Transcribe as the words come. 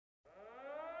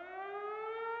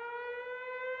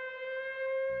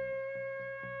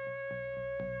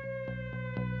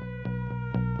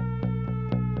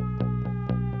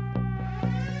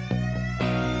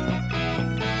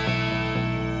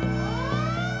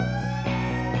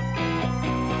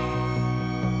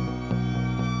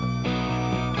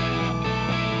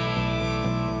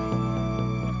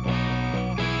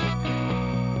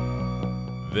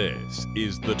This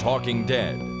is The Talking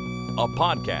Dead, a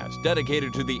podcast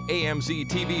dedicated to the AMC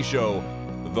TV show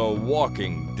The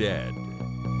Walking Dead.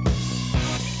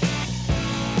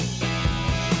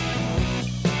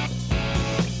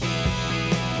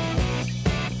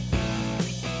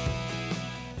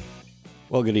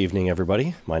 Well, good evening,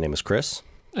 everybody. My name is Chris.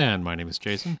 And my name is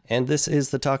Jason. And this is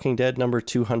The Talking Dead number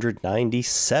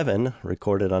 297,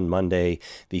 recorded on Monday,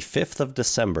 the 5th of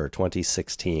December,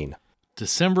 2016.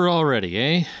 December already,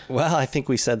 eh? Well, I think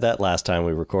we said that last time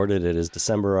we recorded. It is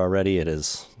December already. It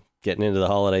is getting into the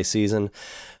holiday season,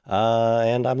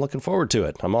 and I'm looking forward to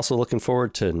it. I'm also looking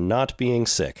forward to not being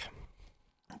sick.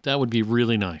 That would be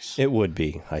really nice. It would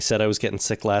be. I said I was getting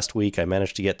sick last week. I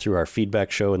managed to get through our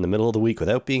feedback show in the middle of the week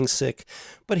without being sick,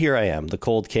 but here I am. The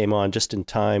cold came on just in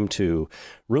time to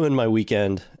ruin my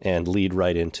weekend and lead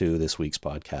right into this week's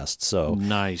podcast. So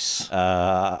nice.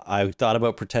 I thought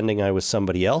about pretending I was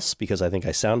somebody else because I think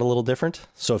I sound a little different.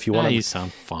 So if you want to, you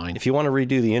sound fine. If you want to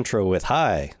redo the intro with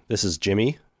 "Hi, this is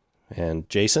Jimmy and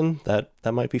Jason," that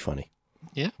might be funny.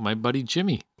 Yeah, my buddy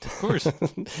Jimmy, of course.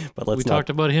 But we talked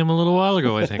about him a little while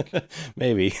ago, I think.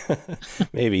 Maybe.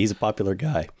 Maybe. He's a popular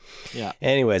guy. Yeah.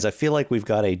 Anyways, I feel like we've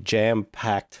got a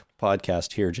jam-packed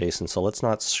podcast here, Jason, so let's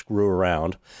not screw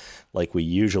around like we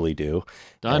usually do.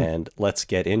 Done. And let's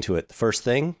get into it. The first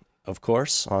thing, of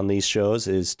course, on these shows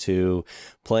is to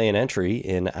play an entry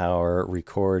in our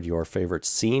Record Your Favorite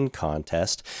Scene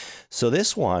contest. So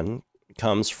this one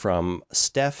comes from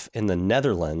Steph in the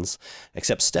Netherlands,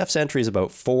 except Steph's entry is about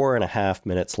 4.5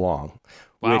 minutes long,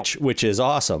 wow. which is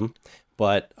awesome,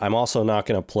 but I'm also not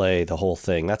going to play the whole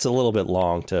thing. That's a little bit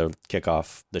long to kick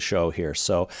off the show here,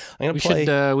 so I'm going to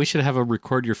play... We should have a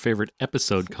Record Your Favorite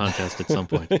episode contest at some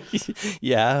point.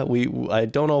 Yeah, I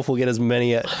don't know if we'll get as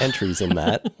many entries in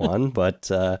that one, but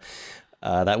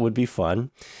that would be fun.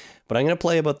 But I'm going to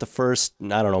play about the first,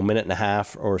 minute and a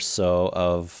half or so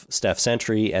of Steph's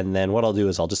entry. And then what I'll do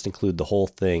is I'll just include the whole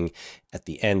thing at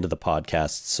the end of the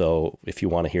podcast. So if you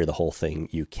want to hear the whole thing,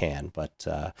 you can. But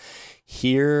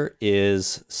here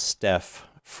is Steph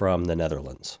from the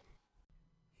Netherlands.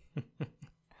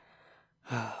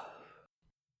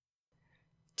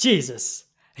 Jesus,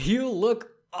 you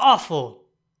look awful.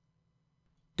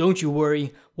 Don't you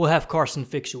worry, we'll have Carson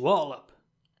fix you all up.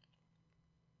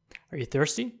 Are you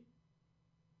thirsty?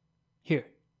 Here.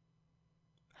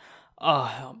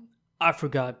 I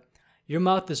forgot. Your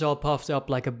mouth is all puffed up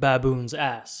like a baboon's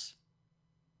ass.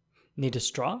 Need a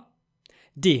straw?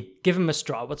 D, give him a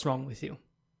straw. What's wrong with you?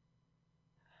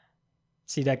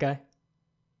 See that guy?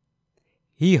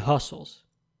 He hustles.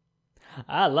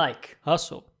 I like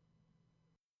hustle.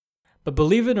 But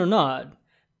believe it or not,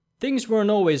 things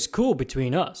weren't always cool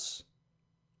between us.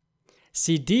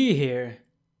 See, D here,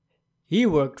 he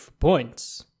worked for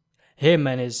points. Him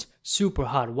and his super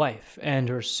hot wife and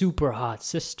her super hot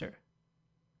sister.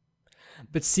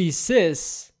 But see,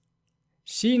 sis,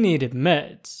 she needed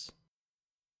meds.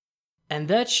 And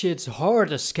that shit's hard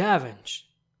to scavenge,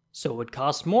 so it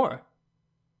costs more.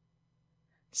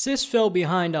 Sis fell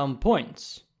behind on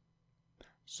points.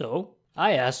 So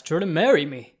I asked her to marry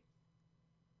me.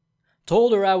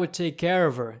 Told her I would take care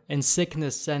of her in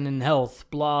sickness and in health,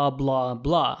 blah, blah,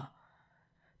 blah.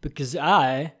 Because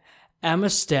I'm a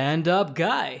stand-up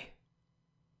guy.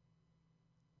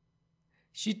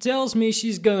 She tells me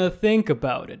she's gonna think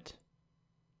about it.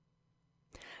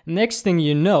 Next thing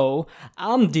you know,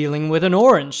 I'm dealing with an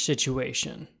orange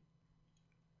situation.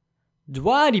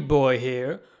 Dwighty boy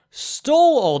here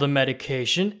stole all the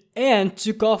medication and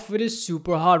took off with his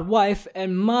super hot wife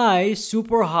and my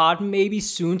super hot, maybe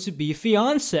soon-to-be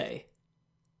fiancé.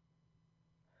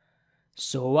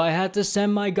 So I had to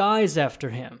send my guys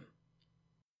after him.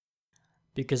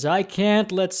 Because I can't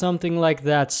let something like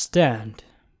that stand.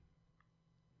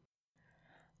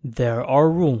 There are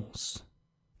rules.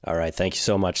 All right. Thank you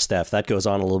so much, Steph. That goes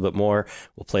on a little bit more.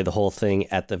 We'll play the whole thing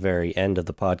at the very end of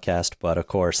the podcast. But of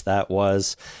course, that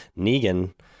was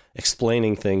Negan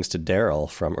explaining things to Daryl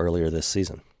from earlier this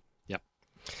season. Yep.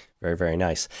 Very, very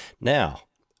nice. Now,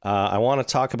 I want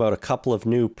to talk about a couple of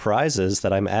new prizes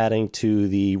that I'm adding to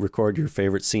the Record Your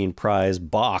Favorite Scene prize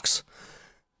box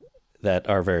that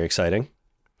are very exciting.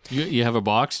 You have a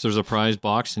box? There's a prize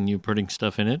box and you putting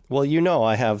stuff in it? Well,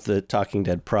 I have the Talking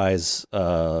Dead prize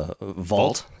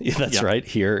vault. Yeah, that's right,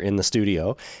 here in the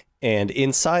studio. And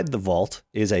inside the vault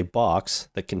is a box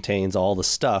that contains all the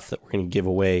stuff that we're going to give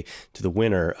away to the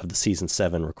winner of the Season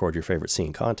 7 Record Your Favorite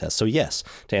Scene contest. So yes,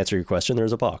 to answer your question,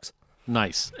 there's a box.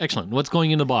 Nice. Excellent. What's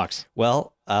going in the box?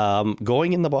 Well,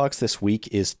 going in the box this week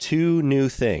is two new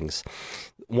things.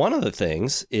 one of the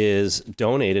things is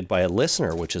donated by a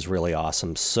listener, which is really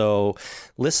awesome. So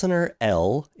listener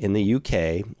L in the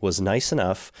UK was nice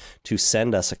enough to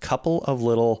send us a couple of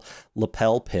little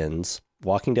lapel pins,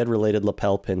 Walking Dead related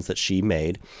lapel pins that she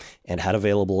made and had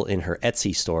available in her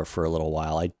Etsy store for a little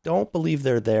while. I don't believe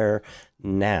they're there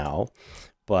now,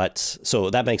 but so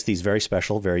that makes these very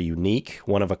special, very unique,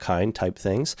 one of a kind type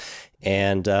things.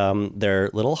 And they're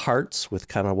little hearts with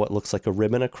kind of what looks like a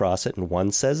ribbon across it. And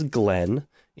one says Glenn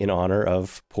in honor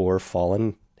of poor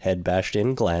fallen head bashed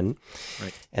in Glenn.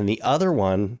 Right. And the other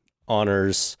one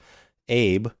honors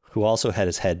Abe, who also had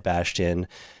his head bashed in,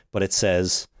 but it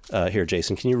says, here,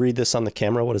 Jason, can you read this on the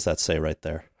camera? What does that say right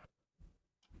there?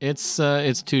 It's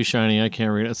too shiny. I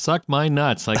can't read it. Suck my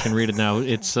nuts. I can read it now.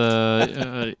 It's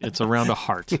around a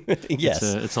heart. Yes.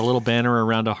 It's a little banner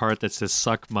around a heart that says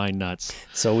 "Suck my nuts."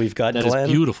 So we've got that Glenn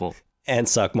is beautiful. And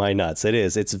Suck My Nuts. It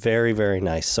is. It's very, very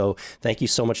nice. So thank you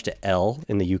so much to Elle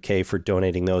in the UK for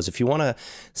donating those. If you want to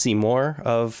see more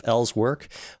of Elle's work,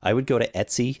 I would go to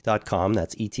Etsy.com.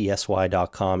 That's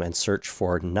ETSY.com and search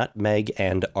for Nutmeg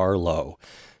and Arlo.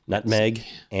 Nutmeg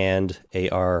and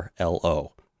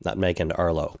ARLO. Nutmeg and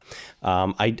Arlo.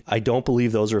 I don't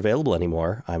believe those are available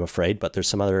anymore, I'm afraid, but there's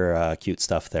some other cute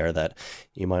stuff there that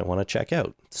you might want to check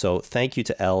out. So thank you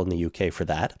to Elle in the UK for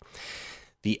that.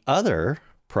 The other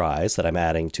prize that I'm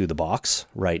adding to the box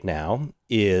right now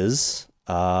is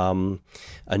a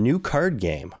new card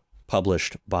game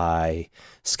published by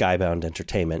Skybound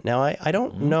Entertainment. Now, I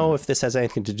don't know if this has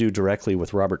anything to do directly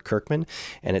with Robert Kirkman,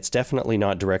 and it's definitely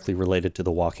not directly related to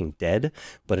The Walking Dead,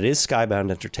 but it is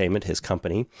Skybound Entertainment, his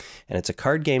company, and it's a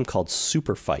card game called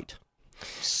Super Fight.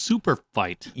 Super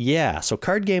Fight. Yeah, so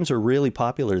card games are really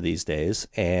popular these days,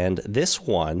 and this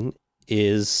one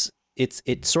is...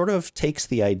 It sort of takes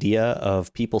the idea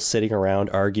of people sitting around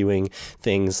arguing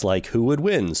things like who would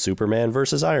win, Superman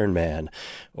versus Iron Man,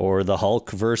 or the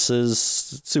Hulk versus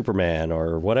Superman,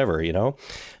 or whatever, you know?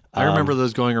 I remember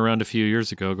those going around a few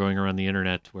years ago, going around the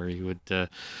internet, where you would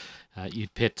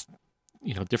you'd pit,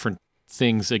 different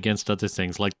things against other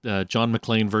things, like John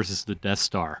McClane versus the Death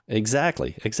Star.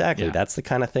 Exactly. Yeah. That's the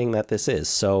kind of thing that this is.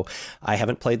 So I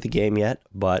haven't played the game yet,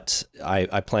 but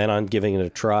I plan on giving it a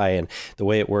try. And the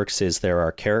way it works is there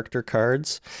are character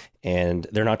cards, and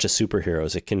they're not just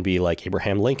superheroes. It can be like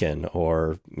Abraham Lincoln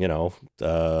or, Wayne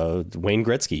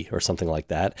Gretzky or something like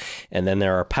that. And then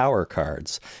there are power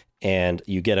cards, and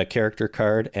you get a character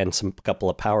card and couple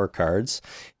of power cards.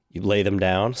 You lay them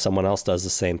down, someone else does the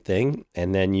same thing,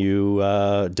 and then you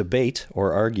debate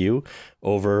or argue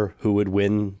over who would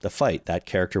win the fight, that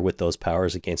character with those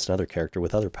powers against another character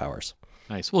with other powers.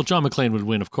 Nice. Well, John McClane would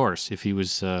win, of course, if he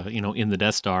was, in the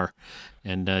Death Star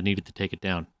and needed to take it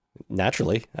down.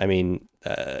 Naturally. I mean,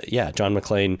 John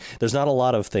McClane, there's not a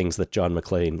lot of things that John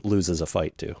McClane loses a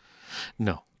fight to.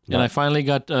 No. And I finally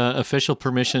got official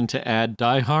permission to add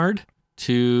Die Hard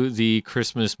to the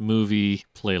Christmas movie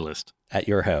playlist. At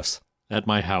your house. At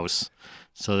my house.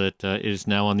 So that it is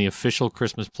now on the official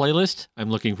Christmas playlist. I'm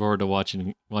looking forward to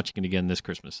watching it again this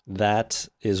Christmas. That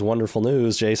is wonderful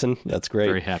news, Jason. That's great.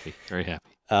 Very happy. Very happy.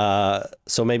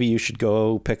 So maybe you should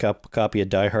go pick up a copy of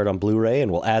Die Hard on Blu-ray,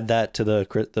 and we'll add that to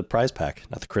the prize pack.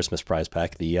 Not the Christmas prize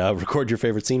pack, the Record Your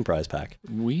Favorite Scene prize pack.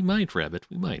 We might, Rabbit.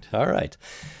 We might. All right.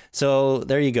 So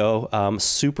there you go.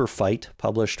 Super Fight,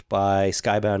 published by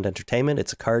Skybound Entertainment.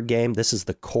 It's a card game. This is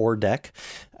the core deck,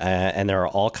 and there are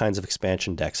all kinds of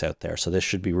expansion decks out there. So this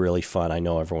should be really fun. I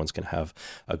know everyone's going to have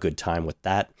a good time with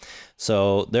that.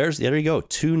 So there you go.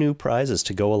 2 new prizes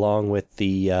to go along with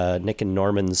the Nick and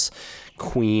Norman's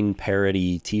Queen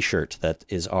parody t-shirt that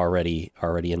is already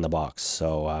in the box.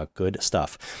 So good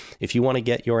stuff. If you want to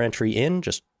get your entry in,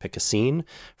 just pick a scene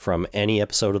from any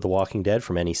episode of The Walking Dead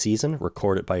from any season,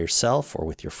 record it by yourself or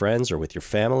with your friends or with your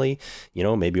family,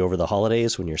 maybe over the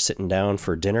holidays when you're sitting down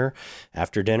for dinner.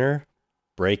 After dinner,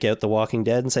 break out The Walking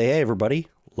Dead and say, hey, everybody,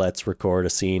 let's record a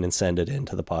scene and send it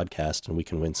into the podcast, and we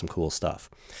can win some cool stuff.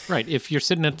 Right. If you're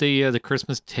sitting at the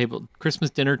Christmas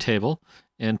dinner table,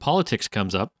 and politics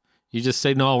comes up, you just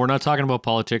say, no, we're not talking about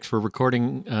politics. We're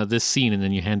recording this scene, and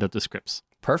then you hand out the scripts.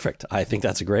 Perfect. I think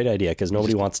that's a great idea because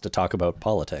nobody wants to talk about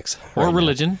politics. Or right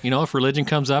religion. Now. If religion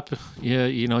comes up,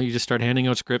 you just start handing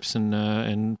out scripts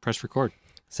and press record.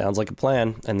 Sounds like a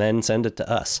plan. And then send it to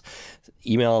us.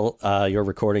 Email your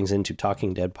recordings into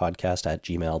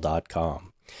talkingdeadpodcast@gmail.com.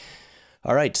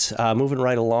 All right, moving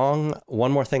right along.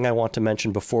 One more thing I want to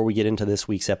mention before we get into this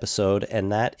week's episode,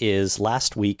 and that is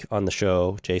last week on the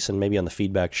show, Jason, maybe on the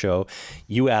feedback show,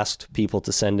 you asked people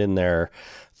to send in their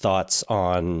thoughts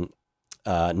on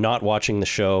not watching the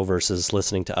show versus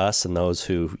listening to us, and those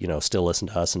who, still listen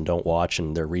to us and don't watch,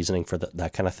 and their reasoning for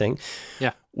that kind of thing.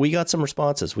 Yeah. We got some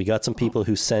responses. We got some people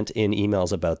who sent in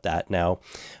emails about that. Now,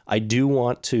 I do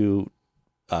want to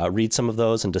read some of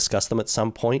those and discuss them at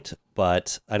some point,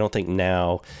 but I don't think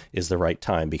now is the right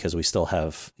time because we still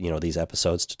have, these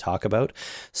episodes to talk about.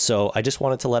 So I just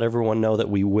wanted to let everyone know that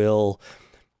we will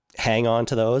hang on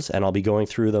to those, and I'll be going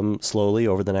through them slowly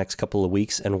over the next couple of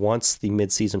weeks. And once the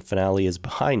mid-season finale is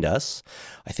behind us,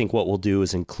 I think what we'll do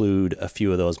is include a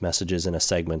few of those messages in a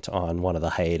segment on one of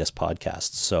the hiatus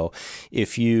podcasts. So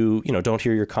if you, don't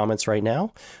hear your comments right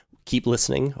now, keep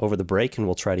listening over the break and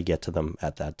we'll try to get to them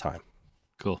at that time.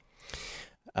 Cool.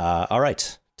 All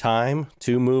right. Time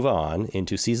to move on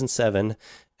into season 7,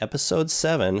 episode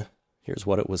 7. Here's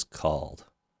what it was called.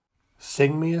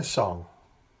 Sing me a song.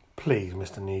 Please,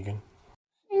 Mr. Negan.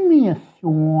 Sing me a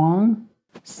song.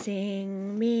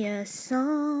 Sing me a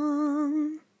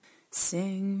song.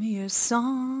 Sing me a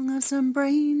song of some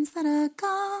brains that are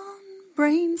gone,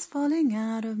 brains falling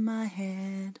out of my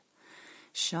head.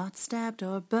 Shot, stabbed,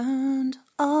 or burned,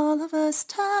 all of us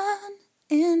turn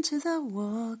into the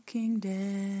walking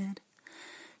dead.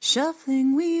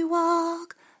 Shuffling we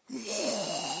walk,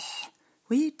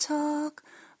 we talk,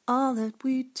 all that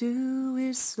we do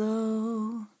is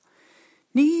slow.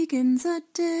 Negan's a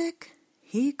dick,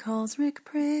 he calls Rick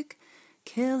Prick,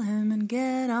 kill him and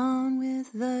get on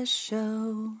with the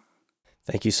show.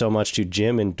 Thank you so much to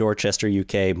Jim in Dorchester,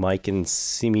 UK, Mike in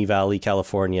Simi Valley,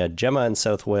 California, Gemma in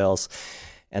South Wales,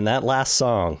 and that last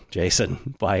song,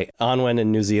 Jason, by Anwen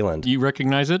in New Zealand. You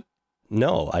recognize it?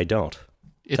 No, I don't.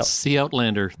 It's the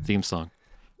Outlander theme song.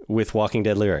 With Walking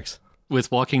Dead lyrics.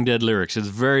 With Walking Dead lyrics. It's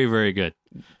very, very good.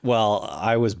 Well,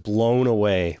 I was blown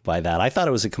away by that. I thought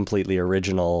it was a completely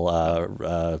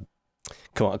original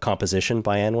composition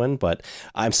by Anwen, but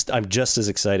I'm just as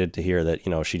excited to hear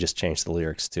that, she just changed the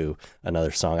lyrics to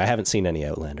another song. I haven't seen any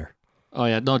Outlander. Oh,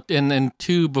 yeah. No, and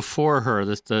two before her,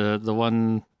 the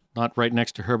one not right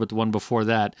next to her, but the one before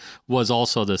that was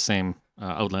also the same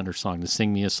Outlander song, the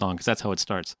Sing Me a Song, because that's how it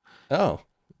starts. Oh,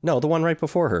 no, the one right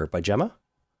before her by Gemma?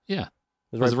 Yeah.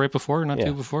 Was it right before, not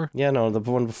two before? Yeah, no, the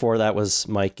one before that was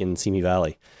Mike in Simi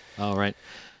Valley. Oh, right.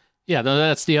 Yeah,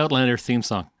 that's the Outlander theme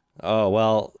song. Oh,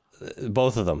 well,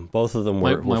 both of them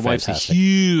were My wife's a fantastic.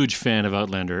 huge fan of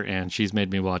Outlander, and she's made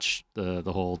me watch the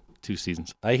whole 2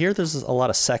 seasons. I hear there's a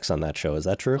lot of sex on that show. Is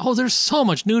that true? Oh, there's so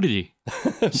much nudity.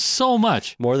 So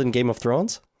much. More than Game of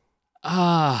Thrones?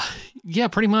 Yeah,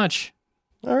 pretty much.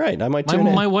 All right, I might tune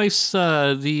in. My wife's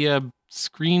the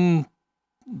screen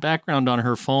background on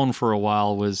her phone for a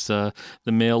while was the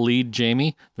male lead,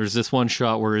 Jamie. There's this one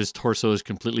shot where his torso is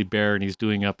completely bare and he's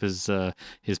doing up his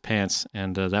pants,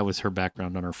 and that was her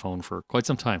background on her phone for quite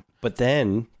some time. But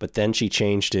then she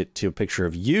changed it to a picture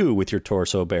of you with your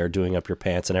torso bare doing up your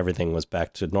pants, and everything was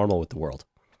back to normal with the world.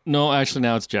 No, actually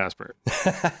now it's Jasper.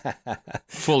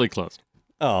 Fully clothed.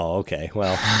 Oh, okay.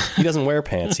 Well, he doesn't wear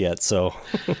pants yet, so...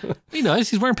 He does.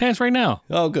 He's wearing pants right now.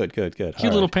 Oh, good. Cute All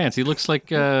little right. pants. He looks like...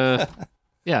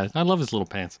 Yeah, I love his little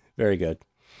pants. Very good.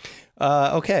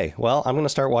 Okay, well, I'm going to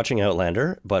start watching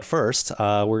Outlander, but first,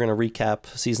 we're going to recap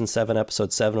Season 7,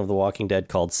 Episode 7 of The Walking Dead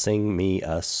called Sing Me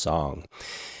a Song.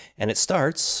 And it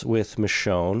starts with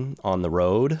Michonne on the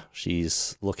road.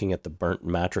 She's looking at the burnt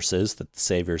mattresses that the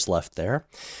Saviors left there.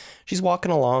 She's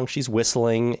walking along, she's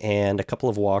whistling, and a couple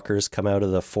of walkers come out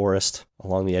of the forest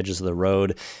along the edges of the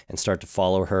road and start to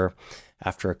follow her.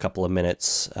 After a couple of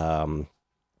minutes...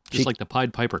 Just like the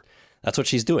Pied Piper. That's what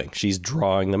she's doing. She's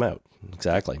drawing them out.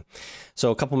 Exactly. So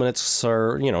a couple minutes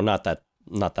are, not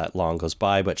that long goes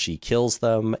by, but she kills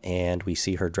them, and we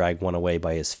see her drag one away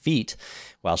by his feet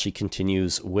while she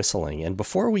continues whistling. And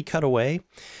before we cut away,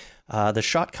 the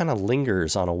shot kind of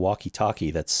lingers on a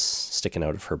walkie-talkie that's sticking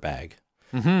out of her bag,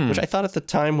 which I thought at the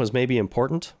time was maybe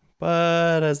important,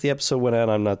 but as the episode went on,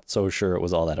 I'm not so sure it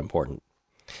was all that important.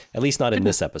 At least not in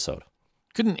this episode.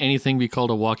 Couldn't anything be called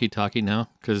a walkie-talkie now?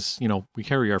 Because, we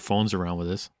carry our phones around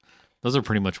with us. Those are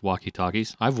pretty much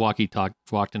walkie-talkies. I've walked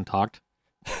and talked.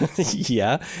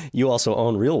 Yeah, you also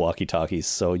own real walkie-talkies,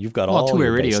 so you've got all two-way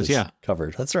your radios, bases yeah.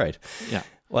 covered. That's right. Yeah.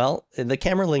 Well, the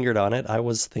camera lingered on it. I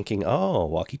was thinking,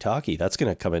 walkie-talkie, that's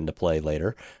going to come into play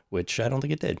later, which I don't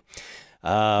think it did.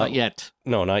 Not yet.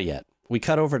 No, not yet. We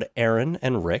cut over to Aaron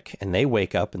and Rick, and they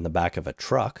wake up in the back of a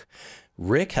truck.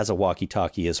 Rick has a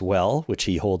walkie-talkie as well, which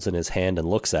he holds in his hand and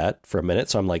looks at for a minute.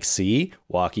 So I'm like, see,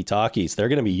 walkie-talkies. They're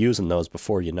going to be using those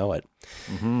before you know it.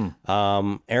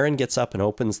 Mm-hmm. Aaron gets up and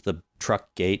opens the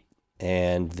truck gate,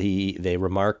 and they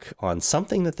remark on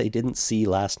something that they didn't see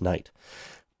last night.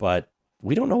 But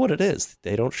we don't know what it is.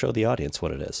 They don't show the audience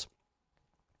what it is.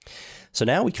 So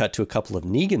now we cut to a couple of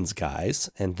Negan's guys,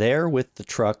 and they're with the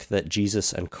truck that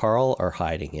Jesus and Carl are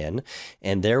hiding in,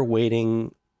 and they're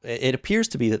waiting. It appears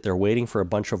to be that they're waiting for a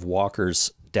bunch of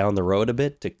walkers down the road a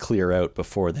bit to clear out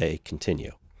before they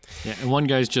continue. Yeah, and one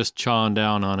guy's just chawing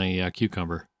down on a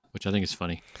cucumber, which I think is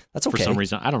funny. That's okay. For some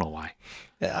reason. I don't know why.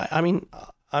 I mean,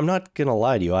 I'm not going to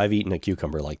lie to you. I've eaten a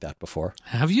cucumber like that before.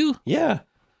 Have you? Yeah.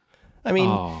 I mean,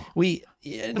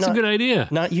 that's a good idea.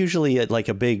 Not usually like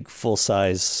a big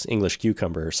full-size English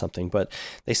cucumber or something, but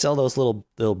they sell those little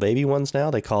baby ones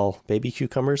now. They call baby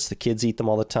cucumbers. The kids eat them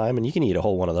all the time, and you can eat a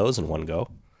whole one of those in one go.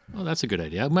 Oh, that's a good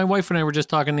idea. My wife and I were just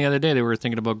talking the other day. They were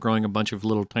thinking about growing a bunch of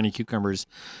little tiny cucumbers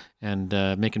and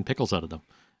making pickles out of them.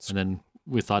 And then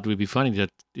we thought it would be funny that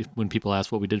when people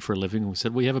asked what we did for a living, we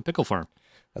said, we have a pickle farm.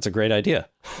 That's a great idea.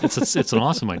 It's an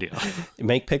awesome idea.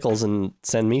 Make pickles and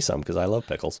send me some because I love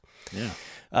pickles.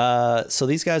 Yeah. So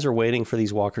these guys are waiting for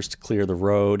these walkers to clear the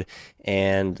road,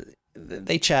 and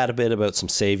they chat a bit about some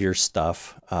savior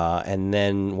stuff. And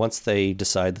then once they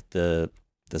decide that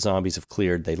the zombies have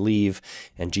cleared, they leave,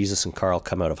 and Jesus and Carl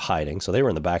come out of hiding. So they were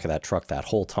in the back of that truck that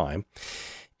whole time.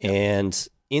 And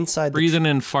inside breathing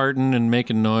and farting and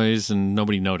making noise, and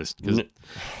nobody noticed because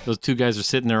those two guys are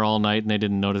sitting there all night and they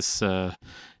didn't notice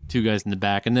two guys in the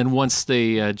back. And then once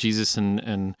they Jesus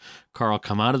and Carl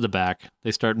come out of the back,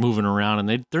 they start moving around,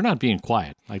 and they're not being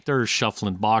quiet. Like they're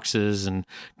shuffling boxes and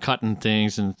cutting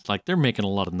things, and like they're making a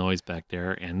lot of noise back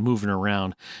there and moving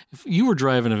around. If you were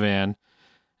driving a van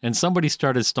and somebody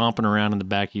started stomping around in the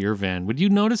back of your van, would you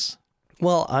notice?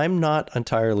 Well, I'm not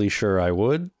entirely sure I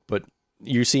would, but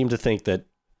you seem to think that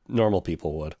normal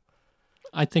people would.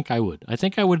 I think I would. I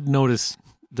think I would notice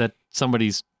that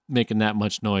somebody's making that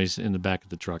much noise in the back of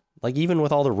the truck. Like even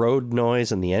with all the road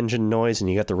noise and the engine noise, and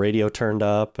you got the radio turned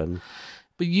up, and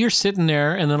but you're sitting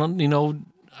there, and then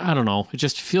I don't know. It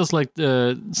just feels like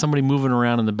somebody moving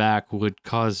around in the back would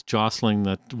cause jostling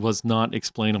that was not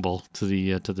explainable to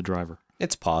the driver.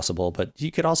 It's possible, but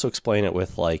you could also explain it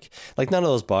with like none of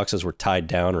those boxes were tied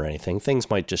down or anything. Things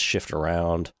might just shift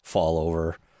around, fall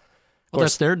over. Well,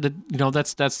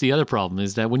 that's that's the other problem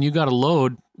is that when you got a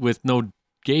load with no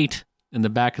gate in the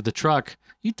back of the truck,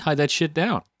 you tie that shit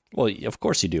down. Well, of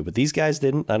course you do, but these guys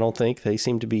didn't. I don't think they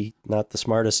seem to be not the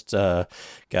smartest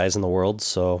guys in the world.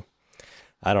 So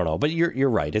I don't know, but you're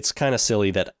right. It's kind of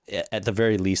silly that at the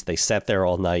very least they sat there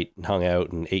all night and hung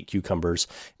out and ate cucumbers,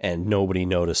 and nobody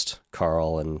noticed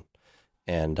Carl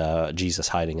and Jesus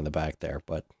hiding in the back there.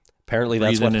 But apparently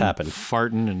that's what happened.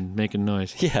 Farting and making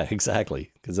noise. Yeah,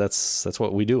 exactly, because that's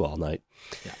what we do all night.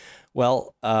 Yeah.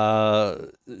 Well,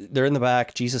 they're in the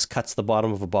back. Jesus cuts the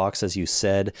bottom of a box, as you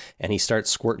said, and he starts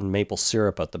squirting maple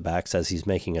syrup out the back, says he's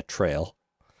making a trail.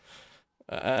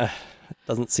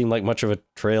 Doesn't seem like much of a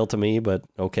trail to me, but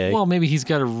okay. Well, maybe he's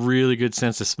got a really good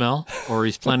sense of smell, or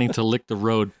he's planning to lick the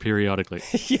road periodically.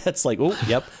 Yeah, it's like, oh,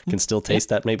 yep, can still taste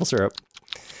that maple syrup.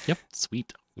 Yep,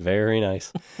 sweet. Very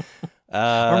nice.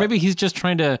 Or maybe he's just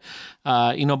trying to,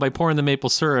 by pouring the maple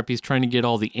syrup, he's trying to get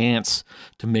all the ants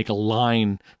to make a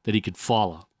line that he could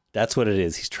follow. That's what it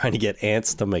is. He's trying to get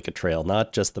ants to make a trail,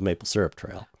 not just the maple syrup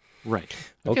trail. Right.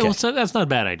 Okay. Well, so that's not a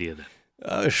bad idea then.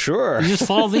 Sure. You just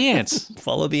follow the ants.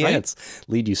 Follow the ants.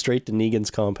 Lead you straight to Negan's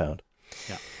compound.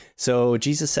 Yeah. So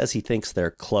Jesus says he thinks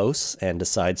they're close and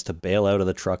decides to bail out of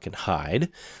the truck and hide.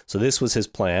 So this was his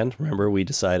plan. Remember, we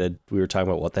were talking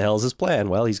about what the hell is his plan?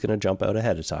 Well, he's going to jump out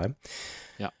ahead of time.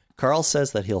 Yeah. Carl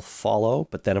says that he'll follow,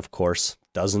 but then, of course,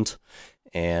 doesn't.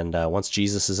 And once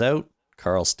Jesus is out,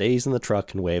 Carl stays in the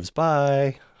truck and waves,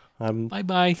 bye.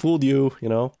 Bye-bye. Fooled you,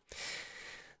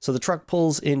 So the truck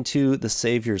pulls into the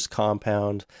Savior's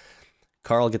compound.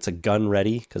 Carl gets a gun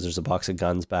ready because there's a box of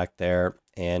guns back there.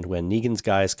 And when Negan's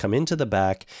guys come into the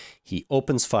back, he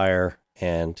opens fire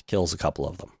and kills a couple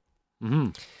of them. Mm-hmm.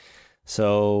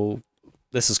 So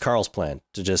this is Carl's plan,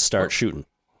 to just start shooting.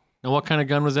 Now, what kind of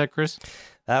gun was that, Chris?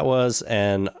 That was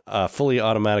an fully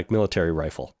automatic military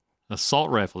rifle.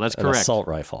 Assault rifle, that's correct. An assault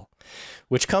rifle,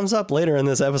 which comes up later in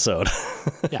this episode.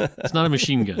 Yeah, it's not a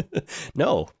machine gun.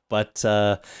 No, but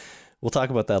we'll talk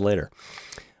about that later.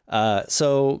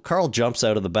 So Carl jumps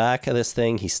out of the back of this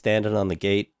thing. He's standing on the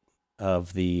gate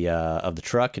of the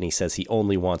truck, and he says he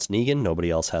only wants Negan. Nobody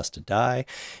else has to die.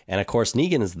 And of course,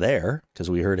 Negan is there because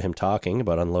we heard him talking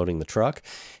about unloading the truck.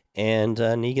 And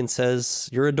Negan says,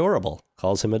 "You're adorable."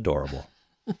 Calls him adorable.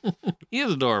 He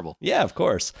is adorable. Yeah, of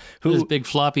course. His big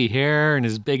floppy hair and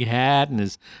his big hat and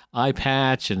his eye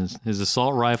patch and his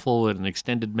assault rifle with an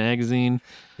extended magazine.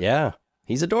 Yeah,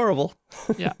 he's adorable.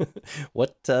 Yeah.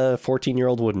 What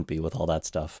 14-year-old wouldn't be with all that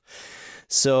stuff?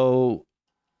 So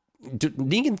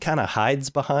Negan kind of hides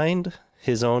behind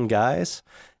his own guys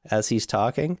as he's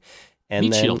talking. And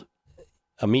Meat then, shield.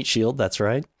 A meat shield, that's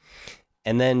right.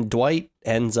 And then Dwight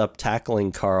ends up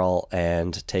tackling Carl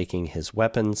and taking his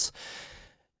weapons.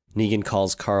 Negan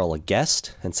calls Carl a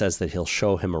guest and says that he'll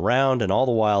show him around, and all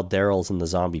the while Daryl's in the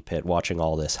zombie pit watching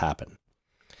all this happen.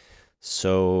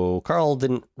 So Carl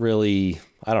didn't really,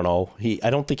 I don't know, I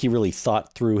don't think he really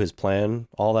thought through his plan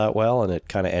all that well, and it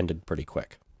kind of ended pretty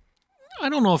quick. I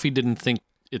don't know if he didn't think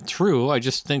it through. I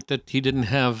just think that he didn't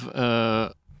have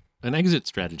an exit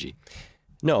strategy.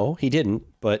 No, he didn't,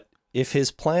 but if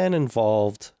his plan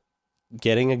involved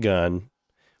getting a gun,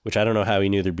 which I don't know how he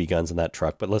knew there'd be guns in that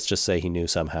truck, but let's just say he knew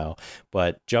somehow,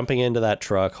 but jumping into that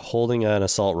truck, holding an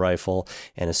assault rifle,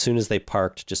 and as soon as they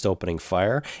parked, just opening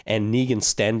fire, and Negan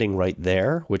standing right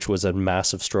there, which was a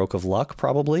massive stroke of luck,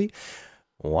 probably,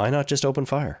 why not just open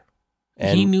fire?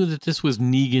 And he knew that this was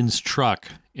Negan's truck,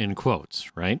 in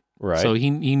quotes, right? Right. So he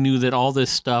knew that all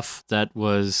this stuff that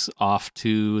was off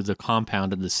to the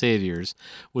compound of the Saviors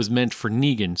was meant for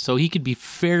Negan. So he could be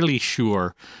fairly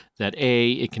sure that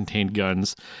A, it contained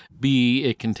guns, B,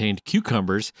 it contained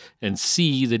cucumbers, and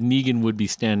C, that Negan would be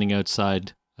standing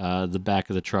outside the back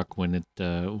of the truck when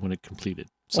it completed.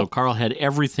 So Carl had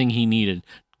everything he needed.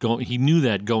 He knew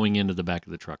that going into the back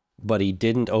of the truck. But he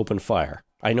didn't open fire.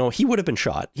 I know he would have been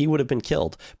shot. He would have been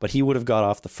killed, but he would have got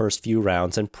off the first few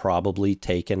rounds and probably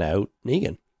taken out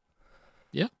Negan.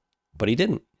 Yeah. But he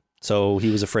didn't. So he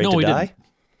was afraid to he die? Didn't.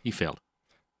 He failed.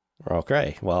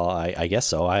 Okay. Well, I guess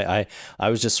so. I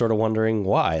was just sort of wondering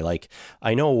why. Like,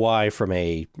 I know why from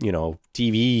a,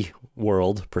 TV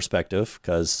world perspective,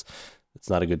 because it's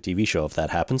not a good TV show if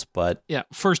that happens, but... Yeah,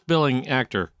 first billing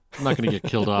actor. I'm not going to get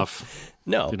killed off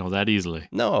that easily.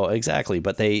 No, exactly.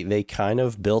 But they kind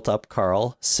of built up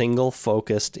Carl, single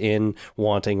focused in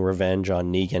wanting revenge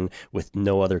on Negan with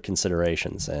no other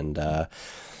considerations. And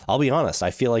I'll be honest,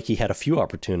 I feel like he had a few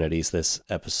opportunities this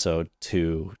episode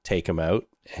to take him out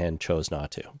and chose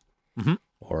not to. Mm-hmm.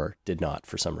 Or did not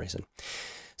for some reason.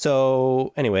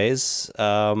 So anyways,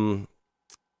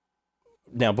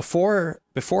 now, before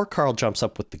Carl jumps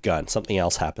up with the gun, something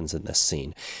else happens in this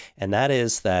scene, and that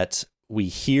is that we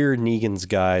hear Negan's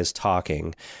guys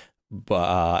talking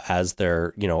as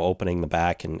they're, opening the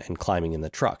back and climbing in the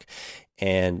truck.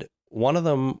 And one of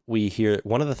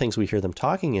the things we hear them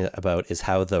talking about is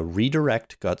how the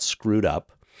redirect got screwed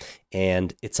up,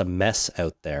 and it's a mess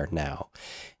out there now.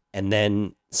 And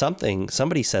then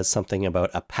somebody says something about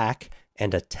a pack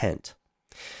and a tent.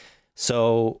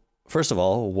 So... first of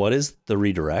all, what is the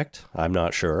redirect? I'm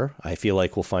not sure. I feel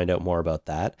like we'll find out more about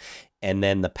that. And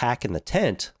then the pack and the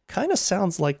tent kind of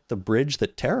sounds like the bridge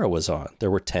that Tara was on. There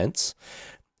were tents,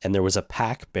 and there was a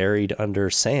pack buried under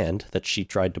sand that she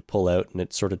tried to pull out, and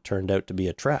it sort of turned out to be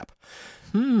a trap.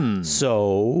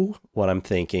 So what I'm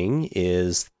thinking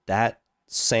is that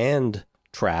sand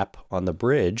trap on the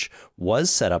bridge was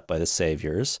set up by the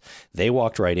Saviors. They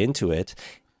walked right into it,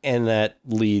 and that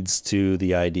leads to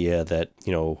the idea that,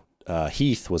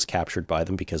 Heath was captured by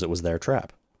them because it was their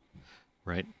trap.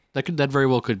 Right. That very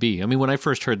well could be. I mean, when I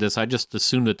first heard this, I just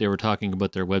assumed that they were talking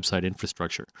about their website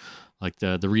infrastructure, like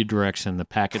the redirects and the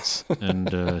packets and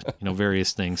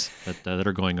various things that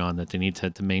are going on that they need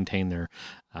to maintain their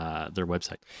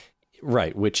website.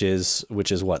 Right, which is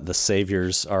what, the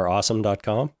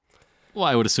saviorsareawesome.com? Well,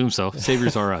 I would assume so.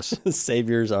 Saviors are us.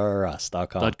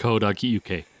 saviorsareus.com.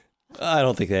 .co.uk. I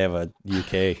don't think they have a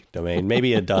UK domain.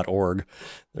 Maybe a .org.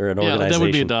 They're an organization. That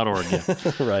would be a .org,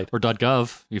 yeah. Right. Or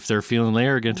 .gov, if they're feeling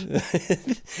arrogant.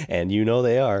 And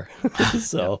they are.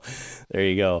 So there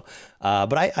you go.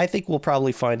 But I think we'll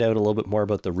probably find out a little bit more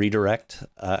about the redirect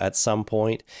at some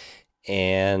point.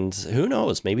 And who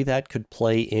knows, maybe that could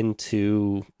play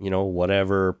into,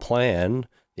 whatever plan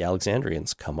the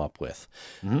Alexandrians come up with.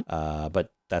 Mm-hmm.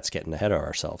 But that's getting ahead of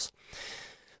ourselves.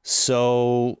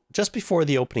 So just before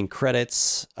the opening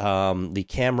credits, the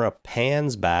camera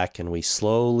pans back and we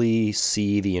slowly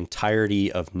see the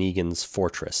entirety of Negan's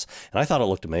fortress. And I thought it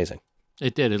looked amazing.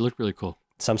 It did. It looked really cool.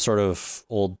 Some sort of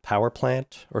old power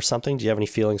plant or something. Do you have any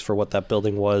feelings for what that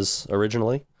building was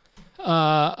originally?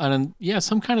 Some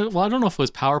kind of, I don't know if it was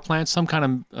power plant, some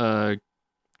kind of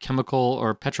chemical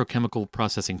or petrochemical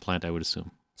processing plant, I would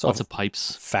assume. So lots of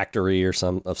pipes. Factory or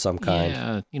some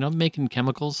kind. Yeah, making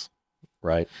chemicals.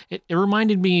 Right. It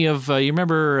reminded me of, you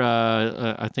remember,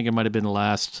 I think it might have been the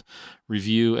last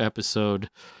review episode,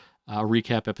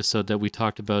 recap episode that we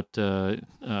talked about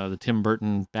the Tim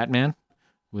Burton Batman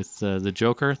with the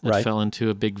Joker that fell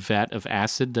into a big vat of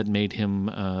acid that made him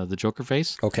the Joker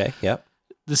face. Okay, yep.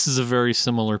 This is a very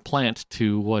similar plant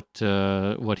to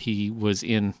what he was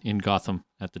in Gotham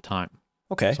at the time.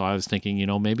 Okay. So I was thinking,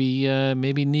 maybe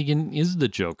Negan is the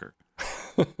Joker.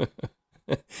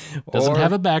 Doesn't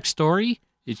have a backstory.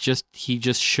 He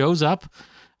just shows up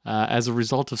as a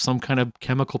result of some kind of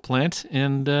chemical plant,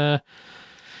 and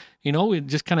it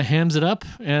just kind of hams it up,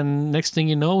 and next thing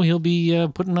you know, he'll be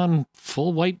putting on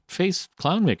full white face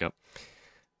clown makeup.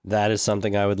 That is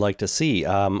something I would like to see.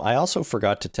 I also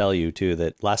forgot to tell you, too,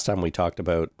 that last time we talked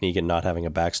about Negan not having a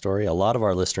backstory, a lot of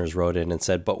our listeners wrote in and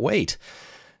said, but wait,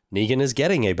 Negan is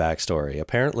getting a backstory.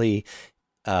 Apparently,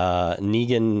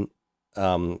 Negan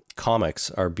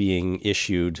comics are being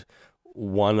issued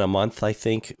one a month, I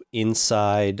think,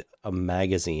 inside a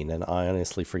magazine. And I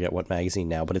honestly forget what magazine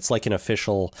now, but it's like an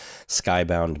official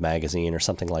Skybound magazine or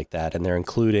something like that. And they're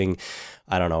including,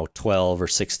 12 or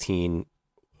 16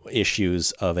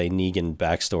 issues of a Negan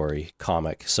backstory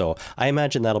comic. So I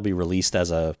imagine that'll be released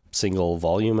as a single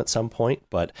volume at some point,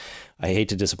 but I hate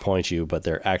to disappoint you, but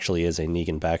there actually is a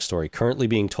Negan backstory currently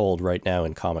being told right now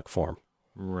in comic form.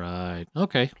 Right.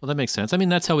 Okay. Well, that makes sense. I mean,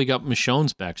 that's how we got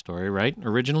Michonne's backstory, right?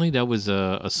 Originally, that was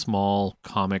a small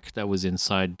comic that was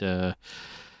inside a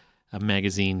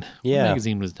magazine. Yeah. What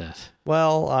magazine was that?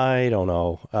 Well, I don't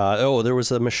know. There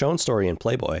was a Michonne story in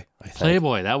Playboy, I think.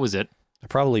 Playboy, that was it. I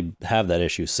probably have that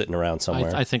issue sitting around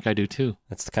somewhere. I think I do too.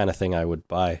 That's the kind of thing I would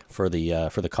buy for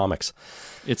the comics.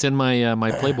 It's in my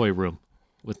my Playboy room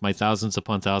with my thousands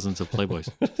upon thousands of Playboys.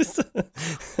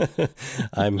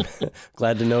 I'm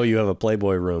glad to know you have a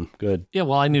Playboy room. Good. Yeah,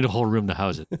 well, I need a whole room to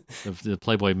house it. The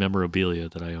Playboy memorabilia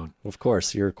that I own. Of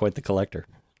course, you're quite the collector.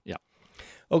 Yeah.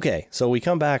 Okay, so we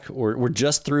come back. We're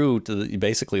just through to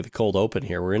basically the cold open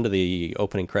here. We're into the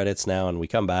opening credits now, and we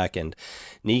come back, and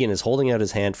Negan is holding out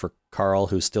his hand for Carl,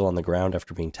 who's still on the ground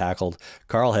after being tackled.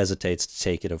 Carl hesitates to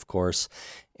take it, of course,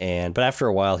 but after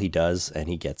a while he does, and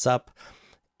he gets up,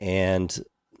 and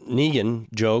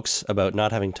Negan jokes about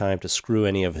not having time to screw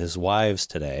any of his wives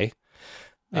today.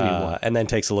 Maybe one. And then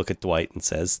takes a look at Dwight and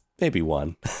says, maybe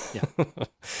one. Yeah.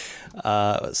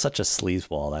 Such a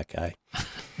sleazeball, that guy.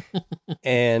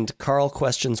 And Carl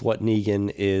questions what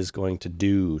Negan is going to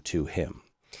do to him.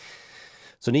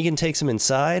 So Negan takes him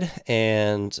inside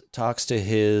and talks to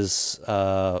his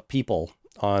people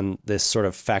on this sort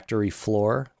of factory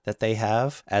floor that they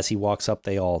have. As he walks up,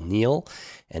 they all kneel,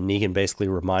 and Negan basically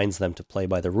reminds them to play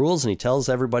by the rules, and he tells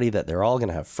everybody that they're all going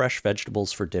to have fresh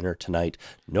vegetables for dinner tonight.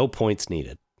 No points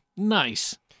needed.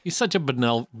 Nice. He's such a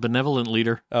benevolent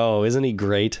leader. Oh, isn't he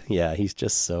great? Yeah, he's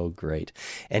just so great.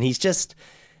 And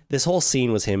this whole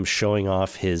scene was him showing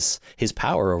off his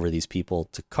power over these people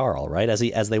to Carl, right?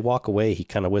 As they walk away, he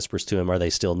kind of whispers to him, "Are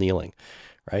they still kneeling?"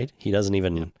 Right? He doesn't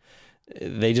even... Yeah.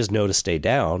 They just know to stay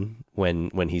down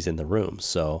when he's in the room.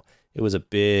 So it was a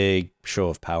big show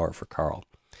of power for Carl.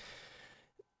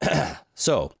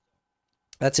 So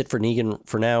that's it for Negan.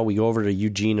 For now, we go over to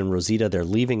Eugene and Rosita. They're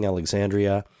leaving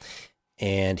Alexandria,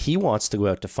 and he wants to go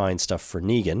out to find stuff for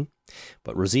Negan,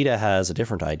 but Rosita has a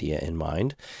different idea in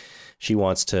mind. She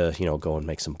wants to, go and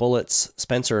make some bullets.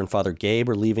 Spencer and Father Gabe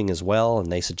are leaving as well, and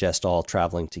they suggest all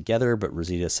traveling together, but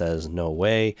Rosita says no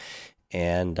way.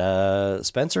 And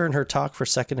Spencer and her talk for a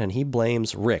second, and he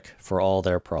blames Rick for all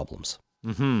their problems.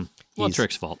 Mm-hmm. Well, it's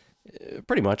Rick's fault.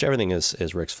 Pretty much everything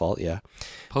is Rick's fault, yeah.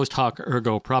 Post hoc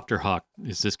ergo propter hoc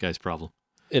is this guy's problem.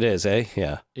 It is, eh?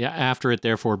 Yeah. Yeah, after it,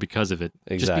 therefore because of it.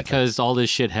 Exactly. Just because all this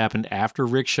shit happened after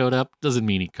Rick showed up doesn't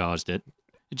mean he caused it.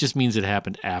 It just means it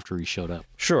happened after he showed up.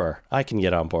 Sure, I can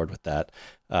get on board with that.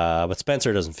 But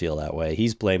Spencer doesn't feel that way.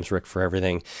 He blames Rick for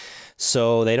everything.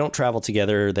 So they don't travel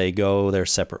together. They go their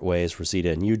separate ways,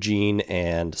 Rosita and Eugene,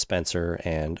 and Spencer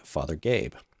and Father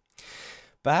Gabe.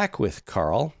 Back with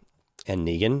Carl and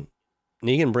Negan.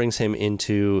 Negan brings him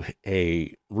into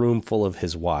a room full of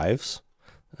his wives.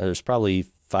 There's probably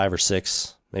 5 or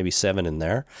 6, maybe 7 in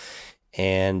there.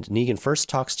 And Negan first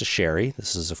talks to Sherry.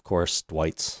 This is, of course,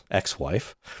 Dwight's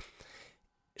ex-wife.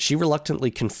 She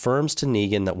reluctantly confirms to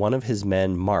Negan that one of his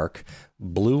men, Mark,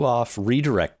 blew off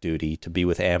redirect duty to be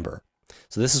with Amber.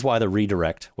 So this is why the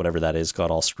redirect, whatever that is, got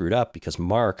all screwed up, because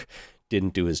Mark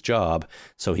didn't do his job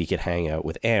so he could hang out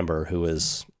with Amber, who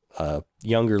is a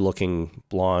younger-looking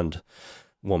blonde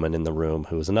woman in the room,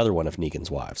 who is another one of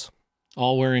Negan's wives.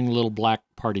 All wearing little black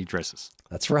party dresses.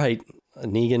 That's right.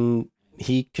 Negan...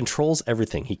 he controls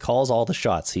everything. He calls all the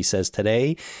shots. He says,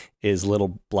 today is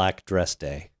little black dress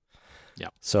day. Yeah.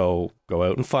 So go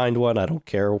out and find one. I don't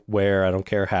care where, I don't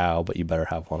care how, but you better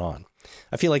have one on.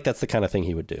 I feel like that's the kind of thing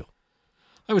he would do.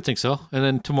 I would think so. And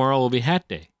then tomorrow will be hat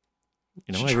day.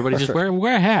 Everybody just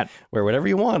wear a hat. Wear whatever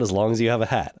you want as long as you have a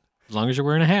hat. As long as you're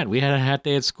wearing a hat. We had a hat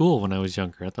day at school when I was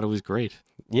younger. I thought it was great.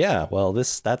 Yeah, well,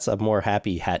 that's a more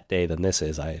happy hat day than this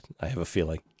is, I have a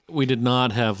feeling. We did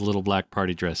not have little black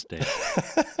party dress day.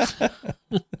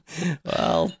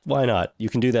 Well, why not? You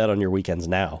can do that on your weekends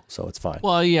now, so it's fine.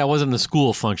 Well, yeah, it wasn't a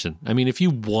school function. I mean, if you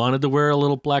wanted to wear a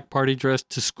little black party dress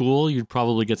to school, you'd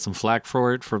probably get some flack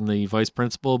for it from the vice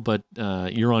principal, but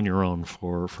you're on your own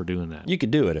for doing that. You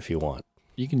could do it if you want.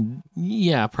 You can,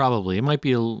 yeah, probably. It might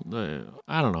be,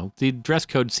 I don't know. The dress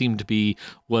code seemed to be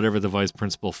whatever the vice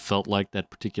principal felt like that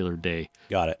particular day.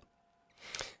 Got it.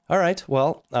 All right.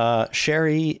 Well,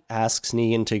 Sherry asks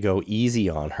Negan to go easy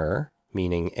on her,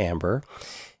 meaning Amber.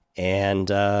 And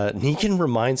Negan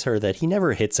reminds her that he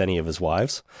never hits any of his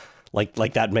wives. Like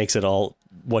that makes it all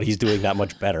what he's doing that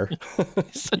much better.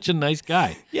 He's such a nice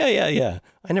guy. Yeah.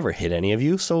 I never hit any of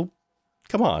you, so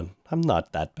come on. I'm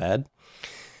not that bad.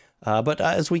 But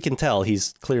as we can tell,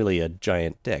 he's clearly a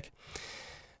giant dick.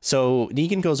 So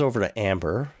Negan goes over to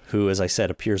Amber, who, as I said,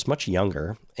 appears much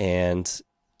younger. And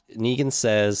Negan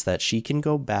says that she can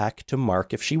go back to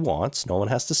Mark if she wants. No one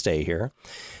has to stay here.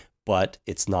 But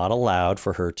it's not allowed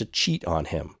for her to cheat on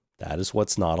him. That is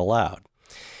what's not allowed.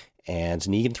 And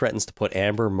Negan threatens to put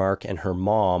Amber, Mark, and her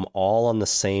mom all on the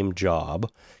same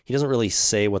job. He doesn't really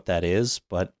say what that is,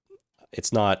 but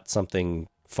it's not something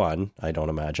fun, I don't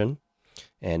imagine.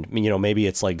 And, maybe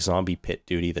it's like zombie pit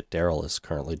duty that Daryl is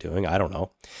currently doing. I don't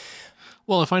know.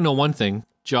 Well, if I know one thing,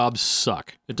 jobs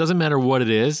suck. It doesn't matter what it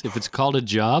is. If it's called a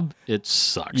job, it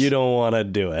sucks. You don't want to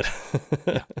do it.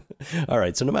 Yeah. All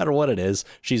right. So no matter what it is,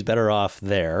 she's better off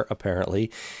there,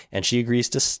 apparently. And she agrees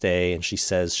to stay, and she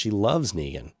says she loves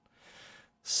Negan.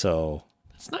 So...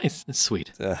 It's nice. It's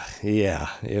sweet. Yeah.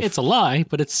 It's a lie,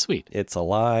 but it's sweet. It's a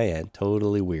lie and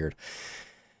totally weird.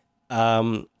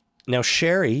 Now,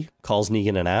 Sherry calls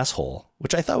Negan an asshole,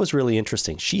 which I thought was really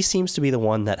interesting. She seems to be the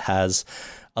one that has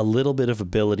a little bit of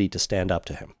ability to stand up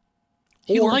to him.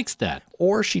 He likes that.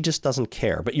 Or she just doesn't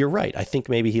care. But you're right. I think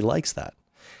maybe he likes that.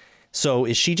 So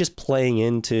is she just playing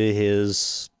into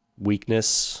his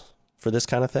weakness for this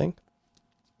kind of thing?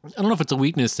 I don't know if it's a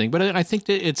weakness thing, but I think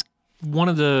that it's one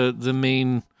of the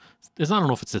main... I don't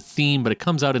know if it's a theme, but it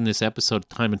comes out in this episode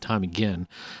time and time again,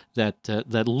 that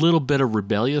little bit of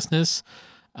rebelliousness...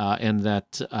 and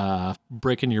that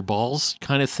breaking your balls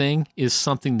kind of thing is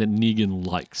something that Negan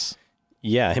likes.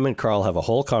 Yeah, him and Carl have a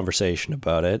whole conversation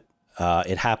about it.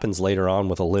 It happens later on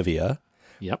with Olivia.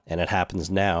 Yep. And it happens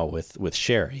now with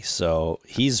Sherry. So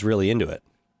he's really into it.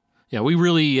 Yeah,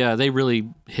 they really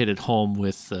hit it home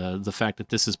with the fact that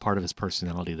this is part of his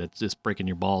personality, that this breaking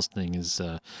your balls thing is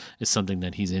something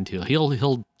that he's into.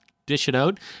 He'll dish it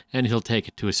out, and he'll take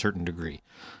it to a certain degree.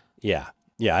 Yeah.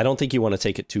 Yeah, I don't think you want to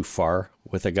take it too far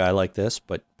with a guy like this,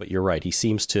 but you're right. He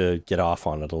seems to get off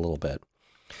on it a little bit.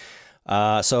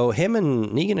 So him and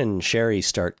Negan and Sherry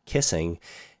start kissing.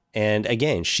 And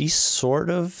again, she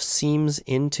sort of seems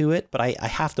into it, but I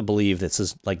have to believe this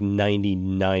is like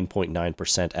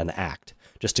 99.9% an act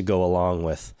just to go along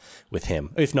with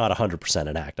him, if not 100%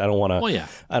 an act. I don't want to. Well, yeah.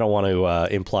 I don't want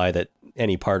to imply that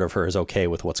any part of her is okay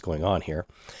with what's going on here.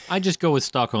 I just go with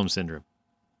Stockholm Syndrome.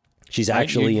 She's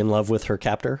actually in love with her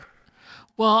captor?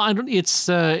 Well, I don't. It's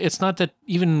not that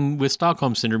even with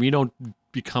Stockholm Syndrome, you don't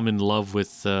become in love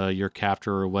with your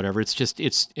captor or whatever. It's just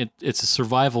it's a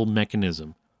survival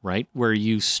mechanism, right? Where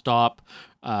you stop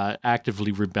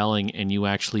actively rebelling and you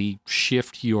actually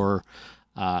shift your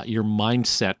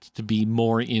mindset to be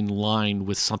more in line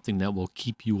with something that will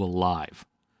keep you alive.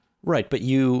 Right, but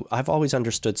I've always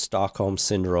understood Stockholm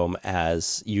Syndrome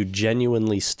as you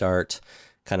genuinely start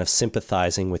kind of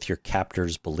sympathizing with your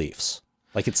captor's beliefs.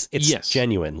 Like it's yes.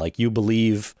 Genuine. Like you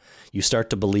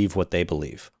start to believe what they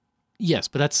believe. Yes,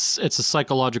 but it's a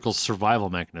psychological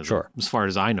survival mechanism. Sure. As far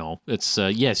as I know, it's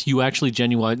yes, you actually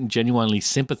genuinely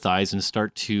sympathize and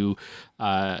start to,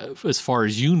 as far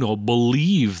as you know,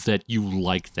 believe that you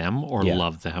like them or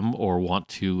love them or want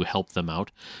to help them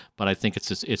out. But I think it's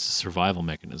a survival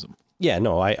mechanism. Yeah,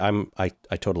 no, I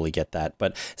totally get that.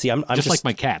 But see, I'm just like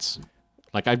my cats.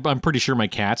 Like I'm pretty sure my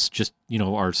cats just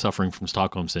are suffering from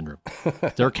Stockholm Syndrome.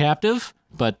 They're captive,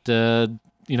 but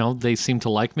they seem to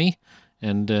like me.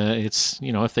 And it's,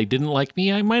 if they didn't like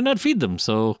me, I might not feed them.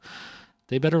 So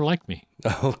they better like me.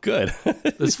 Oh, good.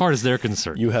 As far as they're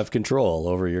concerned. You have control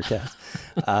over your cat.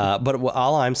 But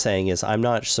all I'm saying is I'm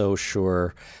not so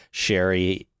sure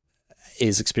Sherry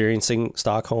is experiencing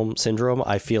Stockholm Syndrome.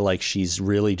 I feel like she's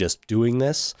really just doing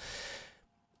this.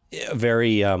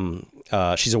 Very,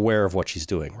 she's aware of what she's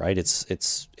doing, right?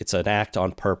 It's an act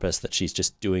on purpose that she's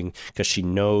just doing because she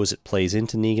knows it plays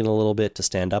into Negan a little bit to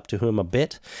stand up to him a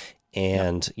bit.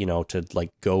 And, to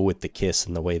like go with the kiss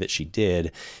in the way that she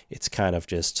did, it's kind of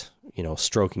just,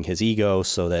 stroking his ego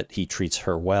so that he treats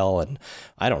her well and,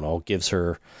 I don't know, gives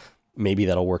her maybe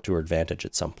that'll work to her advantage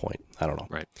at some point. I don't know.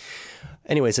 Right.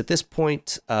 Anyways, at this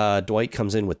point, Dwight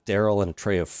comes in with Daryl and a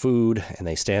tray of food, and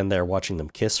they stand there watching them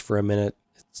kiss for a minute.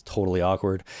 It's totally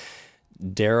awkward.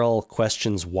 Daryl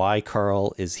questions why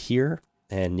Carl is here,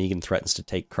 and Negan threatens to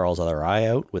take Carl's other eye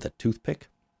out with a toothpick.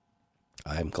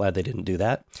 I'm glad they didn't do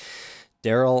that.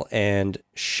 Daryl and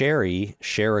Sherry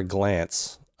share a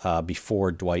glance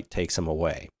before Dwight takes him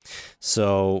away.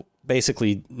 So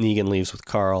basically, Negan leaves with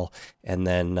Carl, and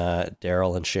then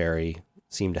Daryl and Sherry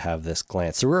seem to have this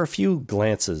glance. There were a few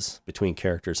glances between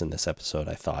characters in this episode,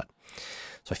 I thought.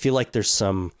 So I feel like there's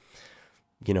some,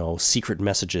 secret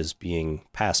messages being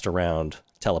passed around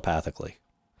telepathically.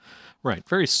 Right.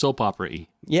 Very soap opera-y.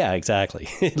 Yeah, exactly.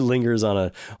 It lingers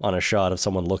on a shot of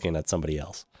someone looking at somebody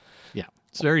else. Yeah.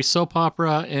 It's very soap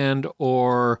opera and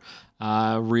or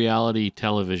reality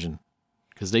television,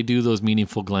 because they do those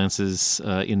meaningful glances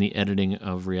in the editing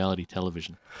of reality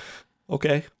television.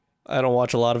 Okay. I don't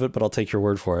watch a lot of it, but I'll take your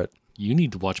word for it. You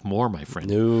need to watch more, my friend.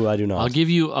 No, I do not. I'll give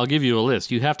you a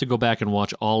list. You have to go back and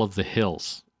watch all of The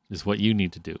Hills is what you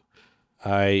need to do.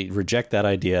 I reject that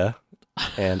idea,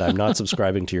 and I'm not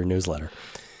subscribing to your newsletter.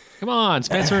 Come on,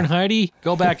 Spencer and Heidi,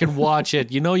 go back and watch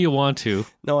it. You know you want to.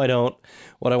 No, I don't.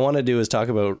 What I want to do is talk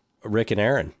about Rick and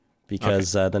Aaron,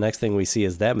 because the next thing we see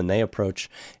is them, and they approach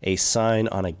a sign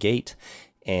on a gate,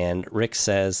 and Rick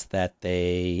says that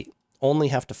they only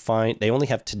have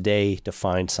today to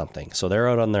find something. So they're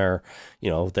out on their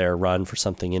run for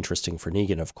something interesting for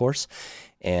Negan, of course.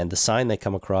 And the sign they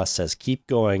come across says, "Keep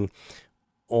going.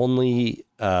 Only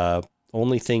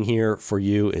thing here for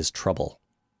you is trouble."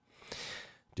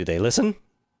 Do they listen?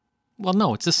 Well,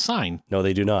 no, it's a sign. No,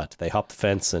 they do not. They hop the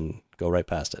fence and go right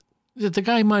past it. The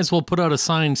guy might as well put out a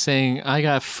sign saying, "I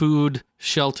got food,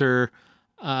 shelter,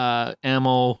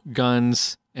 ammo,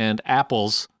 guns, and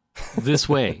apples this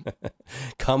way."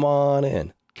 Come on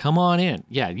in. Come on in.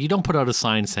 Yeah, you don't put out a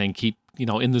sign saying keep,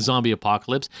 in the zombie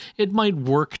apocalypse. It might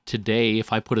work today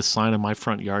if I put a sign in my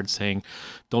front yard saying,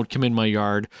 "Don't come in my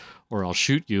yard or I'll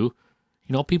shoot you."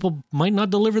 People might not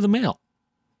deliver the mail.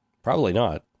 Probably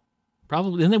not.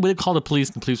 Probably. And then we'd call the police,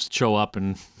 and the police would show up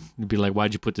and be like,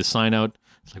 "Why'd you put this sign out?"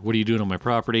 It's like, "What are you doing on my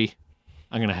property?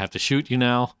 I'm going to have to shoot you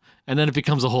now." And then it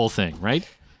becomes a whole thing, right?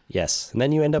 Yes. And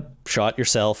then you end up shot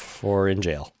yourself or in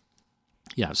jail.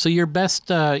 Yeah. So your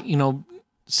best,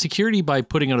 security by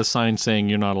putting out a sign saying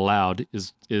you're not allowed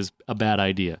is a bad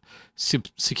idea.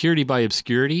 Security by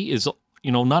obscurity is,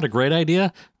 not a great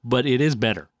idea, but it is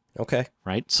better. Okay.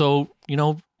 Right. So,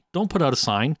 don't put out a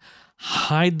sign.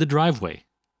 Hide the driveway.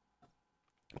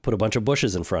 Put a bunch of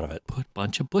bushes in front of it. Put a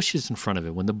bunch of bushes in front of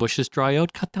it. When the bushes dry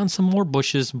out, cut down some more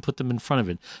bushes and put them in front of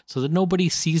it so that nobody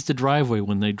sees the driveway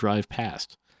when they drive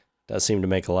past. Does seem to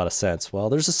make a lot of sense. Well,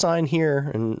 there's a sign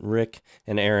here, and Rick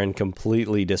and Aaron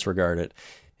completely disregard it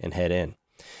and head in.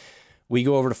 We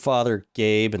go over to Father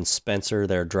Gabe and Spencer.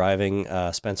 They're driving.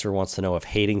 Spencer wants to know if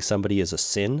hating somebody is a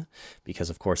sin, because,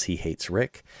 of course, he hates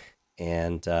Rick.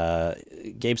 And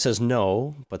Gabe says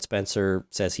no, but Spencer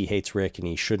says he hates Rick and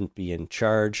he shouldn't be in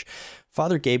charge.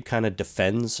 Father Gabe kind of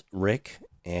defends Rick,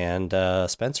 and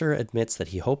Spencer admits that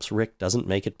he hopes Rick doesn't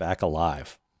make it back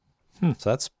alive. So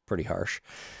that's pretty harsh.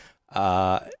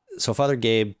 So Father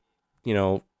Gabe,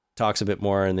 talks a bit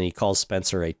more, and then he calls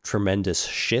Spencer a tremendous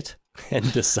shit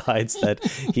and decides that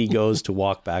he goes to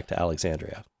walk back to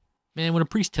Alexandria. Man, when a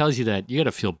priest tells you that, you got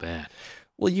to feel bad.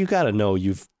 Well, you got to know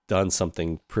you've done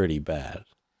something pretty bad.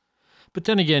 But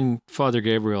then again, Father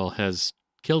Gabriel has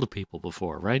killed people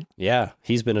before, right? Yeah,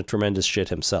 he's been a tremendous shit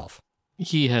himself.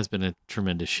 He has been a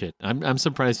tremendous shit. I'm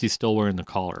surprised he's still wearing the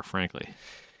collar, frankly.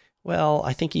 Well,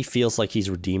 I think he feels like he's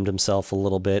redeemed himself a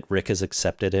little bit. Rick has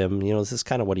accepted him. This is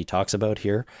kind of what he talks about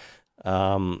here.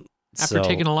 After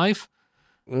taking a life?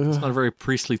 It's not a very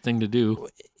priestly thing to do.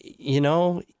 He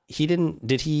didn't.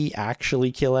 Did he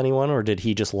actually kill anyone, or did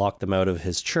he just lock them out of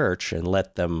his church and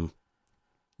let them?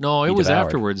 No, it was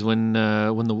afterwards when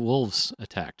the wolves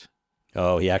attacked.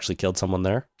 Oh, he actually killed someone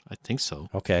there? I think so.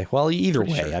 Okay. Well, either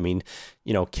way, sure. I mean,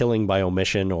 killing by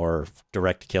omission or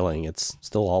direct killing, it's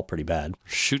still all pretty bad.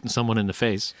 Shooting someone in the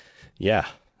face. Yeah,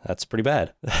 that's pretty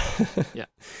bad. Yeah.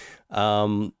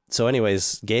 So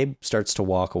anyways, Gabe starts to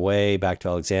walk away back to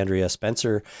Alexandria.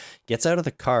 Spencer gets out of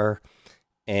the car,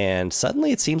 and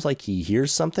suddenly it seems like he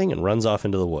hears something and runs off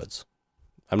into the woods.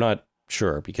 I'm not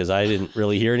sure, because I didn't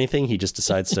really hear anything. He just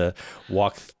decides to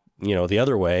walk, the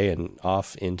other way and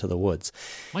off into the woods.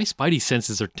 My spidey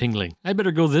senses are tingling. I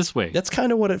better go this way. That's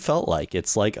kind of what it felt like.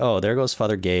 It's like, oh, there goes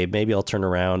Father Gabe. Maybe I'll turn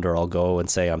around, or I'll go and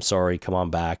say, "I'm sorry, come on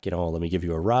back. Let me give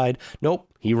you a ride." Nope.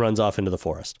 He runs off into the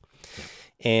forest.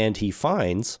 And he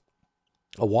finds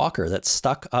a walker that's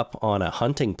stuck up on a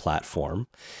hunting platform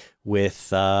with,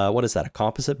 what is that, a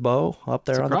composite bow up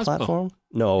there on the platform?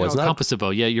 No, it's not. Composite bow.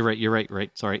 Yeah, you're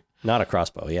right. Sorry. Not a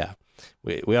crossbow, yeah.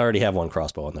 We already have one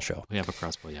crossbow on the show. We have a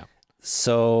crossbow, yeah.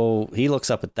 So he looks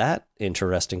up at that.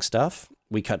 Interesting stuff.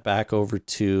 We cut back over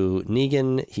to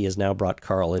Negan. He has now brought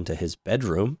Carl into his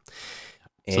bedroom.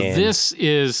 So this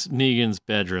is Negan's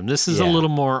bedroom. This is a little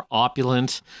more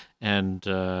opulent and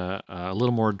a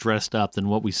little more dressed up than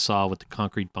what we saw with the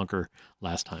concrete bunker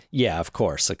last time. Yeah, of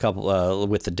course. A couple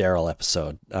with the Daryl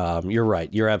episode. You're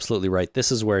right. You're absolutely right. This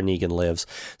is where Negan lives.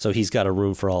 So he's got a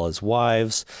room for all his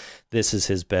wives. This is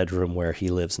his bedroom where he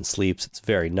lives and sleeps. It's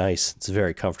very nice. It's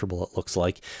very comfortable. It looks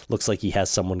like he has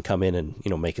someone come in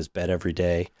and make his bed every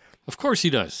day. Of course he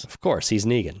does. Of course, he's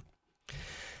Negan.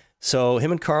 So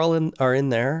him and Carl are in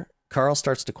there. Carl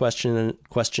starts to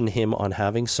question him on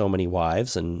having so many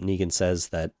wives, and Negan says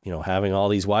that, having all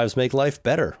these wives make life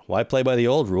better. Why play by the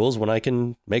old rules when I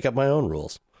can make up my own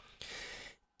rules?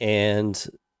 And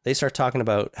they start talking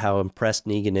about how impressed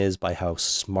Negan is by how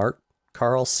smart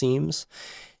Carl seems.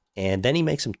 And then he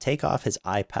makes him take off his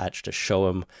eye patch to show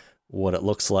him what it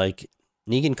looks like.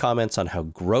 Negan comments on how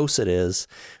gross it is,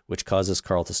 which causes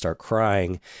Carl to start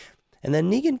crying. And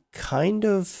then Negan kind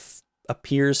of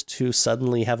appears to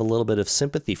suddenly have a little bit of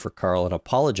sympathy for Carl and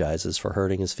apologizes for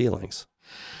hurting his feelings.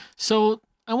 So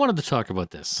I wanted to talk about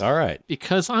this. All right.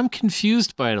 Because I'm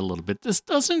confused by it a little bit. This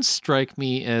doesn't strike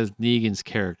me as Negan's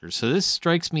character. So this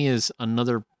strikes me as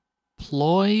another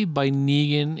ploy by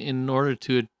Negan in order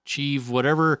to achieve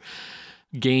whatever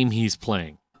game he's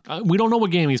playing. We don't know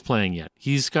what game he's playing yet.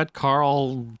 He's got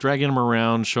Carl dragging him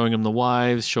around, showing him the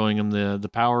wives, showing him the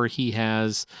power he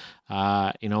has.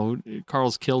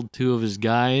 Carl's killed 2 of his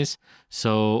guys,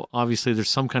 so obviously there's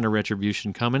some kind of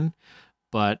retribution coming.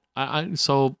 But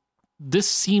so this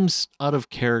seems out of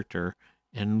character.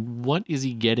 And what is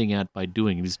he getting at by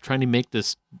doing it? He's trying to make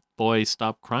this boy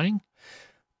stop crying?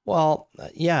 Well,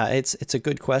 yeah, it's a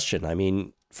good question. I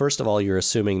mean, first of all, you're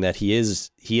assuming that he is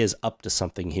up to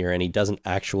something here, and he doesn't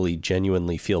actually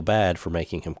genuinely feel bad for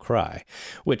making him cry,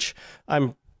 which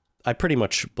I pretty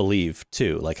much believe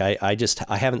too. Like I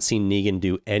haven't seen Negan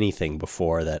do anything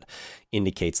before that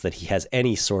indicates that he has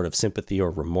any sort of sympathy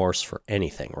or remorse for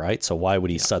anything, right? So why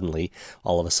would he suddenly,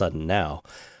 all of a sudden now?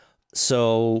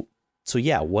 So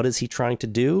yeah, what is he trying to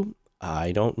do?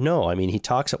 I don't know. I mean, he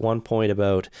talks at one point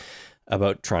about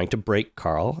trying to break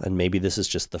Carl, and maybe this is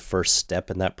just the first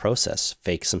step in that process.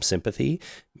 Fake some sympathy,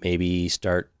 maybe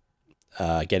start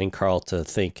getting Carl to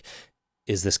think,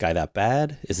 is this guy that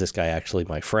bad? Is this guy actually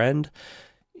my friend?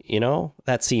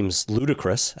 That seems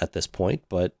ludicrous at this point,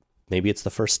 but maybe it's the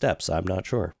first steps. I'm not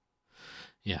sure.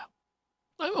 Yeah.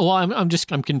 Well, I'm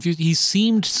confused. He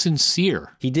seemed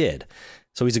sincere. He did.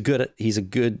 So he's a good,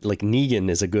 like Negan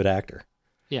is a good actor.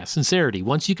 Yeah, sincerity.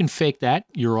 Once you can fake that,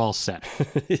 you're all set.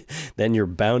 Then you're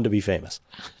bound to be famous.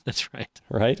 That's right.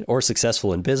 Right? Or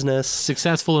successful in business.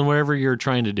 Successful in whatever you're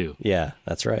trying to do. Yeah,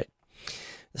 that's right.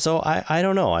 So I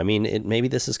don't know. I mean, maybe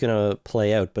this is going to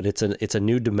play out, but it's a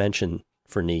new dimension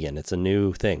for Negan. It's a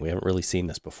new thing. We haven't really seen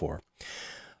this before.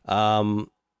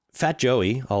 Fat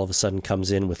Joey all of a sudden comes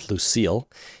in with Lucille,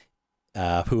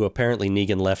 who apparently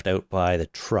Negan left out by the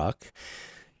truck.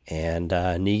 And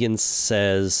Negan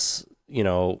says,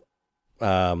 well,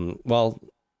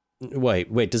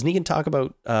 wait, does Negan talk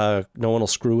about no one will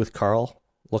screw with Carl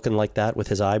looking like that with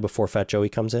his eye before Fat Joey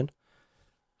comes in?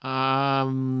 I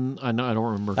don't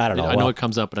remember. I don't know. I know it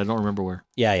comes up, but I don't remember where.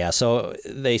 Yeah. So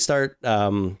they start.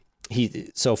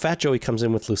 So Fat Joey comes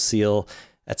in with Lucille.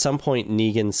 At some point,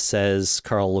 Negan says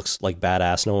Carl looks like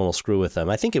badass. No one will screw with him.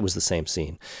 I think it was the same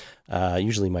scene.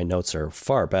 Usually my notes are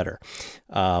far better.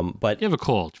 But you have a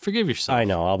cold. Forgive yourself. I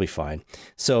know. I'll be fine.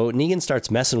 So Negan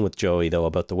starts messing with Joey though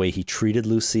about the way he treated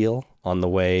Lucille on the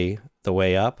way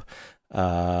up.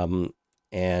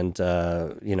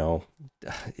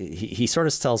 He sort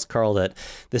of tells Carl that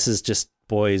this is just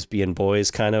boys being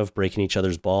boys, kind of breaking each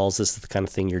other's balls. This is the kind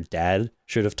of thing your dad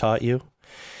should have taught you,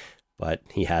 but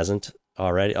he hasn't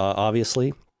already,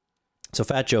 obviously. So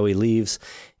Fat Joey leaves,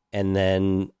 and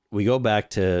then we go back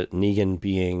to Negan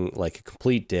being like a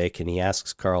complete dick, and he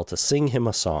asks Carl to sing him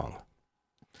a song.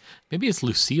 Maybe it's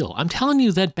Lucille. I'm telling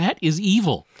you, that bat is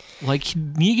evil. Like,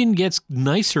 Negan gets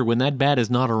nicer when that bat is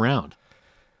not around.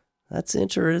 It's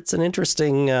an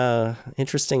interesting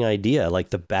idea. Like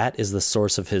the bat is the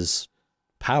source of his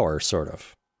power, sort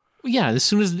of. Yeah, as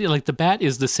soon as the bat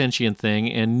is the sentient thing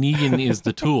and Negan is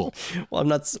the tool. Well,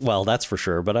 that's for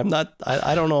sure. But I'm not.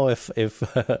 I don't know if if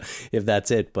that's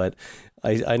it. But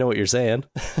I know what you're saying.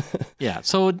 Yeah.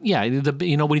 So yeah,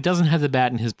 when he doesn't have the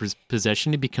bat in his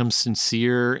possession, he becomes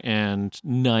sincere and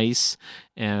nice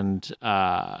and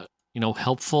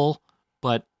helpful.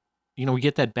 But we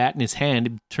get that bat in his hand,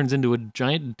 it turns into a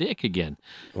giant dick again.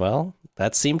 Well,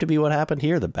 that seemed to be what happened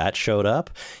here. The bat showed up.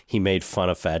 He made fun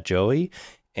of Fat Joey,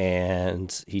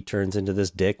 and he turns into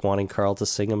this dick wanting Carl to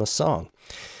sing him a song.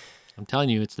 I'm telling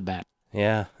you, it's the bat.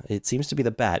 Yeah, it seems to be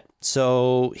the bat.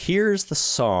 So here's the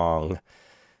song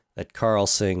that Carl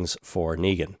sings for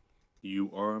Negan.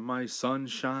 You are my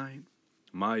sunshine,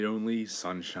 my only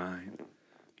sunshine.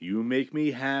 You make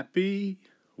me happy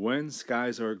when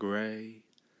skies are gray.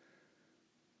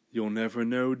 You'll never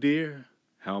know, dear,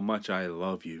 how much I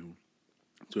love you.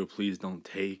 So please don't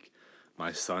take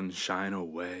my sunshine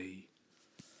away.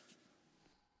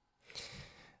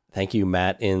 Thank you,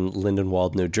 Matt in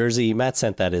Lindenwold, New Jersey. Matt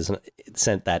sent that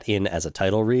in as a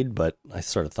title read, but I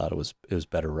sort of thought it was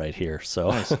better right here. So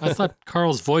nice. I thought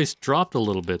Carl's voice dropped a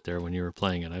little bit there when you were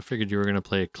playing it. I figured you were going to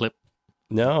play a clip.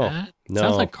 No.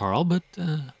 Sounds like Carl, but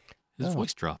his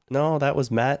voice dropped. No, that was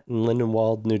Matt in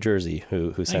Lindenwold, New Jersey,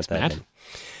 who sent that Matt.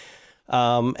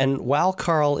 in. And while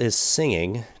Carl is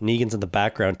singing, Negan's in the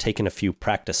background taking a few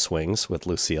practice swings with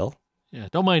Lucille. Yeah,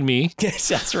 don't mind me. Yes,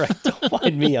 that's right. Don't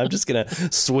mind me. I'm just going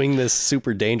to swing this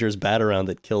super dangerous bat around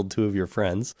that killed two of your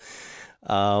friends.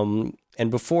 And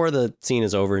before the scene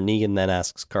is over, Negan then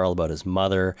asks Carl about his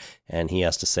mother, and he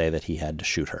has to say that he had to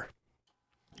shoot her.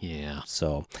 Yeah.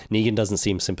 So Negan doesn't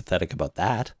seem sympathetic about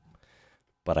that,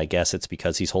 but I guess it's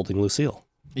because he's holding Lucille.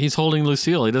 He's holding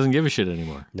Lucille. He doesn't give a shit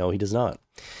anymore. No, he does not.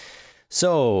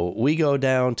 So we go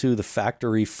down to the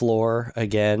factory floor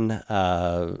again.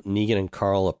 Negan and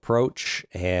Carl approach,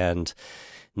 and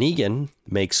Negan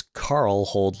makes Carl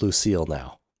hold Lucille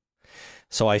now.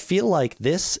 So I feel like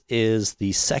this is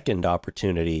the second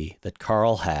opportunity that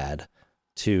Carl had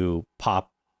to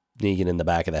pop Negan in the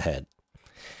back of the head.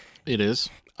 It is.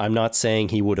 I'm not saying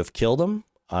he would have killed him.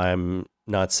 I'm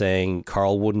not saying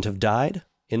Carl wouldn't have died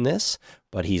in this,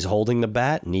 but he's holding the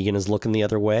bat. Negan is looking the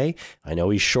other way. I know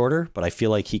he's shorter, but I feel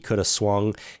like he could have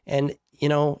swung. And,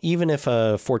 even if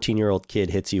a 14-year-old kid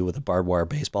hits you with a barbed wire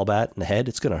baseball bat in the head,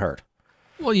 it's going to hurt.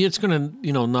 Well, it's going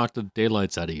to, knock the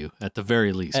daylights out of you at the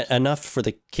very least. Enough for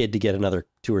the kid to get another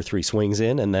 2 or 3 swings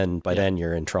in, and then by then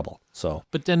you're in trouble. So,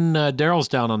 but then Daryl's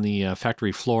down on the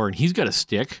factory floor, and he's got a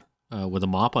stick with a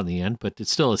mop on the end, but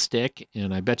it's still a stick,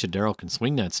 and I bet you Daryl can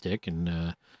swing that stick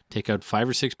and take out 5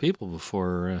 or 6 people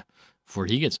before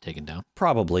he gets taken down.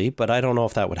 Probably, but I don't know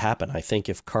if that would happen. I think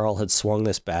if Carl had swung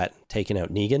this bat, taken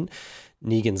out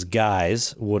Negan's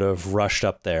guys would have rushed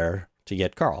up there to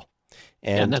get Carl.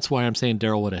 And that's why I'm saying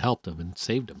Daryl would have helped him and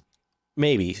saved him.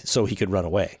 Maybe, so he could run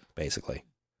away, basically.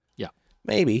 Yeah.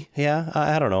 Maybe, yeah.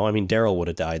 I don't know. I mean, Daryl would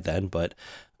have died then, but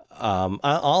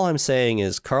all I'm saying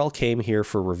is Carl came here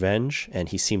for revenge, and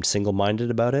he seemed single-minded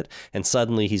about it, and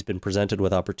suddenly he's been presented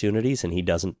with opportunities, and he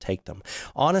doesn't take them.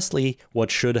 Honestly,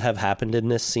 what should have happened in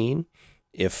this scene,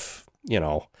 if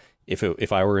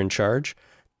I were in charge,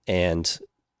 and...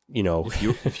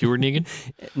 if you were Negan?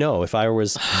 No, if I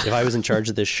was in charge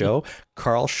of this show,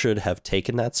 Carl should have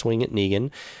taken that swing at Negan,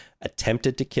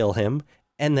 attempted to kill him,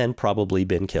 and then probably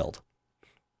been killed.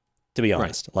 To be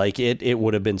honest, Like it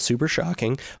would have been super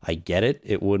shocking. I get it.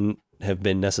 It wouldn't have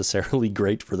been necessarily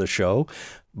great for the show,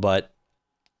 but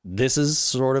this is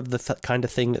sort of the kind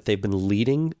of thing that they've been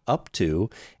leading up to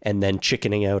and then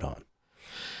chickening out on.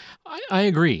 I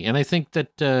agree. And I think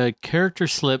that character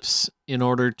slips in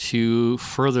order to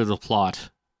further the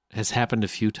plot has happened a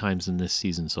few times in this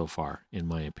season so far, in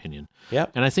my opinion. Yeah.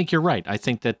 And I think you're right. I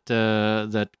think that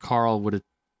that Carl would have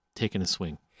taken a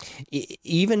swing.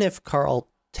 Even if Carl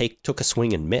took a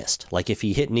swing and missed, like if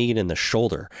he hit Negan in the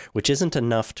shoulder, which isn't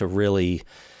enough to really,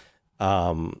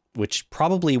 which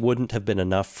probably wouldn't have been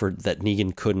enough for that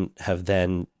Negan couldn't have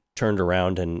then turned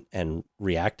around and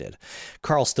reacted.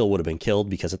 Carl still would have been killed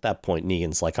because at that point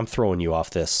Negan's like, I'm throwing you off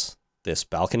this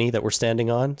balcony that we're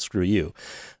standing on. Screw you.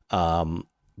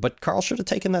 But Carl should have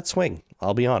taken that swing.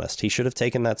 I'll be honest. He should have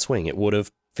taken that swing. It would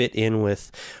have fit in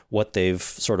with what they've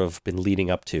sort of been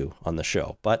leading up to on the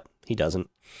show, but he doesn't.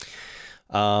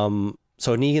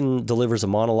 So Negan delivers a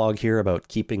monologue here about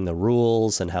keeping the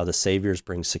rules and how the saviors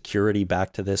bring security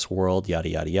back to this world, yada,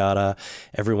 yada, yada.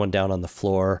 Everyone down on the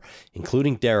floor,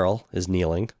 including Daryl, is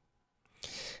kneeling.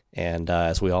 And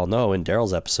as we all know, in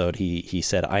Daryl's episode, he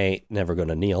said, I ain't never going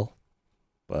to kneel.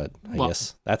 But I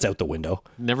guess that's out the window.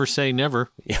 Never say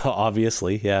never. Yeah,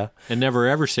 obviously, yeah. And never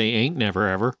ever say ain't never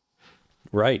ever.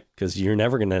 Right, because you're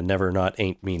never going to never not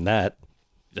ain't mean that.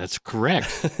 That's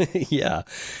correct. Yeah.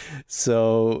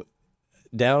 So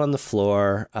down on the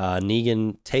floor,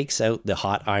 Negan takes out the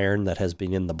hot iron that has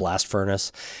been in the blast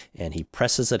furnace, and he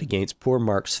presses it against poor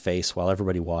Mark's face while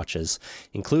everybody watches,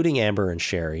 including Amber and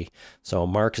Sherry. So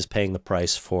Mark is paying the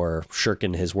price for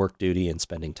shirking his work duty and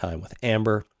spending time with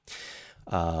Amber.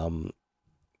 And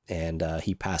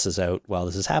he passes out while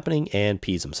this is happening and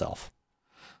pees himself.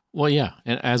 Well, yeah,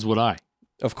 and as would I.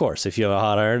 Of course, if you have a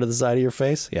hot iron to the side of your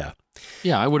face, yeah.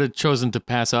 Yeah, I would have chosen to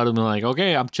pass out and be like,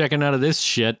 okay, I'm checking out of this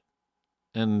shit.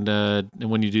 And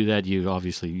when you do that, you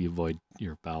avoid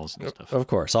your bowels and stuff. Of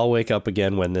course, I'll wake up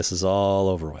again when this is all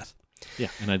over with. Yeah,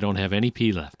 and I don't have any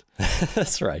pee left.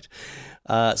 That's right.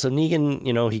 So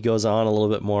Negan, he goes on a little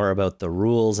bit more about the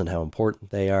rules and how important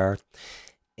they are.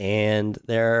 And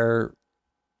there's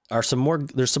some more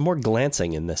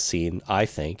glancing in this scene, I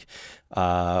think.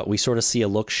 We sort of see a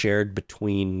look shared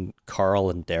between Carl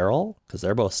and Daryl, because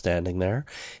they're both standing there,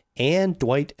 and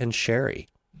Dwight and Sherry.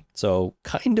 So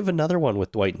kind of another one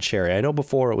with Dwight and Sherry. I know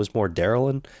before it was more Daryl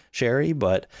and Sherry,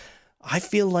 but I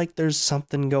feel like there's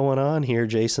something going on here,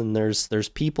 Jason. There's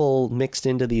people mixed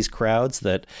into these crowds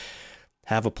that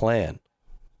have a plan,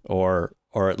 or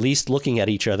at least looking at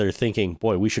each other thinking,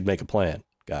 boy, we should make a plan,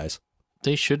 guys.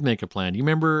 They should make a plan. You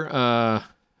remember,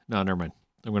 no, never mind.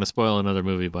 I'm going to spoil another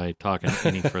movie by talking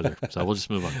any further. So we'll just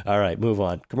move on. All right, move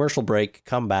on. Commercial break,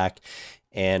 come back,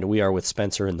 and we are with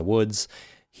Spencer in the woods.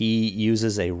 He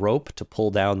uses a rope to pull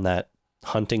down that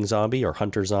hunting zombie or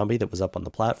hunter zombie that was up on the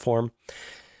platform.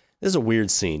 This is a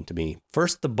weird scene to me.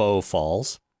 First, the bow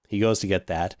falls. He goes to get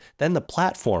that. Then the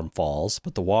platform falls,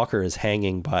 but the walker is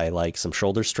hanging by like some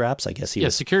shoulder straps. I guess he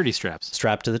was security straps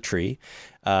strapped to the tree.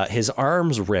 His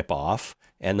arms rip off,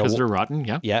 and because they're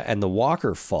rotten. Yeah, and the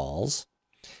walker falls.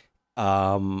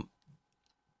 But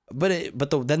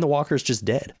then the walker's just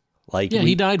dead. Like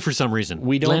he died for some reason.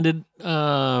 We don't landed.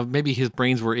 Maybe his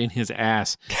brains were in his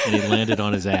ass, and he landed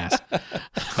on his ass.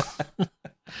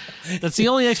 That's the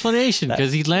only explanation,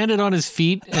 because he landed on his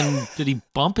feet, and did he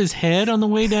bump his head on the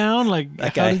way down? Like,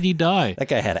 how did he die? That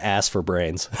guy had ass for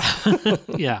brains.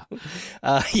 Yeah.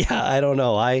 I don't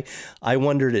know. I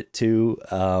wondered it too.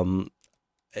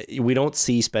 We don't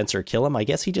see Spencer kill him. I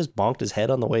guess he just bonked his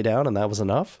head on the way down, and that was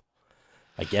enough.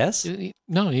 I guess.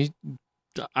 No,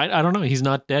 I don't know. He's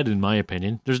not dead, in my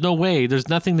opinion. There's no way. There's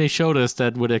nothing they showed us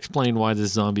that would explain why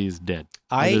this zombie is dead.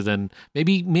 Other than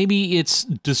maybe it's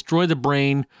destroy the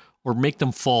brain or make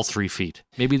them fall 3 feet.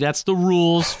 Maybe that's the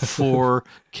rules for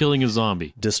killing a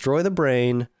zombie. Destroy the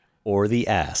brain or the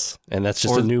ass. And that's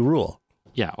just a new rule.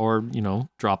 Yeah, or,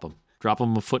 drop them. Drop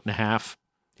them 1.5 feet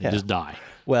and just die.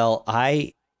 Well,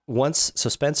 so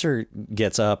Spencer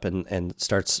gets up and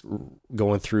starts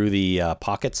going through the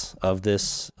pockets of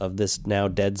this now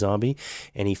dead zombie,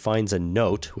 and he finds a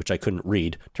note, which I couldn't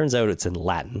read. Turns out it's in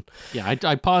Latin. Yeah,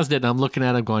 I paused it, and I'm looking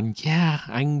at it going,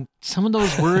 some of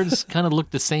those words kind of look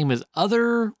the same as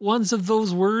other ones of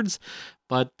those words,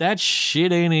 but that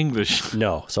shit ain't English.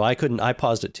 No, so I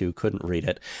paused it too, couldn't read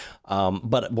it.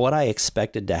 But what I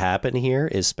expected to happen here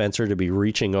is Spencer to be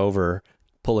reaching over,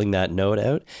 pulling that note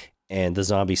out, and the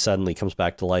zombie suddenly comes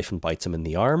back to life and bites him in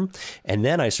the arm. And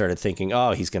then I started thinking,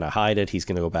 oh, he's going to hide it. He's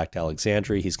going to go back to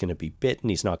Alexandria. He's going to be bitten.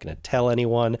 He's not going to tell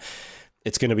anyone.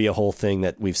 It's going to be a whole thing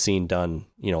that we've seen done,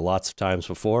 lots of times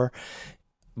before.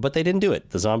 But they didn't do it.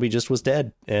 The zombie just was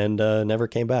dead and never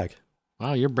came back.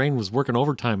 Wow, your brain was working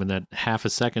overtime in that half a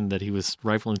second that he was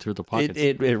rifling through the pockets.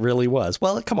 It really was.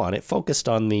 Well, come on. It focused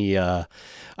on the...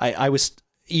 I was...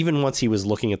 Even once he was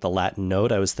looking at the Latin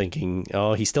note, I was thinking,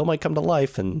 oh, he still might come to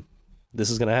life and this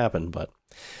is going to happen. But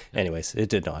anyways, it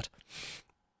did not.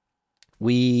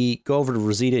 We go over to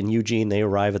Rosita and Eugene. They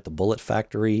arrive at the bullet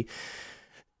factory.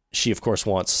 She, of course,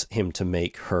 wants him to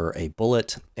make her a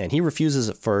bullet, and he refuses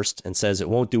at first and says it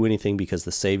won't do anything because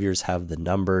the saviors have the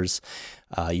numbers.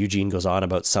 Eugene goes on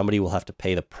about somebody will have to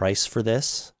pay the price for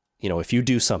this. If you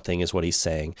do something, is what he's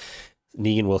saying,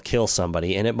 Negan will kill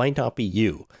somebody, and it might not be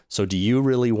you. So do you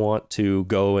really want to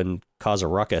go and cause a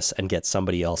ruckus and get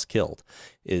somebody else killed,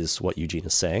 is what Eugene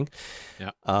is saying.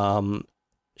 Yeah.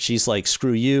 She's like,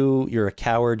 screw you. You're a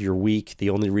coward. You're weak.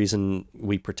 The only reason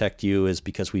we protect you is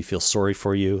because we feel sorry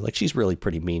for you. Like, she's really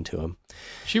pretty mean to him.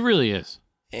 She really is.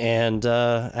 And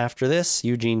after this,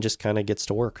 Eugene just kind of gets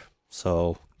to work.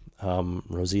 So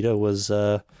Rosita was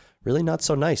really not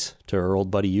so nice to her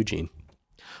old buddy Eugene.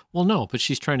 Well, no, but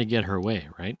she's trying to get her way,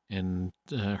 right? And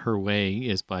her way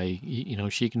is by,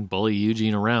 she can bully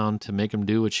Eugene around to make him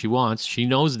do what she wants. She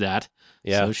knows that.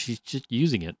 Yeah. So she's just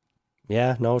using it.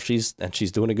 Yeah, no, she's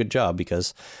doing a good job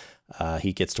because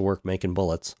he gets to work making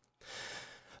bullets.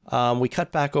 We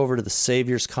cut back over to the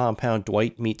Savior's compound.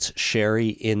 Dwight meets Sherry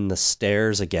in the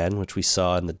stairs again, which we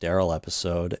saw in the Daryl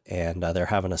episode, and they're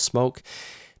having a smoke.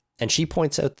 And she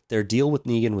points out that their deal with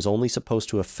Negan was only supposed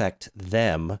to affect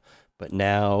them, but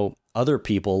now other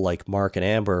people like Mark and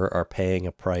Amber are paying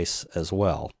a price as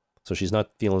well. So she's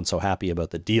not feeling so happy about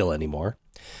the deal anymore.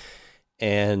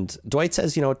 And Dwight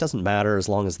says, it doesn't matter as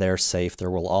long as they're safe.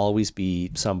 There will always be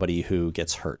somebody who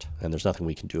gets hurt, and there's nothing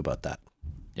we can do about that.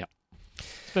 Yeah.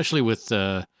 Especially with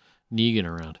Negan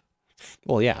around.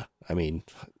 Well, yeah. I mean,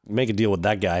 make a deal with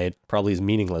that guy, it probably is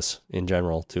meaningless in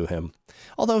general to him.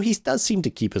 Although he does seem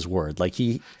to keep his word. Like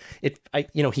he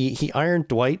ironed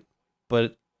Dwight,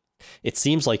 but it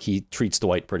seems like he treats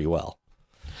Dwight pretty well.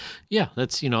 Yeah,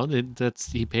 that's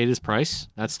he paid his price.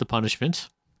 That's the punishment.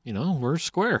 We're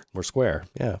square. We're square,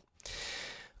 yeah.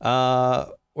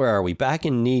 Where are we? Back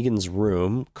in Negan's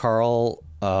room, Carl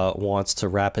wants to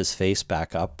wrap his face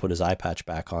back up, put his eye patch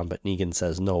back on, but Negan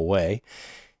says no way.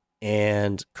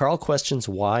 And Carl questions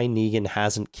why Negan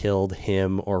hasn't killed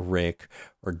him or Rick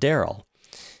or Daryl.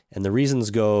 And the reasons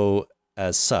go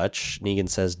as such. Negan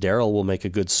says Daryl will make a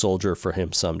good soldier for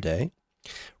him someday.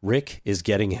 Rick is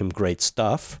getting him great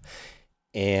stuff.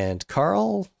 And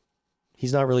Carl,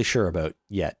 he's not really sure about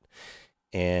yet.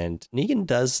 And Negan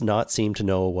does not seem to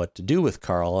know what to do with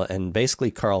Carl. And basically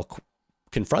Carl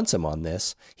confronts him on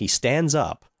this. He stands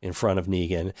up in front of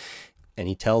Negan and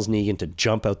he tells Negan to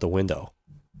jump out the window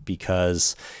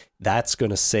because that's going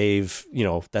to save,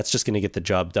 that's just going to get the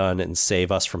job done and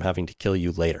save us from having to kill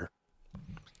you later.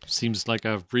 Seems like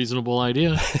a reasonable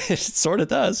idea. It sort of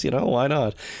does, why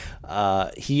not? Carl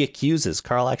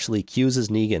actually accuses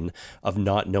Negan of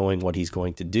not knowing what he's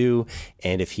going to do.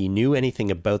 And if he knew anything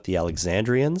about the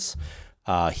Alexandrians,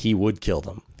 he would kill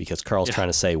them because Carl's trying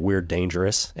to say we're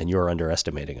dangerous and you're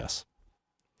underestimating us.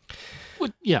 Well,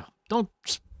 yeah, don't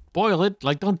spoil it.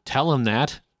 Like, don't tell him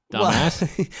that.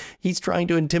 Dumbass. Well, he's trying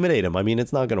to intimidate him. I mean,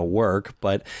 it's not going to work,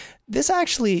 but I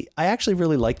actually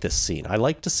really like this scene. I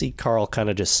like to see Carl kind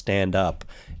of just stand up,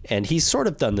 and he's sort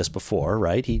of done this before,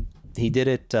 right? He did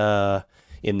it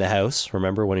in the house.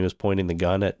 Remember when he was pointing the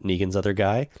gun at Negan's other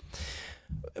guy?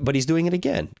 But he's doing it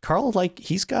again. Carl,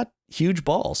 he's got huge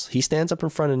balls. He stands up in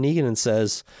front of Negan and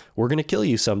says, "We're going to kill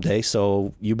you someday,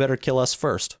 so you better kill us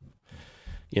first."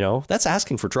 That's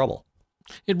asking for trouble.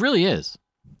 It really is.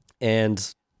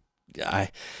 And I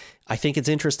think it's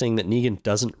interesting that Negan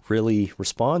doesn't really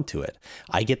respond to it.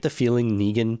 I get the feeling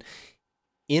Negan,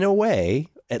 in a way,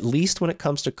 at least when it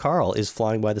comes to Carl, is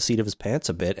flying by the seat of his pants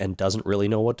a bit and doesn't really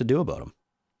know what to do about him.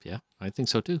 Yeah, I think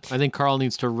so too. I think Carl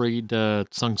needs to read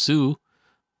Sun Tzu,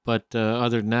 but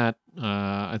other than that,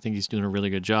 I think he's doing a really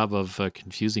good job of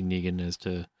confusing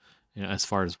Negan as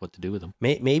far as what to do with him.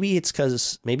 Maybe it's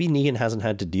because Negan hasn't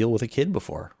had to deal with a kid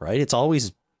before, right? It's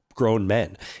always grown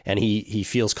men, and he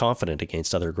feels confident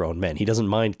against other grown men. He doesn't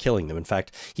mind killing them. In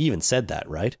fact, he even said that,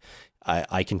 right?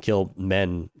 I can kill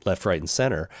men left, right, and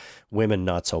center. Women,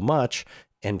 not so much.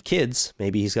 And kids,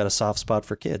 maybe he's got a soft spot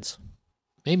for kids.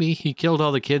 Maybe he killed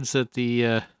all the kids that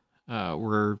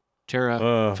where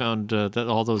Tara found that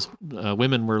all those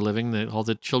women were living, that all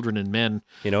the children and men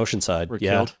in Oceanside were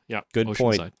killed. Yeah, good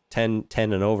Oceanside. Point.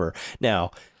 10 and over.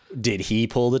 Now, did he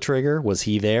pull the trigger? Was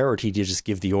he there, or did he just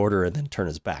give the order and then turn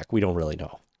his back? We don't really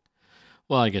know.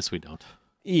 Well, I guess we don't.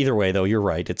 Either way, though, you're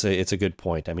right. It's a good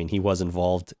point. I mean, he was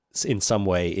involved in some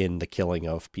way in the killing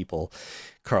of people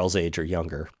Carl's age or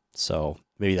younger. So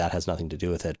maybe that has nothing to do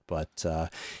with it. But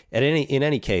in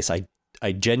any case,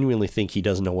 I genuinely think he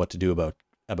doesn't know what to do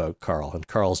about Carl, and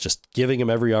Carl's just giving him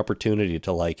every opportunity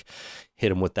to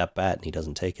hit him with that bat, and he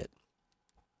doesn't take it.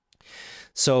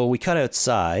 So we cut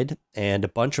outside, and a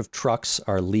bunch of trucks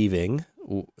are leaving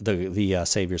the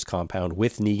Savior's compound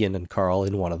with Negan and Carl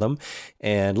in one of them.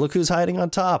 And look who's hiding on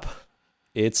top.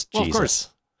 It's Jesus. Of course.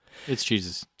 It's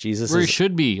Jesus. Jesus Where he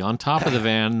should be, on top of the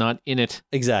van, not in it.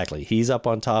 Exactly. He's up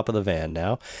on top of the van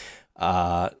now.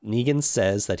 Negan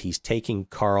says that he's taking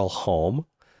Carl home.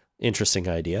 Interesting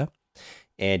idea.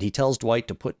 And he tells Dwight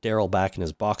to put Daryl back in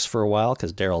his box for a while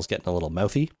because Daryl's getting a little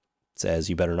mouthy. Says,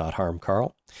 "You better not harm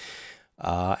Carl."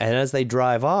 And as they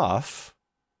drive off,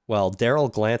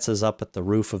 Daryl glances up at the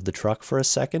roof of the truck for a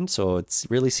second. So it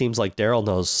really seems like Daryl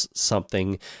knows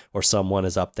something or someone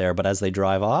is up there. But as they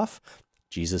drive off,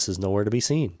 Jesus is nowhere to be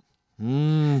seen.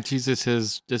 Jesus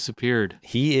has disappeared.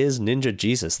 He is Ninja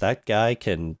Jesus. That guy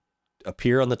can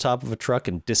appear on the top of a truck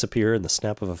and disappear in the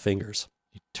snap of a fingers.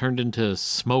 He turned into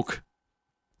smoke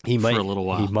for a little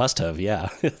while. He must have, yeah.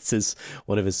 It's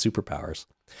one of his superpowers.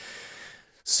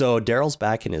 So Daryl's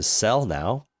back in his cell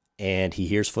now, and he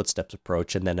hears footsteps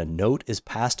approach, and then a note is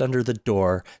passed under the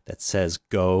door that says,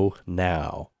 "Go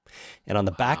now." And on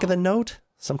the back of the note,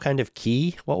 some kind of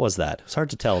key. What was that? It's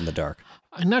hard to tell in the dark.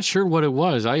 I'm not sure what it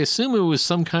was. I assume it was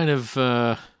some kind of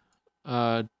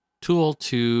tool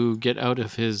to get out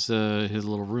of his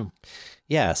little room.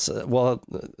 Yes. Well,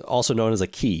 also known as a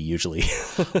key, usually.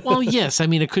 Well, yes. I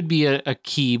mean, it could be a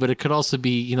key, but it could also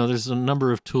be, there's a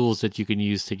number of tools that you can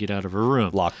use to get out of a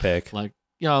room. Lockpick. Like,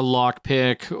 a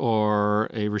lockpick or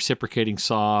a reciprocating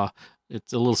saw.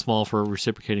 It's a little small for a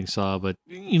reciprocating saw, but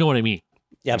you know what I mean.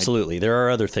 Yeah, absolutely. There are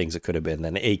other things it could have been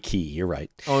than a key. You're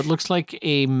right. Oh, it looks like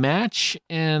a match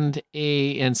and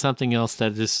something else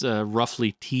that is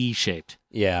roughly T-shaped.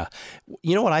 Yeah.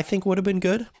 You know what I think would have been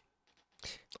good?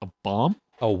 A bomb?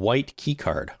 A white key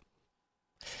card.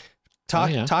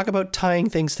 Talk about tying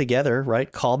things together,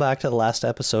 right? Call back to the last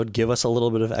episode. Give us a little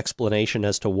bit of explanation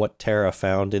as to what Tara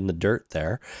found in the dirt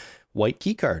there. White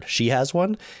key card. She has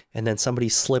one, and then somebody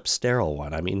slips Daryl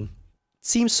one. I mean, it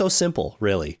seems so simple,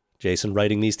 really, Jason,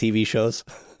 writing these TV shows.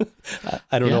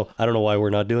 I don't know. I don't know why we're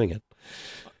not doing it.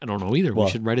 I don't know either. Well,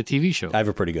 we should write a TV show. I have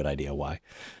a pretty good idea why.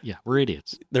 Yeah, we're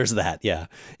idiots. There's that, yeah.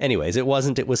 Anyways, it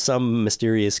wasn't. It was some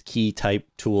mysterious key type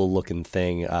tool looking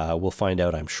thing. We'll find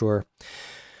out, I'm sure.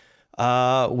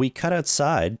 We cut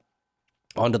outside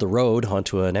onto the road,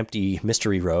 onto an empty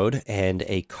mystery road, and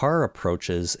a car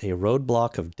approaches a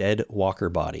roadblock of dead walker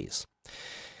bodies.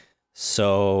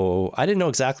 So I didn't know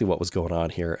exactly what was going on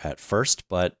here at first,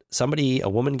 but a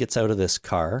woman gets out of this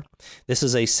car. This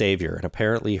is a savior, and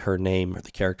apparently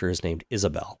the character is named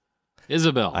Isabel.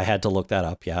 Isabel. I had to look that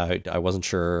up. Yeah, I wasn't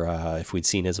sure if we'd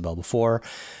seen Isabel before.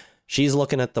 She's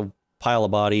looking at the pile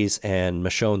of bodies, and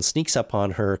Michonne sneaks up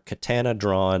on her, katana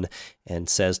drawn, and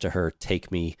says to her,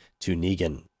 "Take me to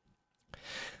Negan."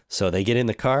 So they get in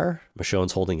the car.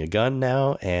 Michonne's holding a gun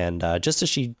now, and just as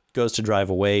she goes to drive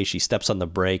away, she steps on the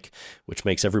brake, which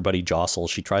makes everybody jostle.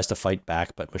 She tries to fight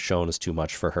back, but Michonne is too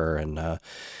much for her, and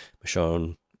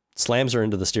Michonne slams her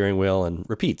into the steering wheel and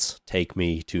repeats, "Take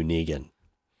me to Negan."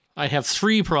 I have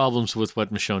 3 problems with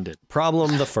what Michonne did.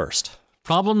 Problem the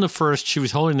first, she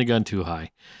was holding the gun too high.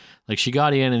 Like, she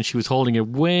got in and she was holding it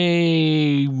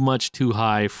way much too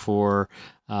high for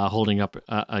holding up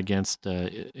against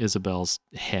Isabel's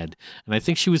head. And I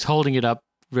think she was holding it up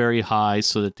very high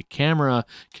so that the camera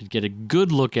could get a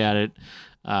good look at it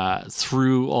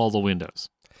through all the windows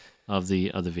of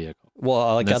the vehicle.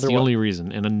 Well, that's the only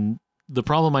reason. And then the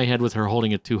problem I had with her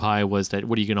holding it too high was that,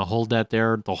 what are you going to hold that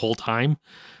there the whole time?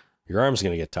 Your arm's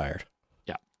going to get tired.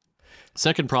 Yeah.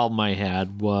 Second problem I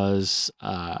had was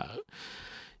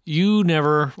you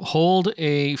never hold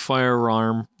a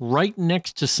firearm right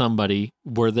next to somebody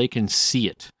where they can see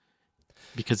it.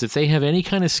 Because if they have any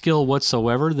kind of skill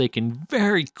whatsoever, they can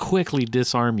very quickly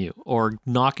disarm you or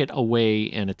knock it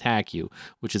away and attack you,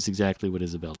 which is exactly what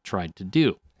Isabel tried to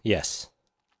do. Yes.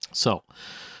 So,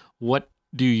 what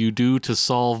do you do to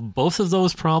solve both of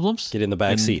those problems? Get in the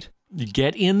back seat.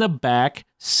 Get in the back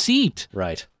seat.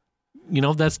 Right.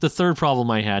 That's the third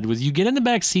problem I had, was you get in the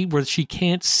back seat where she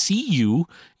can't see you.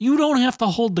 You don't have to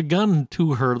hold the gun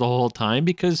to her the whole time,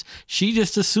 because she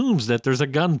just assumes that there's a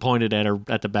gun pointed at her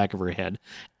at the back of her head,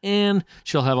 and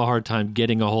she'll have a hard time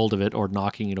getting a hold of it or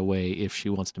knocking it away if she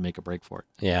wants to make a break for it.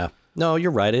 Yeah. No,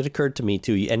 you're right. It occurred to me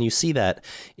too. And you see that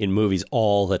in movies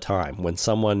all the time. When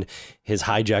someone has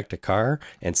hijacked a car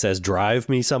and says, "Drive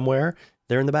me somewhere,"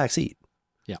 they're in the back seat.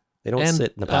 Yeah. They don't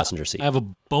sit in the passenger seat. I have a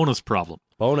bonus problem.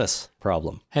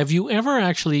 Have you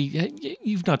ever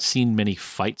you've not seen many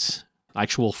fights,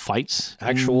 actual fights?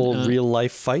 Real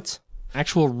life fights?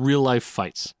 Actual real life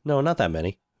fights. No, not that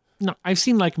many. No, I've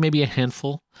seen maybe a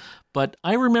handful, but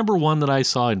I remember one that I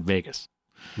saw in Vegas.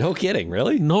 No kidding,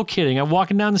 really? No kidding. I'm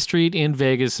walking down the street in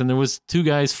Vegas, and there was 2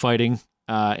 guys fighting.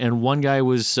 And one guy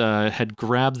had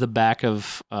grabbed the back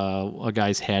of a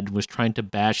guy's head and was trying to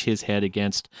bash his head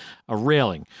against a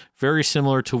railing, very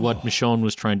similar to what Michonne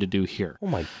was trying to do here. Oh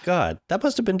my God, that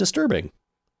must have been disturbing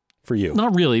for you.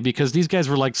 Not really, because these guys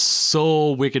were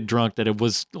so wicked drunk that it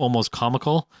was almost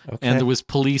comical, and there was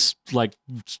police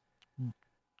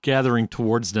gathering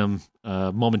towards them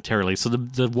momentarily. So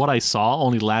the what I saw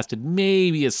only lasted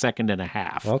maybe a second and a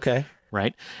half. Okay.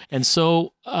 Right. And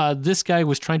so this guy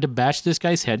was trying to bash this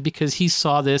guy's head because he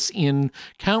saw this in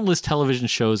countless television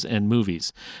shows and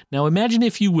movies. Now, imagine,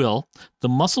 if you will, the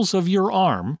muscles of your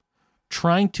arm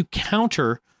trying to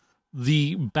counter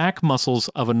the back muscles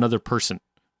of another person.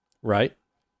 Right.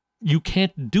 You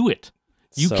can't do it.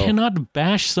 You cannot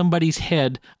bash somebody's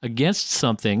head against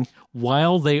something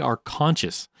while they are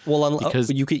conscious. Well, because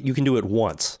you can do it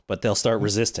once, But they'll start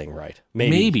resisting, right?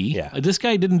 Maybe. Yeah. This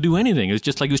guy didn't do anything. It was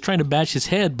just like he was trying to bash his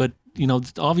head, but,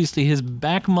 obviously his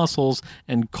back muscles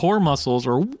and core muscles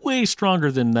are way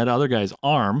stronger than that other guy's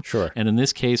arm. Sure. And in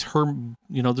this case,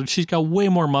 she's got way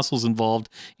more muscles involved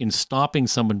in stopping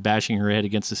someone bashing her head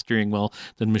against the steering wheel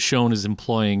than Michonne is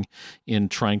employing in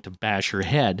trying to bash her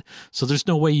head. So there's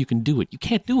no way you can do it. You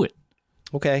can't do it.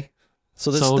 Okay.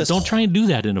 So don't try and do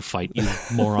that in a fight, you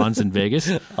morons in Vegas.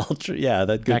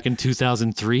 Back in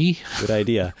 2003. Good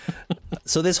idea.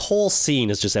 So this whole scene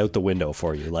is just out the window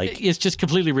for you. Like, it's just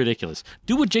completely ridiculous.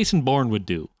 Do what Jason Bourne would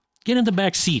do. Get in the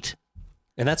back seat.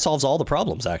 And that solves all the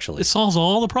problems, actually. It solves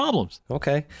all the problems.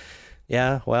 Okay.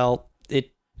 Yeah, well,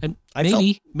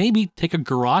 maybe take a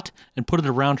garrote and put it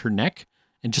around her neck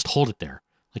and just hold it there.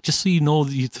 Like, just so you know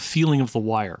the feeling of the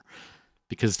wire.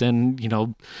 Because then, you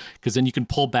can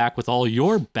pull back with all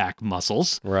your back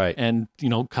muscles. Right. And,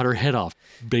 cut her head off,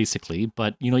 basically.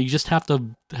 But, you just have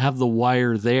to have the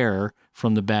wire there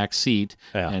from the back seat.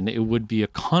 Yeah. And it would be a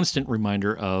constant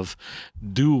reminder of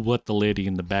do what the lady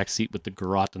in the back seat with the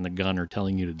garrote and the gun are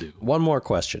telling you to do. One more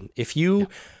question. If you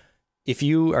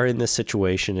are in this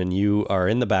situation and you are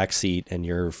in the back seat and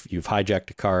you've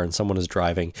hijacked a car and someone is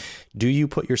driving, do you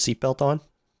put your seatbelt on?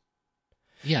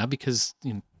 Yeah, because,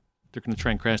 they're going to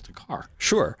try and crash the car.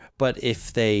 Sure. But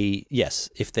if they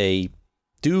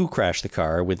do crash the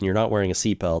car when you're not wearing a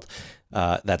seatbelt,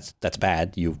 that's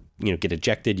bad. You get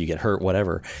ejected, you get hurt,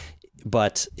 whatever.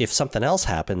 But if something else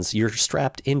happens, you're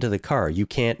strapped into the car. You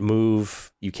can't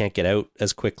move. You can't get out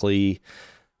as quickly.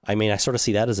 I mean, I sort of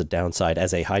see that as a downside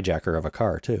as a hijacker of a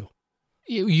car too.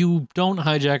 You don't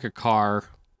hijack a car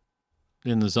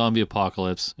in the zombie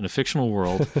apocalypse in a fictional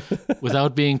world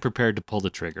without being prepared to pull the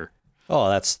trigger. Oh,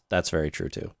 that's very true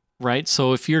too. Right?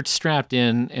 So if you're strapped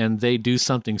in and they do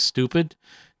something stupid,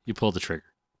 you pull the trigger.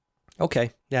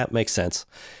 Okay. Yeah, it makes sense.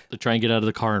 They try and get out of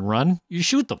the car and run, you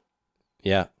shoot them.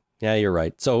 Yeah. Yeah, you're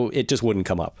right. So it just wouldn't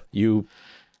come up. You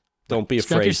don't be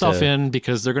afraid. Strap yourself in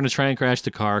because they're going to try and crash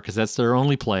the car because that's their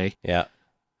only play. Yeah.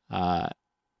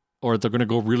 Or they're going to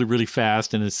go really, really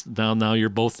fast and it's now you're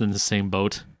both in the same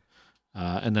boat.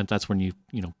 And then that's when you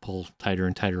pull tighter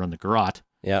and tighter on the garrote.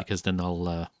 Yeah. Because then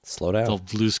they'll slow down. They'll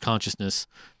lose consciousness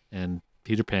and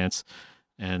Peter pants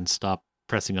and stop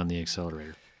pressing on the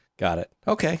accelerator. Got it.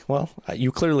 Okay. Well,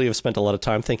 you clearly have spent a lot of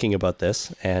time thinking about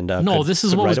this. And this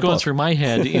is what was going through my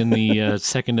head in the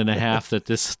second and a half that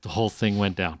the whole thing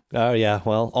went down. Oh, yeah.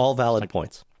 Well, all valid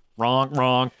points. Wrong.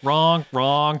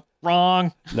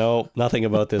 No, nothing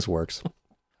about this works.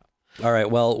 All right.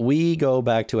 Well, we go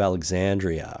back to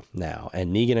Alexandria now,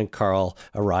 and Negan and Carl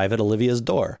arrive at Olivia's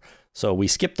door. So we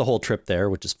skip the whole trip there,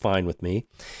 which is fine with me.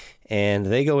 And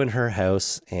they go in her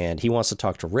house, and he wants to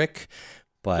talk to Rick,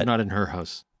 but they're not in her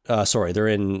house. Sorry, they're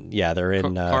in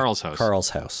Carl's house. Carl's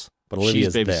house, but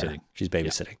Olivia's there. She's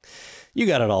babysitting. Yeah. You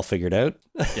got it all figured out.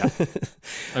 Yeah.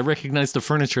 I recognized the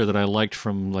furniture that I liked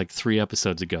from like 3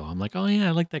 episodes ago. I'm like, oh yeah,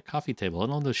 I like that coffee table,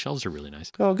 and all those shelves are really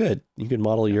nice. Oh, good. You can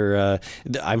model your.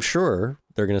 I'm sure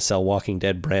they're going to sell Walking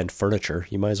Dead brand furniture.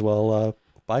 You might as well.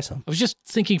 Buy some. I was just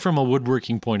thinking from a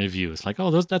woodworking point of view. It's like,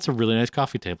 that's a really nice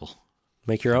coffee table.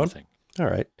 Make your own thing. All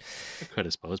right. I could, I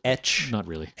suppose. Etch, not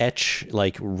really. Etch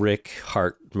like Rick,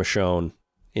 Hart, Michonne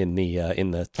in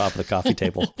the top of the coffee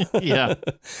table. Yeah.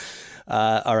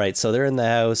 All right. So they're in the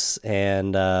house,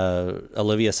 and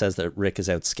Olivia says that Rick is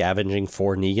out scavenging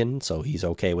for Negan, so he's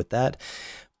okay with that.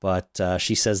 But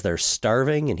she says they're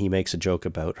starving, and he makes a joke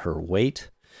about her weight.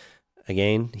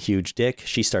 Again, huge dick.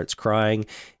 She starts crying.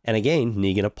 And again,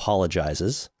 Negan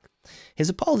apologizes. His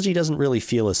apology doesn't really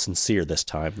feel as sincere this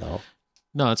time, though.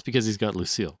 No, it's because he's got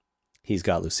Lucille. He's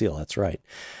got Lucille, that's right.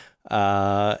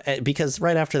 Because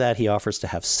right after that, he offers to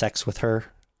have sex with her,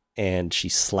 and she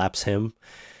slaps him,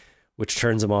 which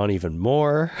turns him on even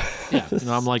more. Yeah,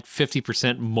 I'm like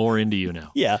 50% more into you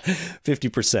now. Yeah,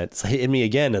 50%. So hit me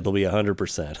again, it'll be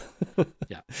 100%.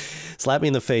 Yeah. Slap me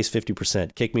in the face,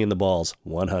 50%. Kick me in the balls,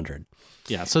 100.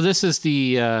 Yeah, so this is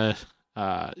the,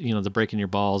 the breaking your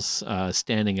balls,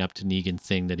 standing up to Negan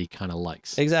thing that he kind of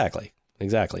likes. Exactly.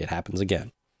 It happens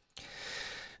again.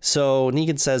 So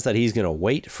Negan says that he's going to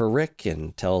wait for Rick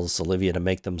and tells Olivia to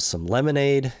make them some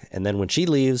lemonade. And then when she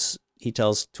leaves, he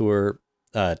tells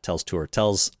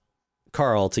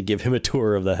Carl to give him a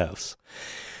tour of the house.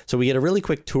 So we get a really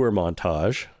quick tour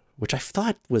montage, which I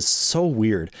thought was so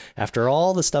weird. After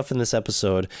all the stuff in this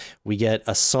episode, we get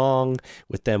a song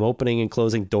with them opening and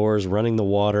closing doors, running the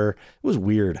water. It was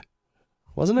weird,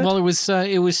 wasn't it? Well, it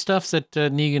was stuff that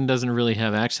Negan doesn't really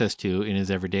have access to in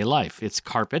his everyday life. It's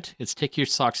carpet. It's take your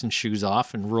socks and shoes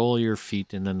off and roll your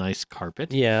feet in the nice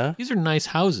carpet. Yeah. These are nice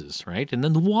houses, right? And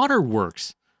then the water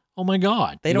works. Oh my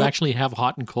God. They You don't actually have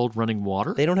hot and cold running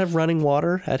water? They don't have running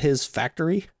water at his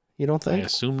factory, you don't I think?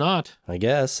 assume not. I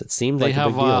guess. It seemed They like a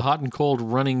have big deal. hot and cold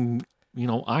running,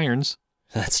 irons.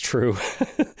 That's true.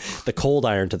 The cold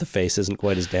iron to the face isn't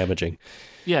quite as damaging.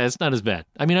 Yeah, it's not as bad.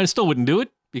 I mean, I still wouldn't do it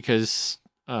because,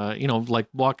 like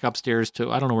walk upstairs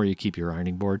to, I don't know where you keep your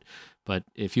ironing board, but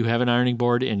if you have an ironing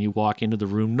board and you walk into the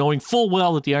room knowing full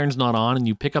well that the iron's not on and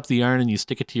you pick up the iron and you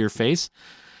stick it to your face,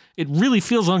 it really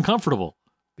feels uncomfortable.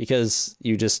 Because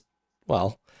you just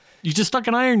stuck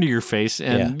an iron to your face,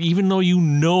 and even though you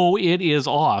know it is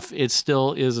off, it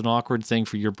still is an awkward thing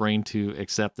for your brain to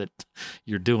accept that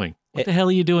you're doing. What the hell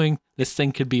are you doing? This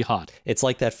thing could be hot. It's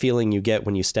like that feeling you get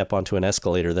when you step onto an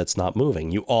escalator that's not moving.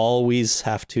 You always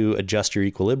have to adjust your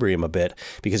equilibrium a bit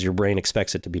because your brain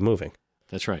expects it to be moving.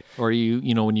 That's right. Or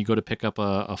when you go to pick up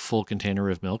a full container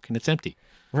of milk and it's empty.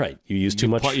 Right. You use too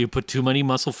much. You put too many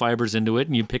muscle fibers into it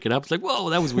and you pick it up. It's like, whoa,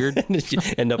 that was weird. And you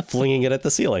end up flinging it at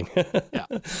the ceiling. Yeah.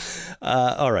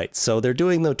 All right. So they're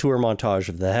doing the tour montage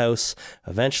of the house.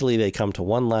 Eventually they come to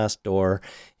one last door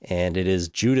and it is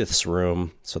Judith's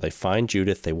room. So they find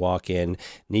Judith. They walk in.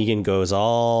 Negan goes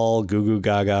all goo goo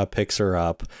gaga, picks her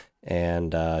up,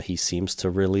 and he seems to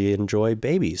really enjoy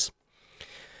babies.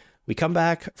 We come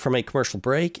back from a commercial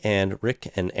break, and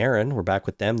Rick and Aaron, we're back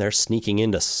with them. They're sneaking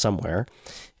into somewhere,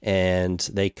 and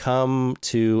they come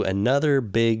to another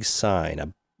big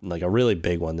sign, like a really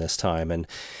big one this time. And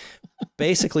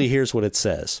basically, here's what it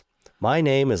says. My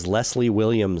name is Leslie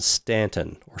Williams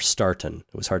Stanton, or Starton.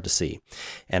 It was hard to see.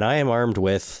 And I am armed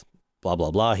with blah, blah,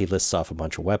 blah. He lists off a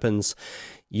bunch of weapons.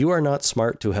 You are not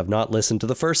smart to have not listened to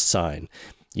the first sign.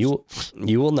 You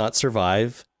will not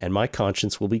survive, and my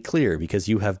conscience will be clear because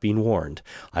you have been warned.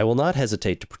 I will not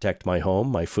hesitate to protect my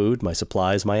home, my food, my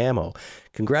supplies, my ammo.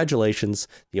 Congratulations.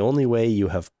 The only way you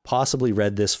have possibly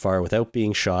read this far without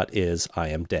being shot is I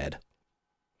am dead.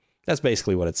 That's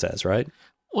basically what it says, right?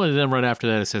 Well, and then right after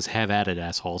that, it says, have at it,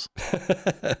 assholes.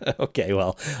 Okay,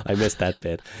 well, I missed that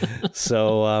bit.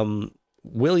 So,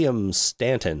 William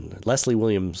Stanton, Leslie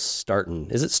Williams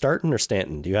Starton. Is it Starton or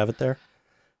Stanton? Do you have it there?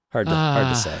 Hard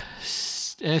to say.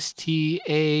 Staaaton.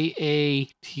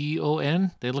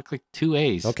 They look like two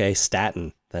A's. Okay,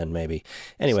 Staten then maybe.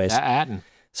 Anyways, Staten.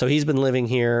 So he's been living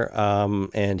here,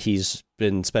 and he's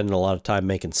been spending a lot of time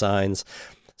making signs.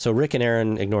 So Rick and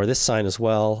Aaron ignore this sign as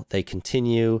well. They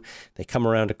continue. They come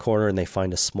around a corner and they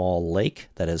find a small lake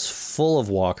that is full of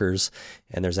walkers,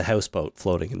 and there's a houseboat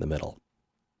floating in the middle.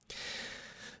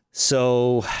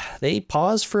 So they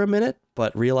pause for a minute,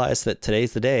 but realize that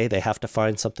today's the day. They have to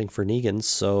find something for Negan,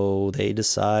 so they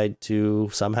decide to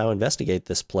somehow investigate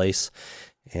this place.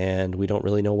 And we don't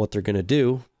really know what they're going to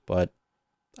do, but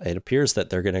it appears that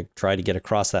they're going to try to get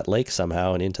across that lake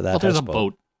somehow and into that houseboat. There's a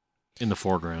boat in the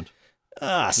foreground.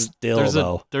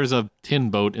 There's a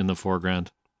tin boat in the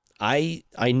foreground. I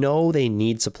know they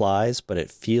need supplies, but it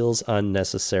feels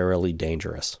unnecessarily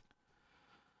dangerous.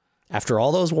 After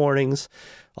all those warnings,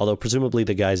 although presumably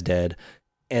the guy's dead,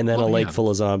 and then a lake full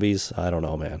of zombies, I don't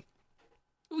know, man.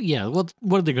 Yeah, well,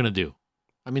 what are they going to do?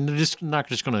 I mean, they're just not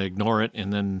just going to ignore it,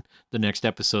 and then the next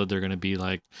episode they're going to be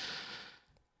like,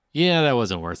 yeah, that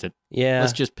wasn't worth it. Yeah.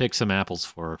 Let's just pick some apples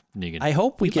for Negan. I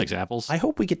hope we He likes apples. I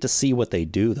hope we get to see what they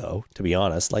do, though, to be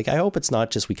honest. Like, I hope it's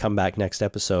not just we come back next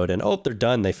episode and, oh, they're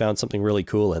done. They found something really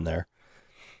cool in there.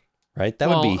 Right?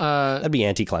 That'd be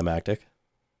anticlimactic.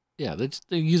 Yeah, they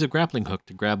use a grappling hook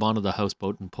to grab onto the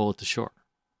houseboat and pull it to shore.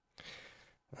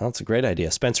 Well, that's a great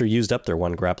idea. Spencer used up their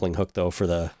one grappling hook, though, for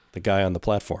the guy on the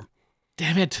platform.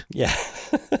 Damn it. Yeah.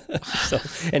 So,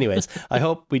 anyways, I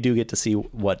hope we do get to see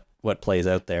what plays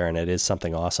out there, and it is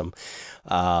something awesome.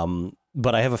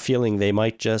 But I have a feeling they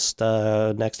might just,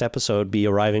 next episode, be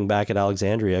arriving back at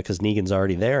Alexandria because Negan's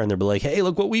already there, and they'll be like, hey,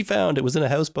 look what we found. It was in a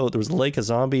houseboat. There was a lake of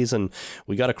zombies, and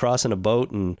we got across in a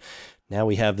boat, and now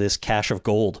we have this cache of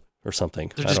gold or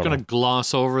something. They're just going to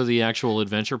gloss over the actual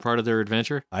adventure part of their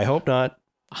adventure? I hope not.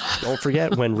 Don't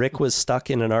forget, when Rick was stuck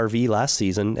in an RV last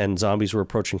season and zombies were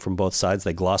approaching from both sides,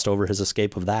 they glossed over his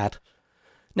escape of that.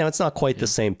 Now, it's not quite the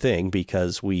same thing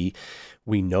because we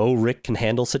know Rick can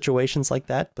handle situations like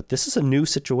that, but this is a new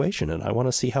situation, and I want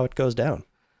to see how it goes down.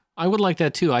 I would like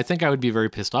that, too. I think I would be very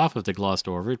pissed off if they glossed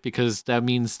over it because that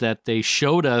means that they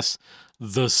showed us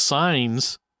the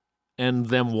signs and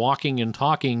them walking and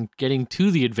talking, getting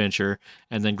to the adventure,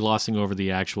 and then glossing over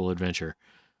the actual adventure.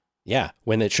 Yeah,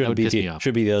 when it should be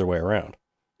the other way around.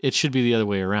 It should be the other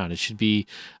way around. It should be,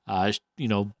 the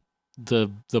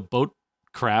boat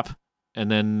crap,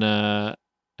 and then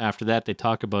after that they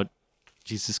talk about,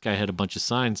 geez, this guy had a bunch of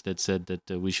signs that said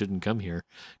that we shouldn't come here.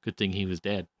 Good thing he was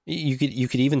dead. You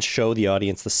could even show the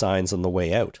audience the signs on the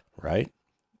way out, right?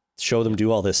 show them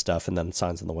do all this stuff, and then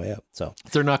signs on the way up. So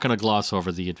They're not going to gloss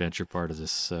over the adventure part of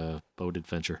this boat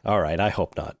adventure. all right, I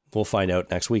hope not. We'll find out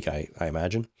next week, I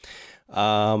imagine.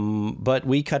 But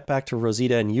we cut back to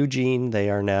Rosita and Eugene. They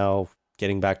are now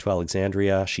getting back to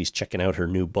Alexandria. She's checking out her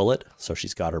new bullet, so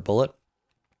she's got her bullet.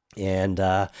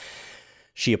 And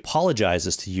she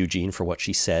apologizes to Eugene for what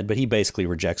she said, but he basically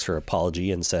rejects her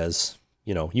apology and says,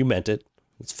 you meant it.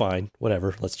 It's fine.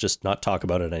 Whatever. Let's just not talk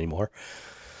about it anymore.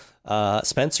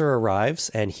 Spencer arrives,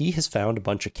 and he has found a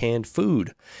bunch of canned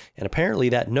food. And apparently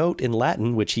that note in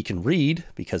Latin, which he can read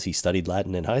because he studied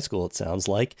Latin in high school, it sounds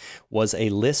like, was a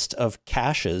list of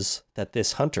caches that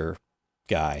this hunter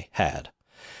guy had.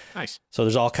 Nice. So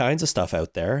there's all kinds of stuff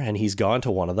out there, and he's gone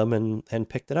to one of them and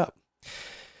picked it up.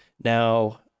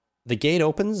 Now, the gate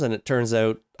opens, and it turns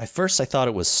out, at first I thought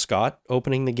it was Scott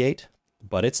opening the gate,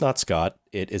 but it's not Scott.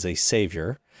 It is a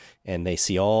savior, and they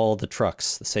see all the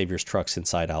trucks, the savior's trucks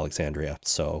inside Alexandria.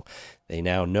 So they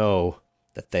now know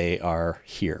that they are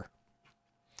here.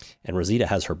 And Rosita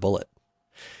has her bullet.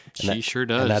 She sure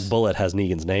does. And that bullet has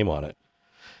Negan's name on it.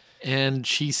 And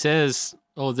she says,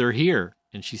 oh, they're here.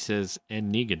 And she says,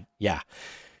 and Negan. Yeah.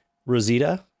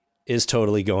 Rosita is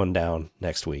totally going down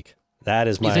next week. That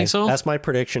is You think so? That's my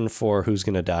prediction for who's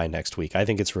going to die next week. I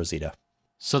think it's Rosita.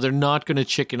 So they're not going to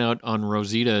chicken out on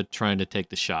Rosita trying to take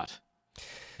the shot.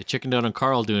 They chickened out on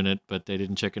Carl doing it, but they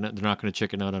didn't chicken out. They're not going to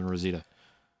chicken out on Rosita.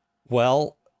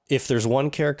 Well, if there's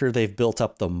one character they've built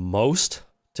up the most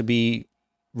to be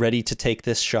ready to take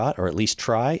this shot, or at least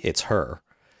try, it's her.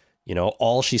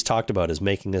 All she's talked about is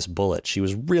making this bullet. She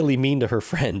was really mean to her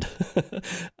friend,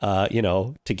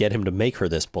 to get him to make her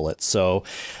this bullet. So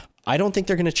I don't think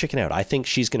they're going to chicken out. I think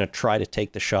she's going to try to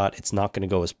take the shot. It's not going to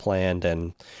go as planned,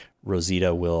 and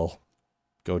Rosita will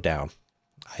go down,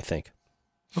 I think.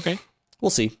 Okay. We'll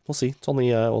see. It's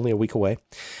only a week away.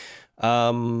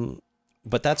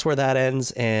 But that's where that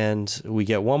ends, and we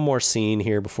get one more scene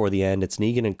here before the end. It's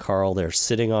Negan and Carl. They're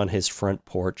sitting on his front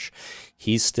porch.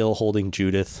 He's still holding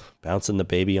Judith, bouncing the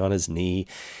baby on his knee,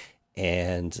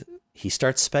 and he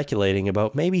starts speculating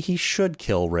about maybe he should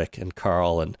kill Rick and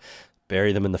Carl and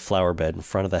bury them in the flower bed in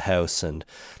front of the house, and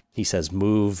he says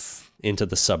move into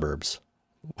the suburbs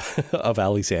of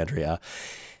Alexandria.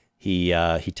 He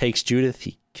takes Judith,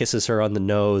 he kisses her on the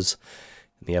nose,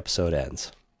 and the episode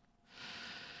ends.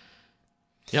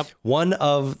 Yep. One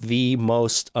of the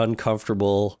most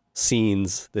uncomfortable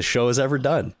scenes the show has ever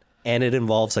done, and it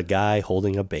involves a guy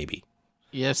holding a baby.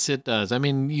 Yes, it does. I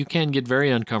mean, you can get very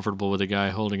uncomfortable with a guy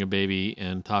holding a baby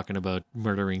and talking about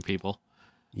murdering people.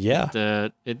 Yeah. It's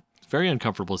a very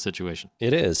uncomfortable situation.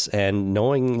 It is. And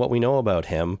knowing what we know about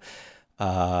him,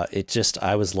 I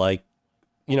was like,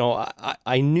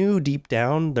 I knew deep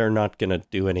down they're not going to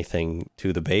do anything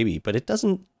to the baby, but it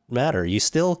doesn't matter. You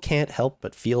still can't help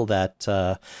but feel that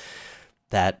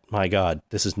my God,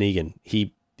 this is Negan.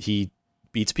 He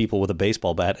beats people with a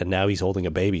baseball bat, and now he's holding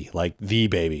a baby, like the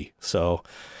baby. So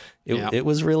it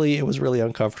was really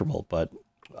uncomfortable, but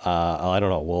I don't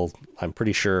know. Well, I'm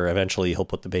pretty sure eventually he'll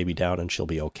put the baby down and she'll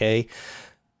be okay.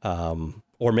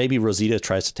 Or maybe Rosita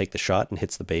tries to take the shot and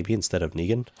hits the baby instead of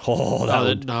Negan. No,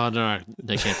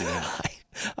 they can't do that.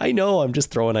 I know, I'm just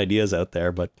throwing ideas out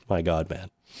there, but my God, man.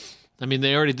 I mean,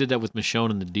 they already did that with Michonne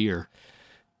and the deer.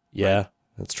 Yeah, right?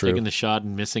 That's true. Taking the shot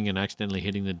and missing and accidentally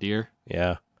hitting the deer.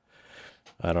 Yeah.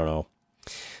 I don't know.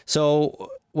 So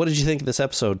what did you think of this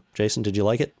episode, Jason? Did you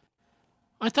like it?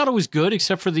 I thought it was good,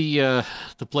 except for the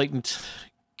blatant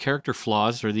character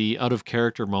flaws or the out of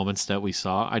character moments that we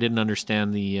saw. I didn't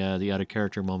understand the out of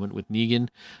character moment with Negan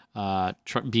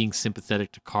being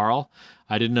sympathetic to Carl.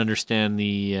 I didn't understand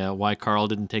the why Carl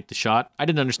didn't take the shot. I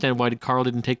didn't understand why Carl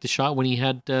didn't take the shot when he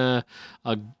had a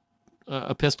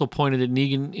pistol pointed at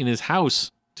Negan in his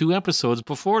house 2 episodes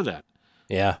before that.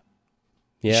 Yeah.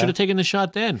 Yeah. Should have taken the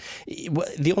shot then.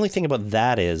 The only thing about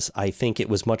that is I think it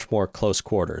was much more close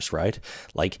quarters, right?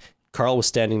 Like Carl was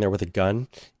standing there with a gun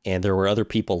and there were other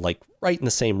people like right in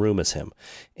the same room as him.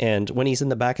 And when he's in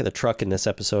the back of the truck in this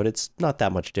episode, it's not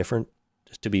that much different,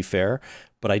 to be fair.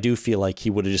 But I do feel like he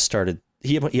would have just started.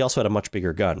 He also had a much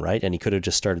bigger gun, right? And he could have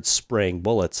just started spraying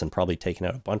bullets and probably taken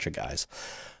out a bunch of guys.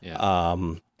 Yeah.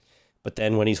 But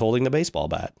then when he's holding the baseball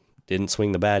bat, didn't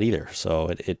swing the bat either.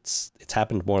 So it's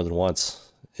happened more than once.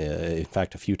 In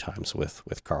fact, a few times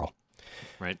with Carl.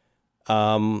 Right.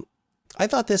 I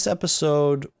thought this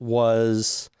episode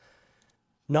was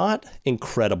not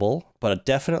incredible, but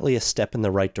definitely a step in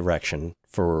the right direction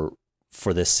for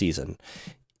this season.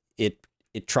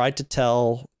 It tried to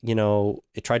tell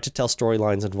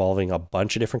storylines involving a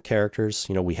bunch of different characters.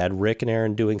 You know, we had Rick and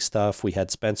Aaron doing stuff. We had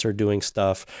Spencer doing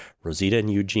stuff. Rosita and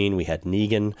Eugene. We had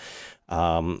Negan.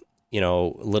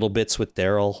 little bits with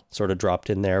Daryl sort of dropped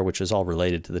in there, which is all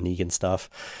related to the Negan stuff.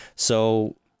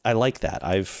 So I like that.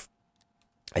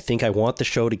 I think I want the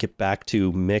show to get back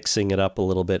to mixing it up a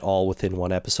little bit all within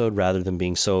one episode rather than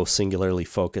being so singularly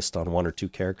focused on one or two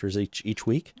characters each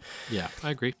week. Yeah, I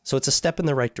agree. So it's a step in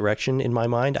the right direction in my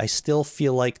mind. I still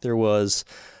feel like there was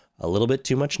a little bit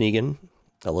too much Negan,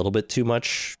 a little bit too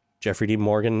much Jeffrey D.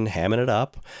 Morgan hamming it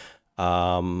up,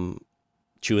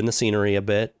 chewing the scenery a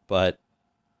bit, but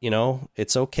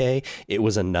it's okay. It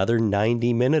was another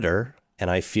 90-minuter, and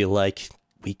I feel like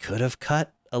we could have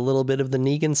cut a little bit of the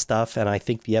Negan stuff, and I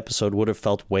think the episode would have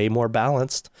felt way more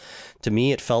balanced. To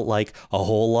me, it felt like a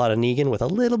whole lot of Negan with a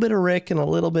little bit of Rick and a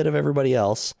little bit of everybody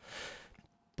else.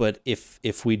 But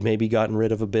if we'd maybe gotten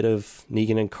rid of a bit of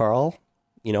Negan and Carl,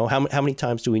 how many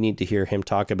times do we need to hear him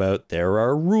talk about there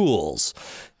are rules,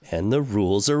 and the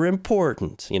rules are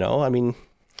important? I mean,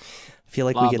 I feel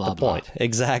like we get the point.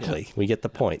 Exactly. Yeah. We get the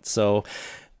point. So,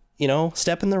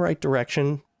 step in the right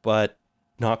direction, but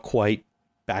not quite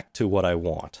back to what I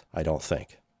want, I don't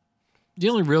think. The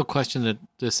only real question that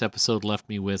this episode left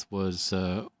me with was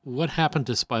what happened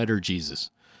to Spider Jesus?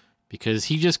 Because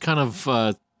he just kind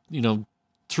of,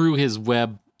 threw his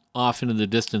web off into the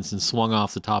distance and swung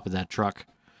off the top of that truck.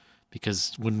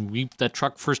 Because when that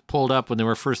truck first pulled up, when they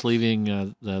were first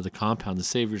leaving the compound, the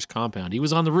Savior's compound, he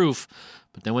was on the roof.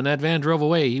 But then when that van drove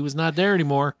away, he was not there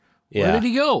anymore. Yeah. Where did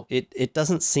he go? It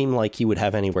doesn't seem like he would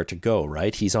have anywhere to go,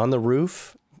 right? He's on the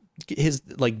roof.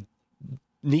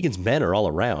 Negan's men are all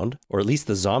around, or at least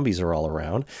the zombies are all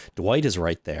around. Dwight is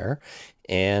right there.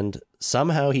 And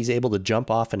somehow he's able to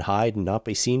jump off and hide and not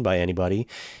be seen by anybody.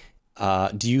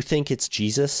 Do you think it's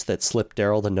Jesus that slipped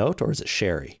Daryl the note, or is it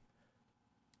Sherry?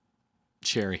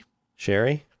 Sherry?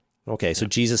 Okay, so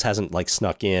Jesus hasn't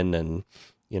snuck in and,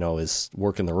 is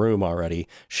working the room already.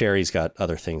 Sherry's got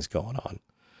other things going on.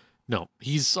 No,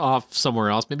 he's off somewhere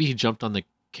else. Maybe he jumped on the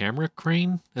camera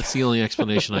crane. That's the only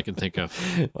explanation I can think of.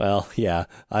 Well, yeah,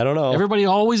 I don't know. Everybody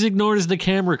always ignores the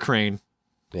camera crane.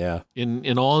 Yeah.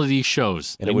 In all of these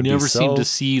shows. And they never seem to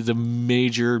see the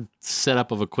major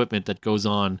setup of equipment that goes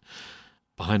on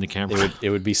behind the camera. It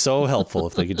would be so helpful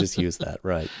if they could just use that,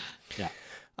 right? Yeah.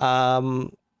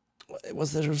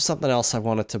 Was there something else I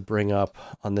wanted to bring up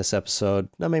on this episode?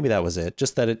 No, maybe that was it.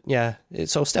 Just that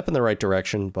it's a step in the right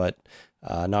direction, but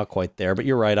not quite there. But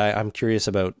you're right. I'm curious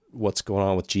about what's going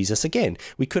on with Jesus. Again,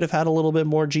 we could have had a little bit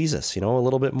more Jesus, a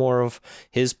little bit more of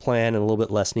his plan and a little bit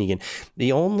less Negan.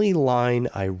 The only line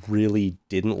I really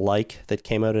didn't like that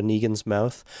came out of Negan's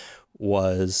mouth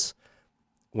was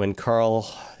when Carl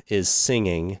is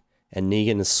singing and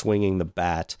Negan is swinging the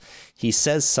bat. He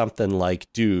says something like,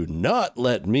 "Do not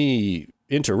let me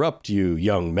interrupt you,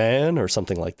 young man," or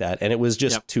something like that. And it was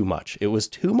just too much. It was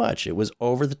too much. It was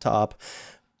over the top.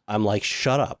 I'm like,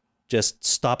 shut up. Just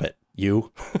stop it,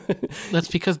 you. That's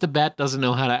because the bat doesn't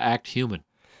know how to act human.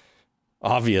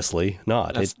 Obviously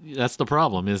not. That's the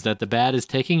problem, is that the bat is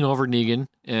taking over Negan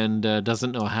and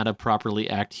doesn't know how to properly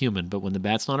act human. But when the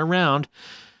bat's not around,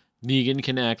 Negan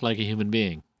can act like a human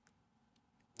being.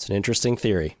 It's an interesting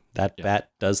theory. That bat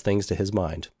does things to his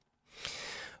mind.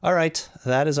 All right,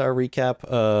 that is our recap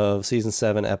of Season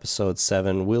 7, Episode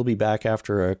 7. We'll be back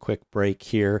after a quick break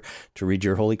here to read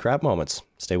your holy crap moments.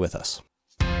 Stay with us.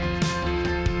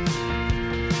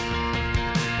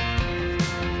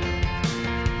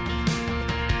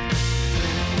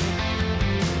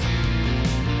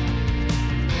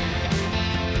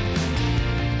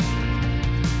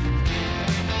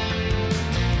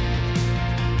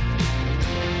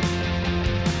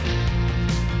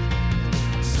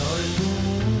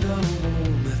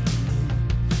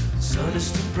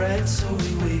 So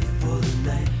we wait for the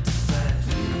night to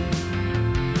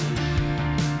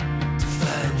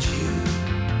find you.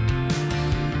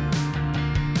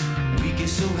 We get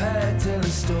so high telling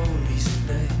stories at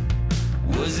night.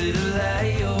 Was it a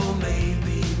lie or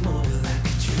maybe more like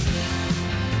a dream?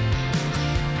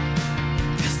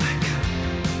 Feels like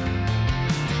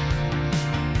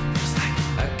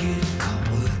I get a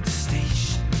call at the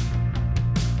station.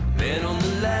 Man on the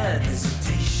line,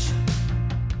 hesitation.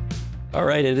 All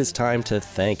right, it is time to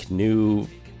thank new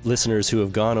listeners who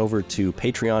have gone over to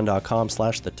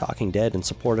patreon.com/thetalkingdead and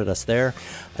supported us there.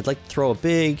 I'd like to throw a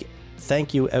big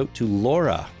thank you out to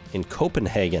Laura in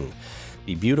Copenhagen,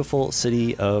 the beautiful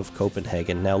city of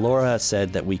Copenhagen. Now, Laura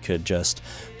said that we could just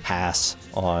pass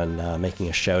on making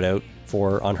a shout out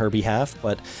on her behalf,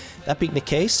 but that being the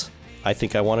case, I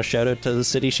think I want to shout out to the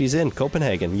city she's in,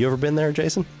 Copenhagen. You ever been there,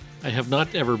 Jason? I have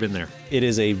not ever been there. It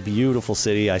is a beautiful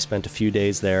city. I spent a few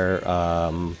days there,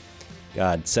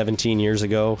 16 years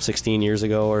ago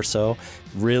or so.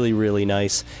 Really, really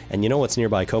nice. And you know what's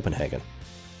nearby Copenhagen?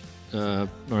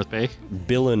 North Bay.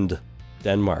 Billund,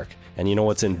 Denmark. And you know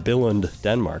what's in Billund,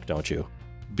 Denmark, don't you?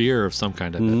 Beer of some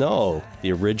kind. No,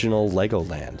 the original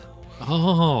Legoland.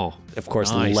 Oh, of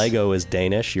course, nice. Lego is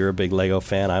Danish. You're a big Lego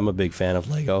fan. I'm a big fan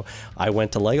of Lego. I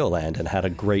went to Legoland and had a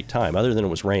great time, other than it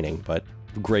was raining, but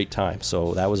great time.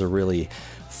 So that was a really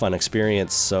fun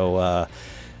experience. So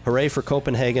hooray for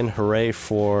Copenhagen, hooray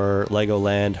for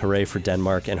Legoland, hooray for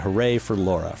Denmark, and hooray for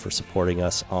Laura for supporting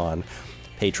us on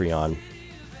Patreon.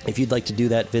 If you'd like to do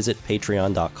that, visit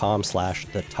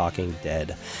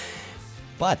patreon.com/thetalkingdead.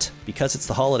 But because it's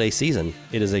the holiday season,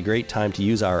 it is a great time to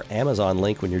use our Amazon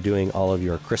link when you're doing all of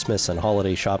your Christmas and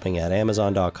holiday shopping at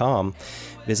Amazon.com.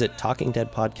 Visit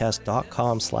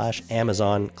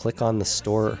talkingdeadpodcast.com/Amazon. Click on the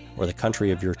store or the country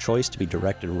of your choice to be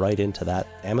directed right into that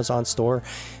Amazon store.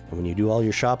 And when you do all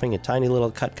your shopping, a tiny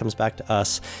little cut comes back to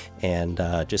us and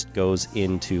just goes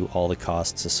into all the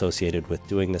costs associated with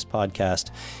doing this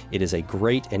podcast. It is a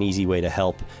great and easy way to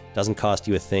help. Doesn't cost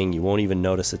you a thing. You won't even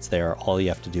notice it's there. All you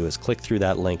have to do is click through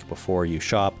that link before you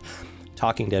shop.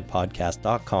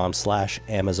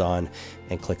 talkingdeadpodcast.com/Amazon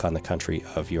and click on the country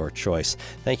of your choice.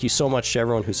 Thank you so much to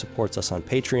everyone who supports us on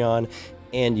Patreon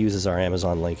and uses our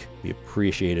Amazon link. We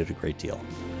appreciate it a great deal.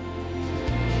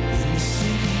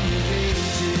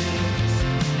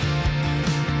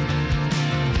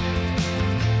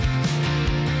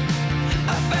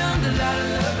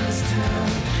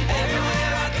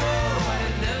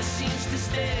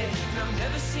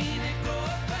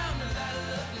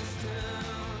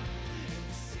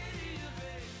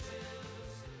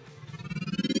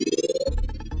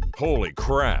 Holy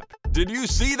crap! Did you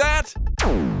see that?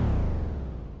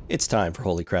 It's time for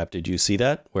Holy Crap, Did You See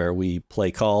That? Where we play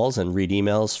calls and read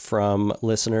emails from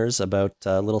listeners about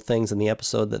little things in the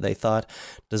episode that they thought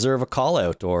deserve a call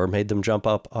out or made them jump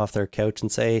up off their couch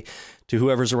and say to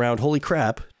whoever's around, holy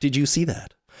crap, did you see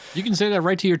that? You can say that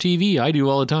right to your TV. I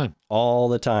do all the time. All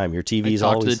the time. Your TV's I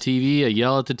talk always... to the TV. I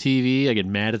yell at the TV. I get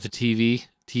mad at the TV.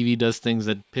 TV does things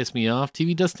that piss me off.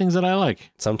 TV does things that I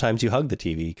like. Sometimes you hug the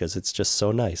TV because it's just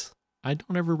so nice. I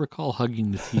don't ever recall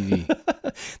hugging the TV.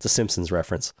 It's a Simpsons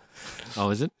reference.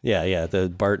 Oh, is it? Yeah. The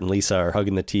Bart and Lisa are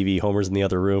hugging the TV. Homer's in the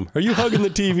other room. Are you hugging the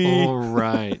TV? Oh,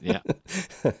 right. Yeah.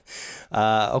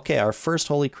 Okay, our first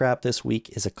Holy Crap this week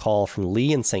is a call from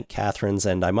Lee in St. Catharines.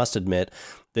 And I must admit,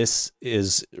 this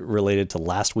is related to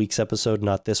last week's episode,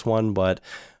 not this one. But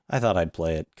I thought I'd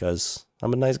play it because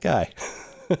I'm a nice guy.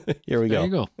 Here we go. There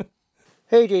you go.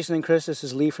 Hey, Jason and Chris, this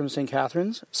is Lee from St.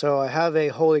 Catharines. So I have a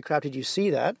Holy Crap, Did You See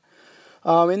That?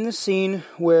 In the scene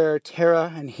where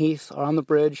Tara and Heath are on the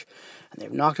bridge and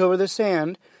they've knocked over the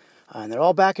sand and they're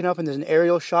all backing up and there's an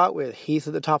aerial shot with Heath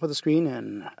at the top of the screen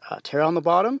and Tara on the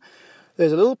bottom,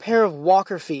 there's a little pair of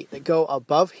walker feet that go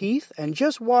above Heath and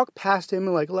just walk past him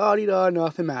like la-di-da,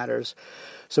 nothing matters.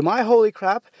 So my Holy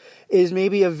Crap is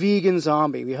maybe a vegan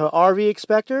zombie. We have RV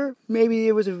Expector. Maybe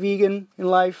it was a vegan in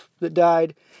life that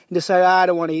died and decided, I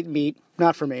don't want to eat meat.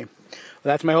 Not for me. Well,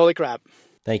 that's my Holy Crap.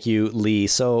 Thank you, Lee.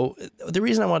 So the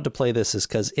reason I wanted to play this is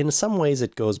because in some ways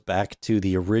it goes back to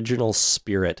the original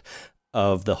spirit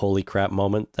of the Holy Crap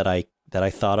moment that I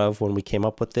thought of when we came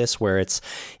up with this, where it's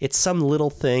some little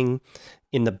thing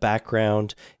in the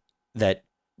background that,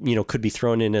 you know, could be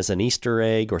thrown in as an Easter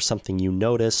egg or something you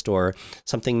noticed or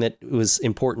something that was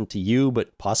important to you,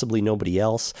 but possibly nobody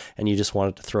else. And you just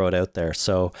wanted to throw it out there.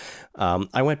 So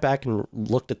I went back and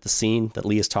looked at the scene that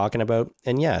Lee is talking about.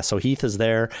 And yeah, so Heath is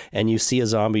there and you see a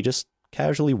zombie just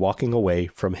casually walking away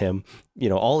from him. You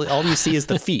know, all you see is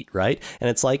the feet, right? And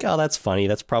it's like, oh, that's funny.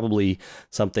 That's probably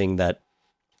something that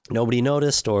nobody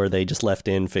noticed or they just left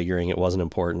in figuring it wasn't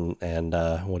important and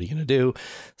what are you going to do?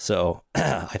 So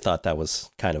I thought that was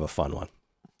kind of a fun one.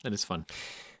 That is fun.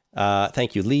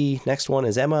 Thank you, Lee. Next one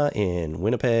is Emma in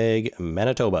Winnipeg,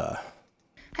 Manitoba.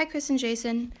 Hi, Chris and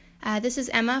Jason. This is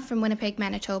Emma from Winnipeg,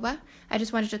 Manitoba. I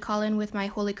just wanted to call in with my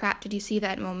Holy Crap, Did You See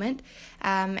That moment?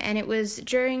 And it was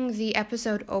during the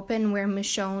episode Open where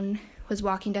Michonne was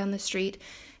walking down the street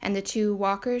and the two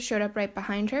walkers showed up right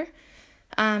behind her.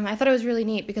 I thought it was really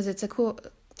neat because it's a cool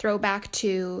throwback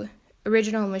to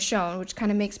original Michonne, which kind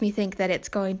of makes me think that it's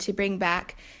going to bring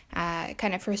back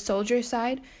kind of her soldier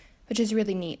side, which is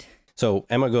really neat. So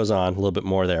Emma goes on a little bit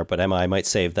more there, but Emma, I might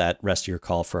save that rest of your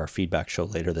call for our feedback show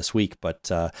later this week. But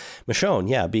Michonne,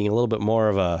 yeah, being a little bit more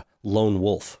of a lone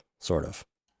wolf, sort of.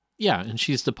 Yeah, and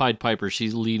she's the Pied Piper.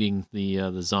 She's leading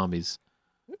the zombies.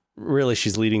 Really,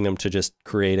 she's leading them to just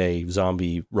create a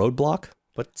zombie roadblock.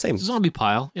 But same zombie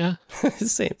pile, yeah.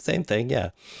 same thing,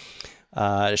 yeah.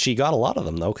 She got a lot of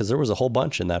them though, because there was a whole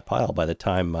bunch in that pile by the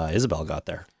time Isabel got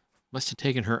there. Must have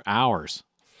taken her hours.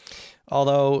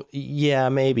 Although, yeah,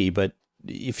 maybe, but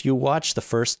if you watch the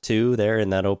first two there in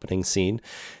that opening scene,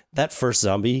 that first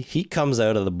zombie, he comes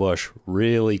out of the bush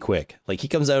really quick. Like he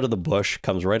comes out of the bush,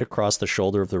 comes right across the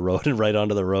shoulder of the road and right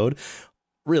onto the road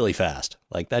really fast.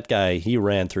 Like that guy, he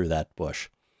ran through that bush.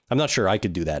 I'm not sure I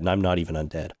could do that, and I'm not even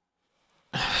undead.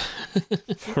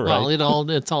 Well,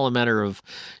 it's all a matter of,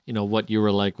 what you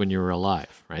were like when you were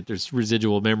alive, right? There's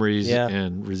residual memories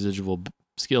and residual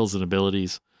skills and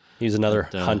abilities. He's another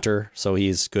hunter, so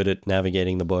he's good at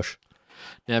navigating the bush.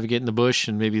 Navigating the bush,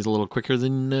 and maybe he's a little quicker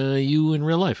than you in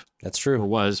real life. That's true. Or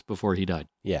was before he died.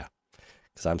 Yeah,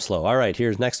 because I'm slow. All right,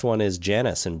 here's next one is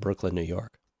Janice in Brooklyn, New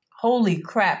York. Holy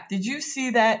crap. Did you see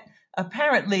that?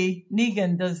 Apparently,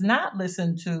 Negan does not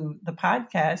listen to the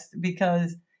podcast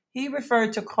because he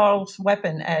referred to Carl's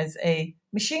weapon as a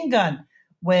machine gun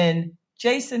when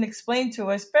Jason explained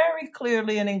to us very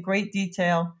clearly and in great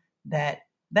detail that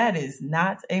is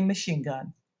not a machine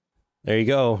gun. There you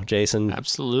go, Jason.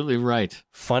 Absolutely right.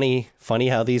 Funny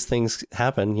how these things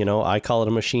happen. I call it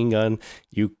a machine gun.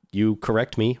 You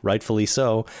correct me, rightfully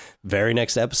so. Very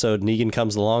next episode, Negan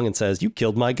comes along and says, "You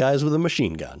killed my guys with a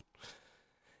machine gun."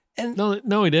 And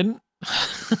no, he didn't.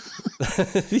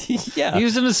 Yeah, he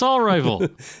used an assault rifle.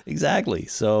 Exactly.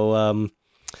 So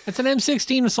it's an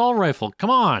M16 assault rifle. Come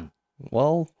on.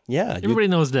 Well, yeah. Everybody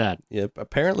knows that. Yeah,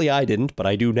 apparently I didn't, but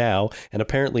I do now. And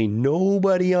apparently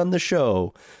nobody on the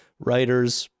show,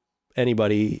 writers,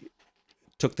 anybody,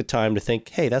 took the time to think,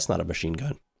 hey, that's not a machine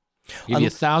gun. Give you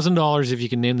 $1,000 if you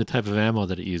can name the type of ammo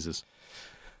that it uses.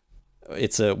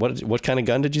 It's a what kind of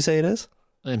gun did you say it is?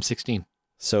 M16.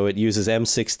 So it uses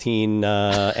M16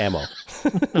 ammo.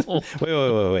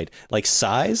 Wait. Like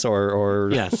size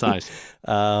or yeah, size.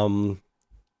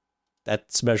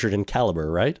 That's measured in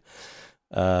caliber, right?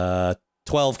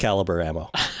 12 caliber ammo.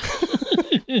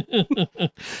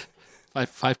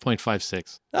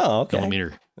 5.56. Oh, okay.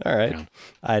 Millimeter. All right. Round.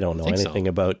 I don't know anything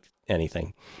about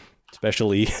anything,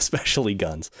 especially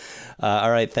guns.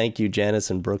 All right. Thank you, Janice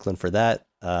in Brooklyn, for that.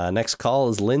 Next call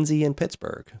is Lindsay in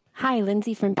Pittsburgh. Hi,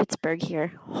 Lindsay from Pittsburgh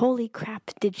here. Holy crap.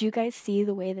 Did you guys see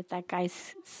the way that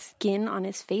guy's skin on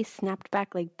his face snapped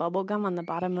back like bubble gum on the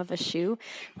bottom of a shoe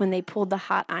when they pulled the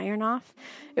hot iron off?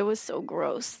 It was so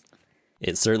gross.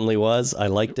 It certainly was. I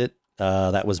liked it.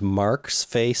 That was Mark's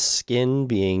face skin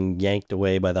being yanked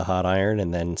away by the hot iron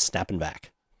and then snapping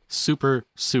back. Super,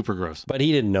 super gross. But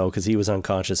he didn't know because he was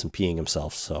unconscious and peeing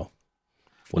himself, so...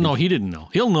 Well, no, he didn't know.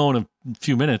 He'll know in a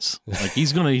few minutes. Like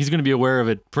he's gonna be aware of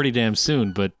it pretty damn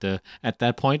soon. But at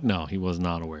that point, no, he was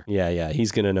not aware. Yeah,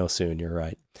 he's gonna know soon. You're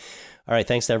right. All right,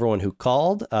 thanks to everyone who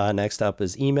called. Next up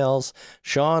is emails.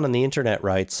 Sean on the internet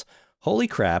writes, "Holy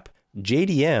crap,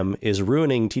 JDM is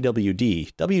ruining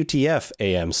TWD. WTF,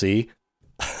 AMC."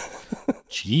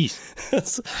 Jeez,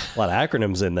 that's a lot of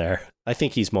acronyms in there. I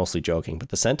think he's mostly joking, but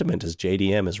the sentiment is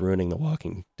JDM is ruining The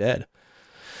Walking Dead.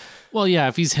 Well, yeah,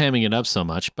 if he's hamming it up so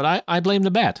much, but I blame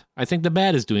the bat. I think the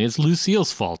bat is doing it. It's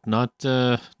Lucille's fault, not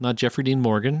Jeffrey Dean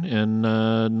Morgan and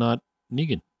not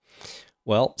Negan.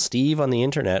 Well, Steve on the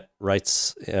internet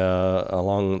writes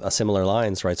along a similar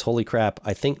lines, writes, "Holy crap,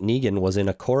 I think Negan was in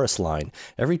a chorus line.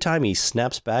 Every time he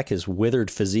snaps back his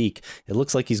withered physique, it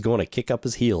looks like he's going to kick up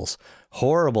his heels.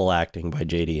 Horrible acting by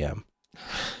JDM."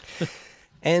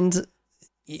 And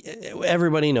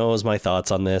everybody knows my thoughts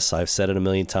on this. I've said it a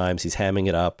million times. He's hamming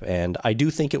it up. And I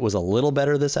do think it was a little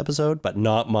better this episode, but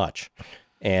not much.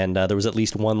 And there was at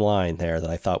least one line there that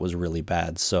I thought was really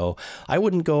bad. So I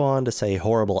wouldn't go on to say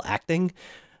horrible acting.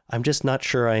 I'm just not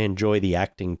sure I enjoy the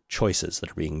acting choices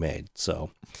that are being made.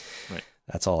 So right.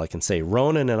 That's all I can say.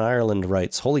 Ronan in Ireland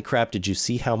writes, "Holy crap, did you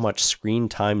see how much screen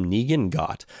time Negan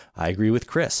got? I agree with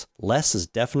Chris. Less is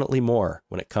definitely more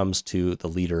when it comes to the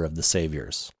leader of the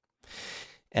Saviors."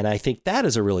 And I think that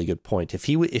is a really good point. If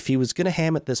he was going to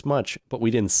ham it this much, but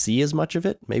we didn't see as much of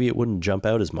it, maybe it wouldn't jump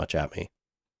out as much at me.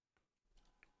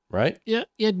 Right? Yeah.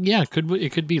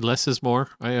 It could be less is more.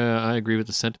 I agree with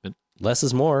the sentiment. Less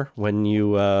is more when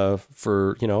you,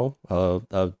 for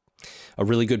a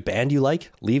really good band you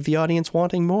like, leave the audience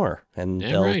wanting more, and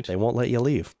they won't let you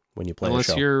leave when you play unless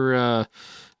a show. You're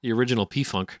the original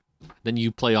P-Funk, then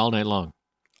you play all night long.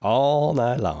 All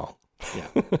night long.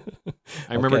 Yeah.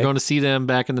 I remember going to see them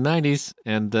back in the 90s,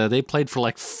 and they played for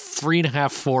like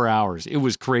 3.5, 4 hours. It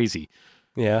was crazy.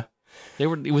 Yeah. It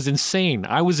was insane.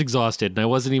 I was exhausted, and I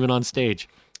wasn't even on stage.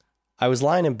 I was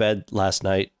lying in bed last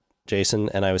night, Jason,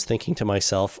 and I was thinking to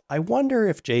myself, I wonder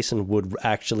if Jason would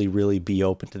actually really be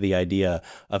open to the idea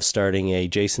of starting a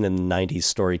Jason in the 90s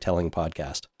storytelling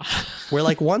podcast. Where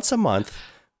like once a month,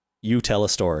 you tell a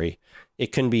story.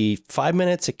 It can be 5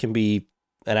 minutes. It can be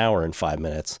an hour and 5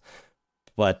 minutes.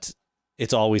 But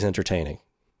it's always entertaining.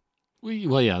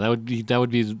 Well, yeah, that would be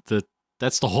the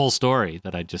that's the whole story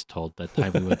that I just told. That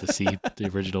time we went to see the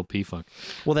original P-Funk.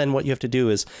 Well, then what you have to do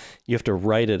is you have to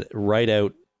write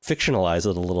out, fictionalize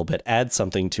it a little bit, add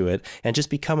something to it, and just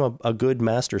become a good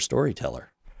master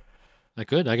storyteller. I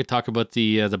could talk about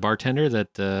the bartender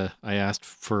that I asked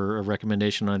for a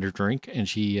recommendation on her drink, and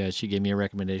she gave me a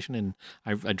recommendation, and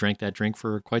I drank that drink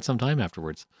for quite some time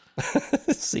afterwards.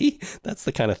 See, that's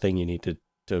the kind of thing you need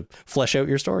to flesh out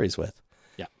your stories with.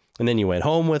 Yeah. And then you went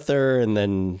home with her, and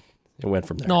then it went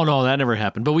from there. No, that never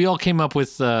happened. But we all came up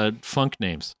with funk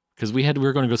names. Because we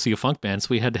were going to go see a funk band, so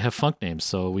we had to have funk names.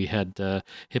 So we had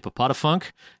Hippopotafunk,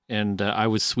 and I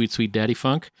was Sweet Sweet Daddy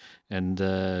Funk, and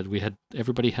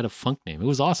everybody had a funk name. It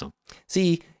was awesome.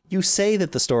 See, you say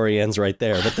that the story ends right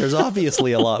there, but there's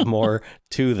obviously a lot more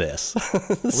to this.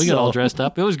 We got all dressed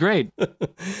up. It was great. And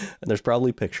there's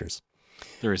probably pictures.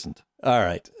 There isn't. All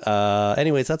right.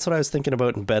 Anyways, that's what I was thinking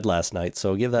about in bed last night,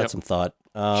 so give that some thought.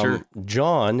 Sure.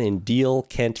 John in Deal,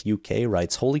 Kent, UK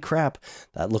writes, holy crap,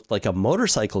 that looked like a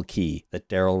motorcycle key that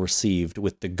Daryl received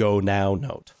with the go now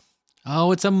note.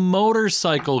 Oh, it's a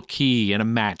motorcycle key and a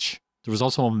match. There was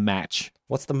also a match.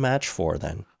 What's the match for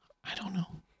then? I don't know.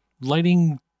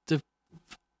 Lighting the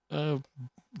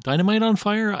dynamite on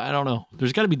fire? I don't know.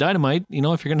 There's got to be dynamite,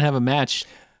 if you're going to have a match.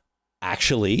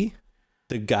 Actually,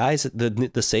 the guys,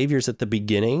 the saviors at the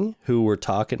beginning who were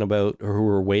talking about, or who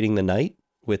were waiting the night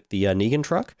with the Negan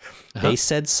truck, they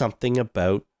said something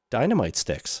about dynamite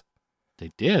sticks.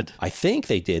 They did. I think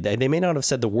they did. They may not have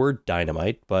said the word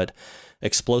dynamite, but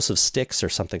explosive sticks or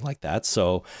something like that.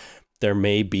 So there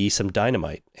may be some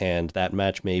dynamite, and that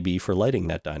match may be for lighting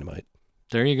that dynamite.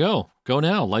 There you go. Go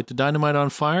now. Light the dynamite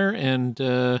on fire and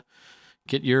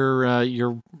get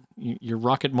your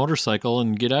rocket motorcycle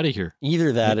and get out of here.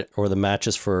 Either that or the match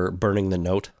is for burning the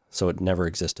note, so it never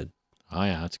existed. Oh,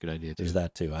 yeah, that's a good idea, too. There's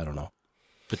that, too. I don't know.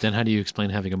 But then how do you explain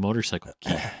having a motorcycle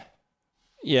key?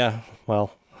 Yeah,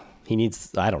 well, he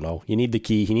needs, I don't know. You need the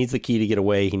key. He needs the key to get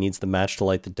away. He needs the match to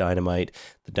light the dynamite.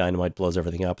 The dynamite blows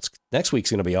everything up. Next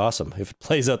week's going to be awesome if it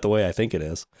plays out the way I think it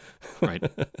is. Right.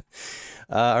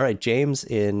 All right. James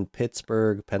in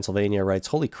Pittsburgh, Pennsylvania writes,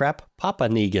 holy crap, Papa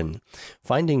Negan.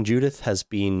 Finding Judith has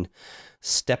been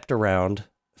stepped around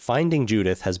since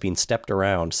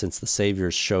the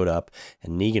saviors showed up,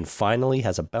 and Negan finally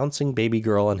has a bouncing baby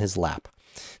girl on his lap.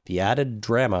 The added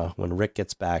drama when Rick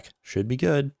gets back should be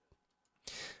good.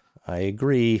 I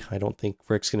agree. I don't think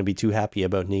Rick's going to be too happy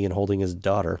about Negan holding his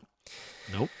daughter.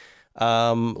 Nope.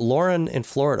 Lauren in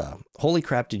Florida. Holy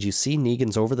crap, did you see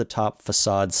Negan's over-the-top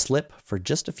facade slip for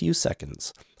just a few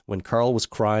seconds? When Carl was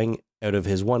crying out of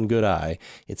his one good eye,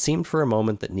 it seemed for a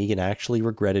moment that Negan actually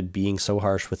regretted being so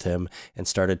harsh with him and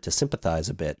started to sympathize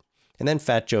a bit. And then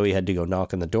Fat Joey had to go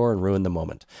knock on the door and ruin the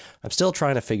moment. I'm still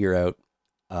trying to figure out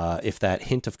if that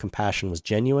hint of compassion was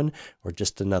genuine or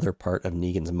just another part of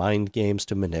Negan's mind games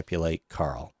to manipulate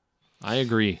Carl. I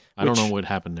agree. I don't know what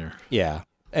happened there. Yeah,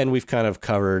 and we've kind of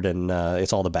covered, and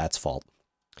it's all the bat's fault.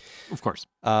 Of course.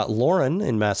 Lauren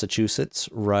in Massachusetts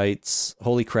writes,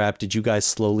 holy crap, did you guys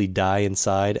slowly die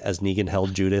inside as Negan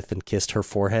held Judith and kissed her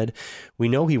forehead? We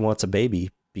know he wants a baby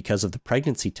because of the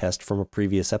pregnancy test from a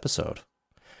previous episode.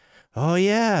 Oh,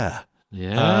 yeah.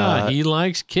 Yeah, he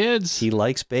likes kids. He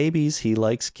likes babies. He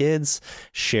likes kids.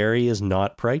 Sherry is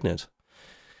not pregnant.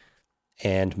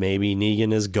 And maybe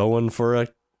Negan is going for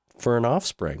an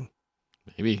offspring.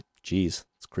 Maybe. Jeez,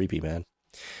 it's creepy, man.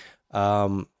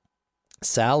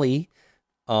 Sally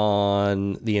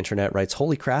on the internet writes,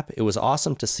 holy crap, it was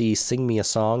awesome to see Sing Me a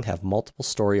Song have multiple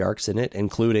story arcs in it,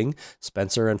 including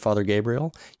Spencer and Father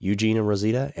Gabriel, Eugene and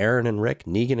Rosita, Aaron and Rick,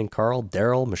 Negan and Carl,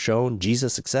 Daryl, Michonne,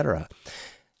 Jesus, etc.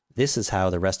 This is how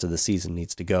the rest of the season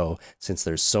needs to go, since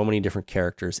there's so many different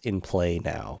characters in play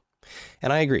now.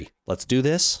 And I agree. Let's do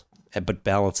this, but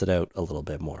balance it out a little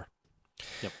bit more.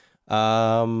 Yep.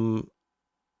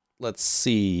 Let's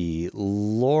see.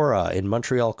 Laura in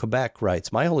Montreal, Quebec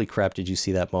writes, my holy crap, did you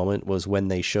see that moment was when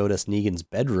they showed us Negan's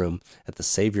bedroom at the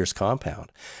Savior's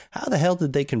compound. How the hell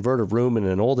did they convert a room in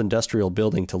an old industrial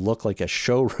building to look like a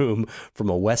showroom from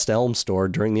a West Elm store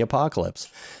during the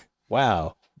apocalypse?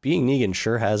 Wow. Being Negan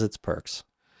sure has its perks.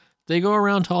 They go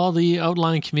around to all the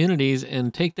outlying communities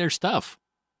and take their stuff.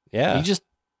 Yeah. He just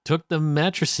took the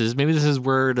mattresses. Maybe this is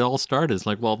where it all started. It's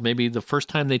like, well, maybe the first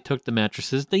time they took the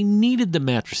mattresses, they needed the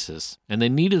mattresses and they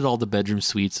needed all the bedroom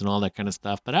suites and all that kind of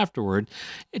stuff. But afterward,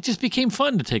 it just became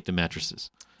fun to take the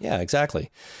mattresses. Yeah, exactly.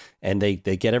 And they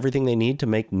get everything they need to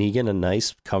make Negan a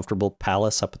nice, comfortable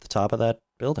palace up at the top of that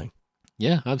building.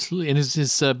 Yeah, absolutely. And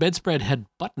his bedspread had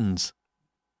buttons,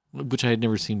 which I had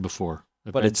never seen before.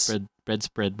 But it's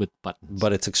bedspread with buttons.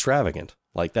 But it's extravagant.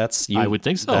 Like that's I would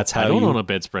think so. That's how I don't own a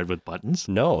bedspread with buttons.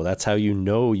 No, that's how you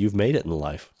know you've made it in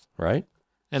life, right?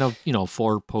 And a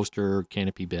 4-poster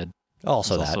canopy bed.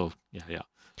 Also It's that. Yeah.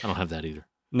 I don't have that either.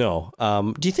 No.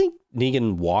 Do you think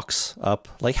Negan walks up?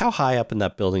 Like, how high up in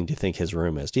that building do you think his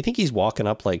room is? Do you think he's walking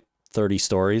up like 30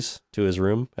 stories to his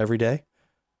room every day?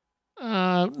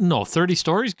 No, 30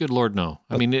 stories? Good Lord, no.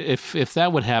 I mean, if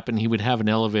that would happen, he would have an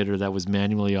elevator that was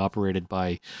manually operated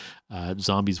by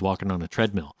zombies walking on a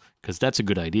treadmill, because that's a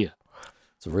good idea.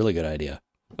 It's a really good idea.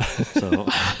 So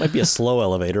might be a slow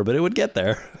elevator, but it would get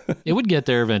there. It would get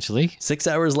there eventually. 6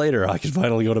 hours later, I could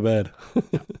finally go to bed.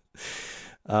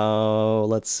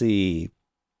 Let's see.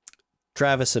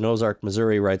 Travis in Ozark,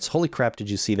 Missouri writes, "Holy crap, did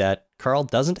you see that? Carl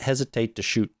doesn't hesitate to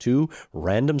shoot 2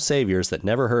 random saviors that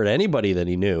never hurt anybody that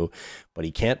he knew, but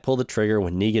he can't pull the trigger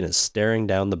when Negan is staring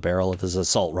down the barrel of his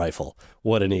assault rifle.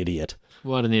 What an idiot."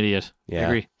 What an idiot. Yeah. I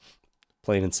agree.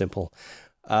 Plain and simple.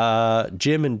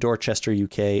 Jim in Dorchester,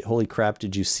 UK. "Holy crap,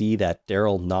 did you see that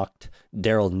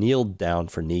Daryl kneeled down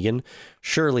for Negan?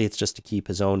 Surely it's just to keep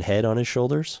his own head on his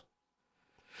shoulders."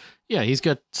 Yeah, he's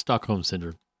got Stockholm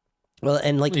Syndrome. Well,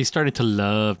 and like he's starting to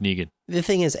love Negan. The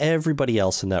thing is, everybody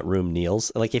else in that room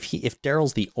kneels. Like if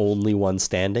Daryl's the only one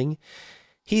standing,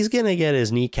 he's gonna get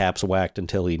his kneecaps whacked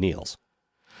until he kneels.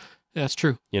 Yeah, that's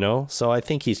true. So I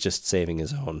think he's just saving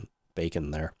his own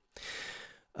bacon there.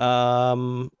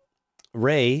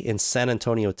 Ray in San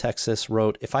Antonio, Texas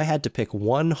wrote, "If I had to pick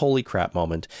one holy crap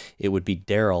moment, it would be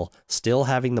Daryl still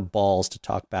having the balls to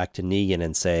talk back to Negan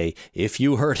and say, 'If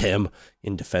you hurt him,'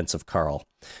 in defense of Carl.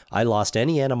 I lost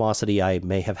any animosity I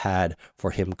may have had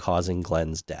for him causing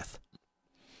Glenn's death."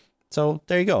 So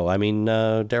there you go. I mean,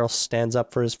 Daryl stands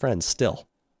up for his friends still.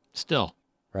 Still.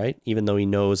 Right? Even though he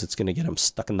knows it's going to get him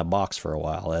stuck in the box for a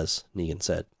while, as Negan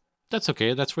said. That's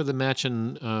okay. That's where the match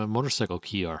and motorcycle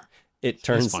key are. It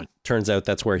turns out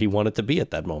that's where he wanted to be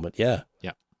at that moment. Yeah.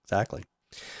 Yeah. Exactly.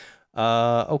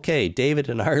 Okay. David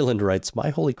in Ireland writes, "My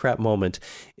holy crap moment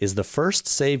is the first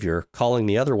savior calling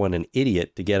the other one an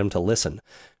idiot to get him to listen.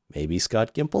 Maybe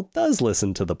Scott Gimple does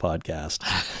listen to the podcast."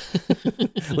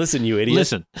 Listen, you idiot.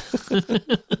 Listen.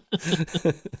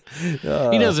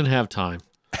 He doesn't have time.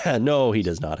 No, he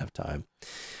does not have time.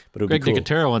 But Greg cool.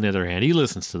 Nicotero, on the other hand, he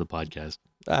listens to the podcast.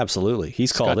 Absolutely.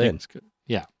 He's called in.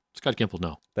 Yeah. Scott Gimple,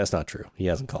 no. That's not true. He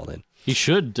hasn't called in. He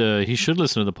should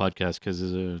listen to the podcast because,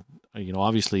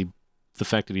 obviously the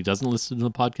fact that he doesn't listen to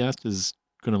the podcast is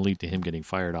going to lead to him getting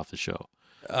fired off the show.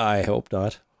 I hope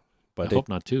not. But I hope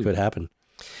not too. Could happen.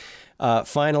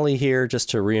 Finally here, just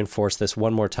to reinforce this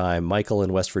one more time, Michael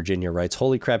in West Virginia writes,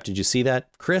 "Holy crap, did you see that?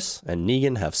 Chris and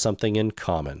Negan have something in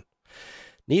common.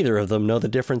 Neither of them know the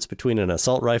difference between an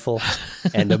assault rifle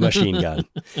and a machine gun.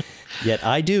 Yet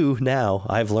I do now.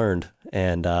 I've learned,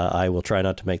 and I will try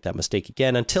not to make that mistake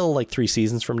again until like 3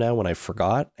 seasons from now when I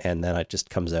forgot, and then it just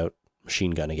comes out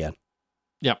machine gun again."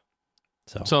 Yep.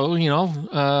 So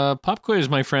pop quiz,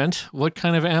 my friend. What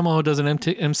kind of ammo does an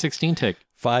M16 take?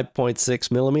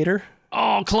 5.6 millimeter.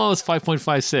 Oh, close.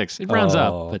 5.56. It rounds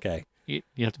up. But okay.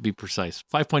 You have to be precise.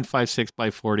 5.56 by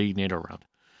 40 NATO round.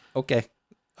 Okay.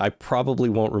 I probably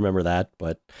won't remember that,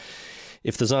 but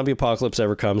if the zombie apocalypse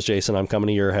ever comes, Jason, I'm coming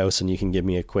to your house and you can give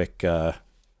me a quick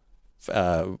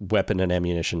weapon and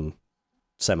ammunition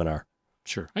seminar.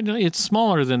 Sure. I know it's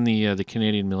smaller than the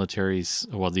Canadian military's,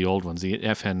 well, the old ones. The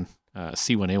FN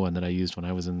C1A1 that I used when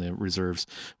I was in the reserves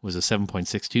was a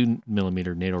 7.62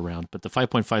 millimeter NATO round, but the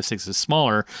 5.56 is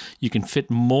smaller. You can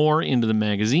fit more into the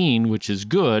magazine, which is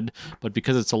good, but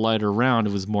because it's a lighter round,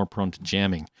 it was more prone to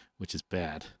jamming, which is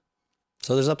bad.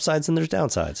 So there's upsides and there's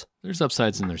downsides. There's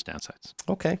upsides and there's downsides.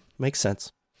 Okay, makes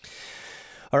sense.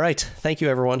 All right, thank you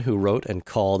everyone who wrote and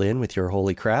called in with your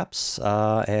holy craps.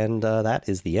 And that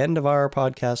is the end of our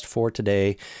podcast for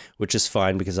today, which is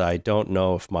fine because I don't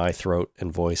know if my throat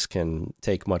and voice can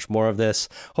take much more of this.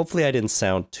 Hopefully I didn't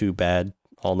sound too bad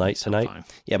all night tonight. Fine.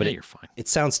 Yeah, but you're fine. It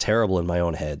sounds terrible in my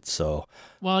own head, so...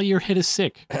 Well, your head is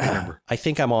sick, remember. I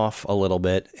think I'm off a little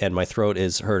bit, and my throat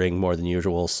is hurting more than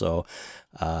usual, so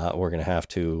we're going to have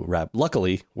to wrap.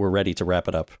 Luckily, we're ready to wrap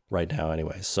it up right now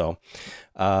anyway. So,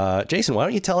 Jason, why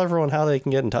don't you tell everyone how they can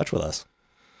get in touch with us?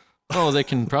 Oh, they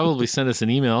can probably send us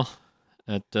an email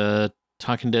at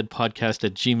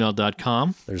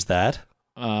talkingdeadpodcast@gmail.com. There's that.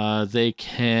 They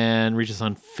can reach us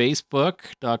on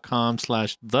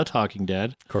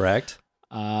facebook.com/thetalkingdead. Correct.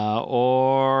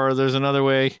 Or there's another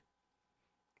way.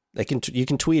 You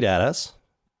can tweet at us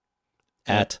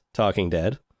at Talking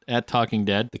Dead. At Talking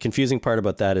Dead. The confusing part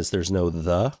about that is there's no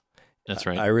the. That's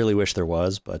right. I really wish there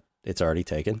was, but it's already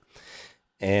taken.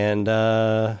 And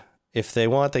if they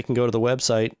want, they can go to the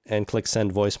website and click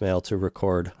send voicemail to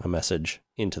record a message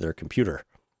into their computer.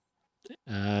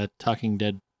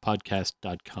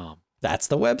 talkingdeadpodcast.com. That's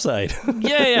the website.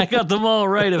 Yay, I got them all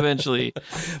right eventually.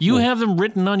 You have them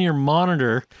written on your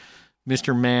monitor,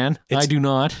 Mr. Man. I do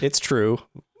not. It's true.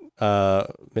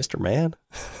 Mr. Man?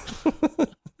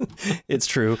 It's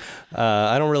true.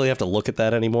 I don't really have to look at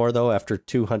that anymore, though. After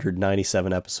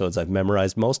 297 episodes, I've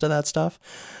memorized most of that stuff.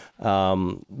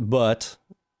 But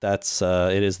that's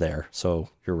it is there. So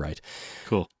you're right.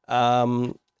 Cool.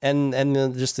 And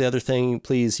just the other thing,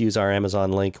 please use our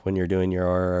Amazon link when you're doing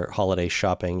your holiday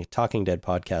shopping,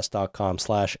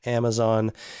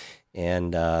 talkingdeadpodcast.com/Amazon.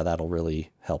 And that'll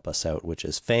really help us out, which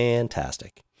is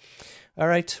fantastic. All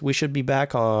right, we should be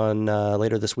back on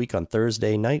later this week on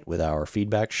Thursday night with our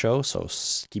feedback show. So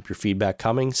keep your feedback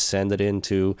coming. Send it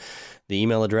into the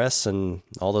email address and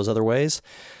all those other ways.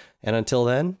 And until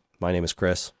then, my name is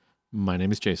Chris. My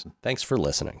name is Jason. Thanks for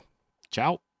listening.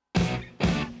 Ciao.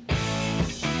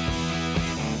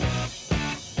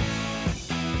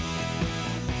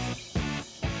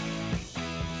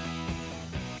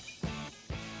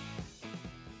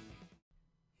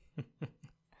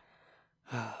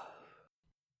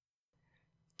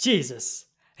 Jesus,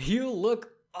 you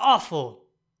look awful.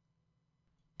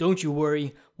 Don't you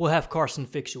worry, we'll have Carson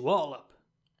fix you all up.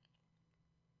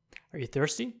 Are you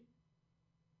thirsty?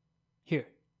 Here.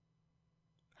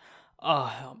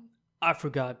 I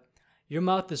forgot. Your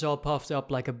mouth is all puffed up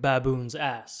like a baboon's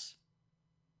ass.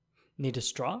 Need a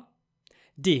straw?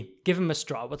 D, give him a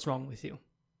straw. What's wrong with you?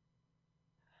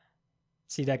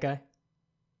 See that guy?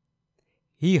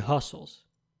 He hustles.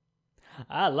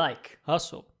 I like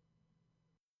hustle.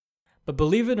 But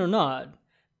believe it or not,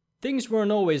 things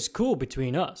weren't always cool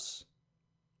between us.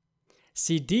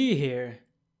 See, D here,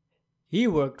 he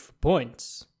worked for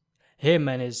points. Him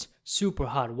and his super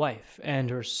hot wife and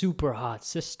her super hot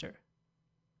sister.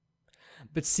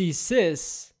 But see,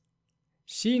 Sis,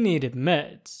 she needed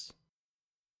meds.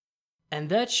 And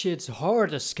that shit's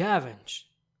hard to scavenge,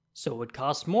 so it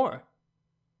costs more.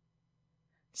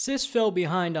 Sis fell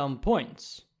behind on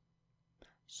points.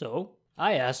 So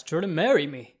I asked her to marry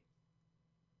me.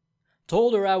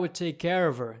 Told her I would take care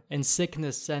of her in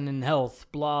sickness and in health,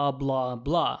 blah, blah,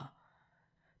 blah.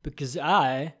 Because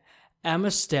I am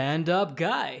a stand-up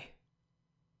guy.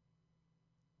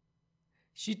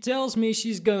 She tells me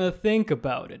she's gonna think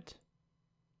about it.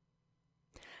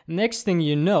 Next thing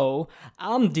you know,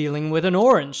 I'm dealing with an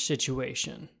orange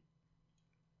situation.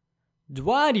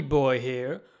 Dwighty boy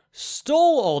here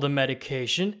stole all the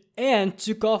medication and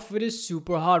took off with his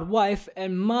super hot wife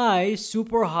and my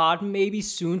super hot maybe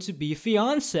soon to be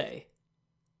fiance.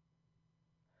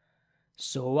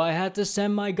 So I had to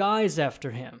send my guys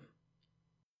after him.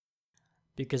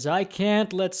 Because I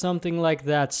can't let something like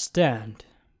that stand.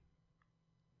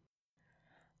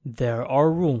 There are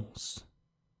rules.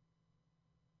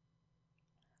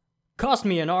 Cost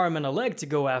me an arm and a leg to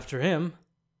go after him.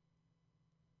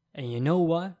 And you know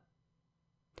what?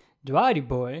 Dwighty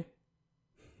boy,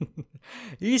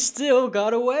 he still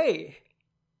got away.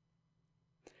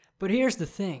 But here's the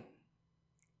thing.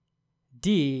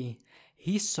 D,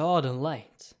 he saw the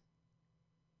light.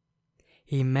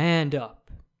 He manned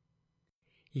up.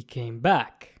 He came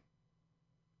back.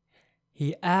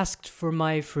 He asked for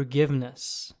my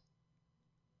forgiveness.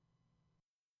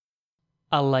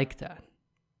 I like that.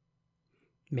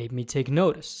 Made me take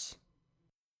notice.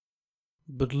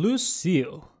 But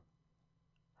Lucille,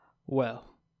 well,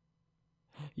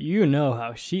 you know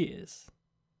how she is.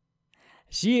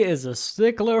 She is a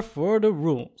stickler for the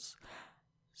rules.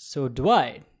 So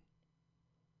Dwight,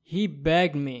 he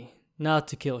begged me not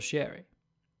to kill Sherry,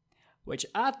 which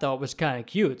I thought was kind of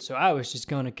cute, so I was just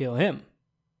going to kill him.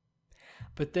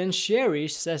 But then Sherry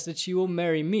says that she will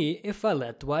marry me if I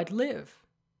let Dwight live.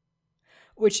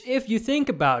 Which, if you think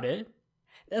about it,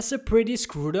 that's a pretty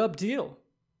screwed up deal.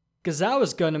 'Cause I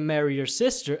was gonna marry your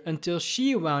sister until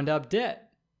she wound up dead.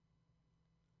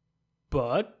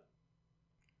 But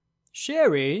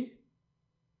Sherry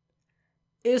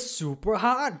is super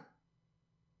hot.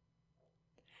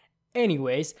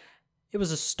 Anyways, it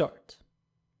was a start.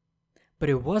 But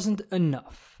it wasn't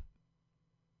enough.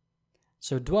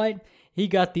 So Dwight, he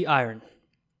got the iron.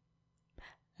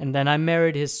 And then I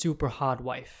married his super hot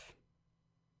wife.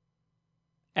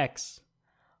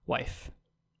 Ex-wife.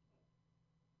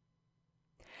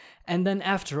 And then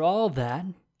after all that,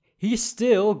 he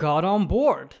still got on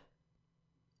board.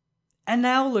 And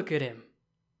now look at him.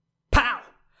 Pow!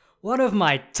 One of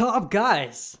my top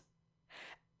guys.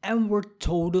 And we're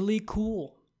totally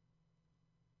cool.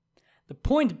 The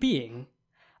point being,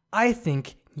 I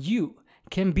think you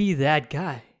can be that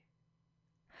guy.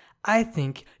 I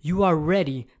think you are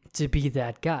ready to be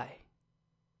that guy.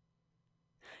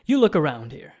 You look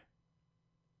around here.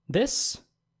 This?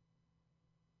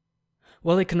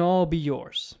 Well, it can all be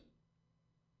yours.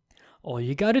 All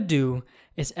you gotta do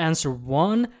is answer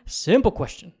one simple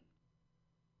question.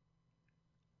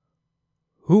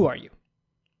 Who are you?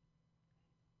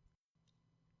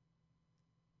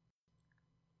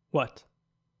 What?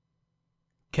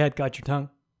 Cat got your tongue?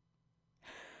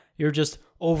 You're just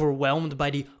overwhelmed by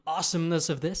the awesomeness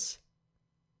of this?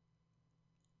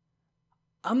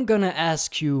 I'm gonna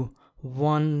ask you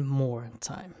one more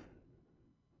time.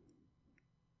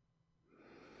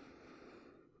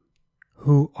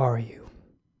 Who are you?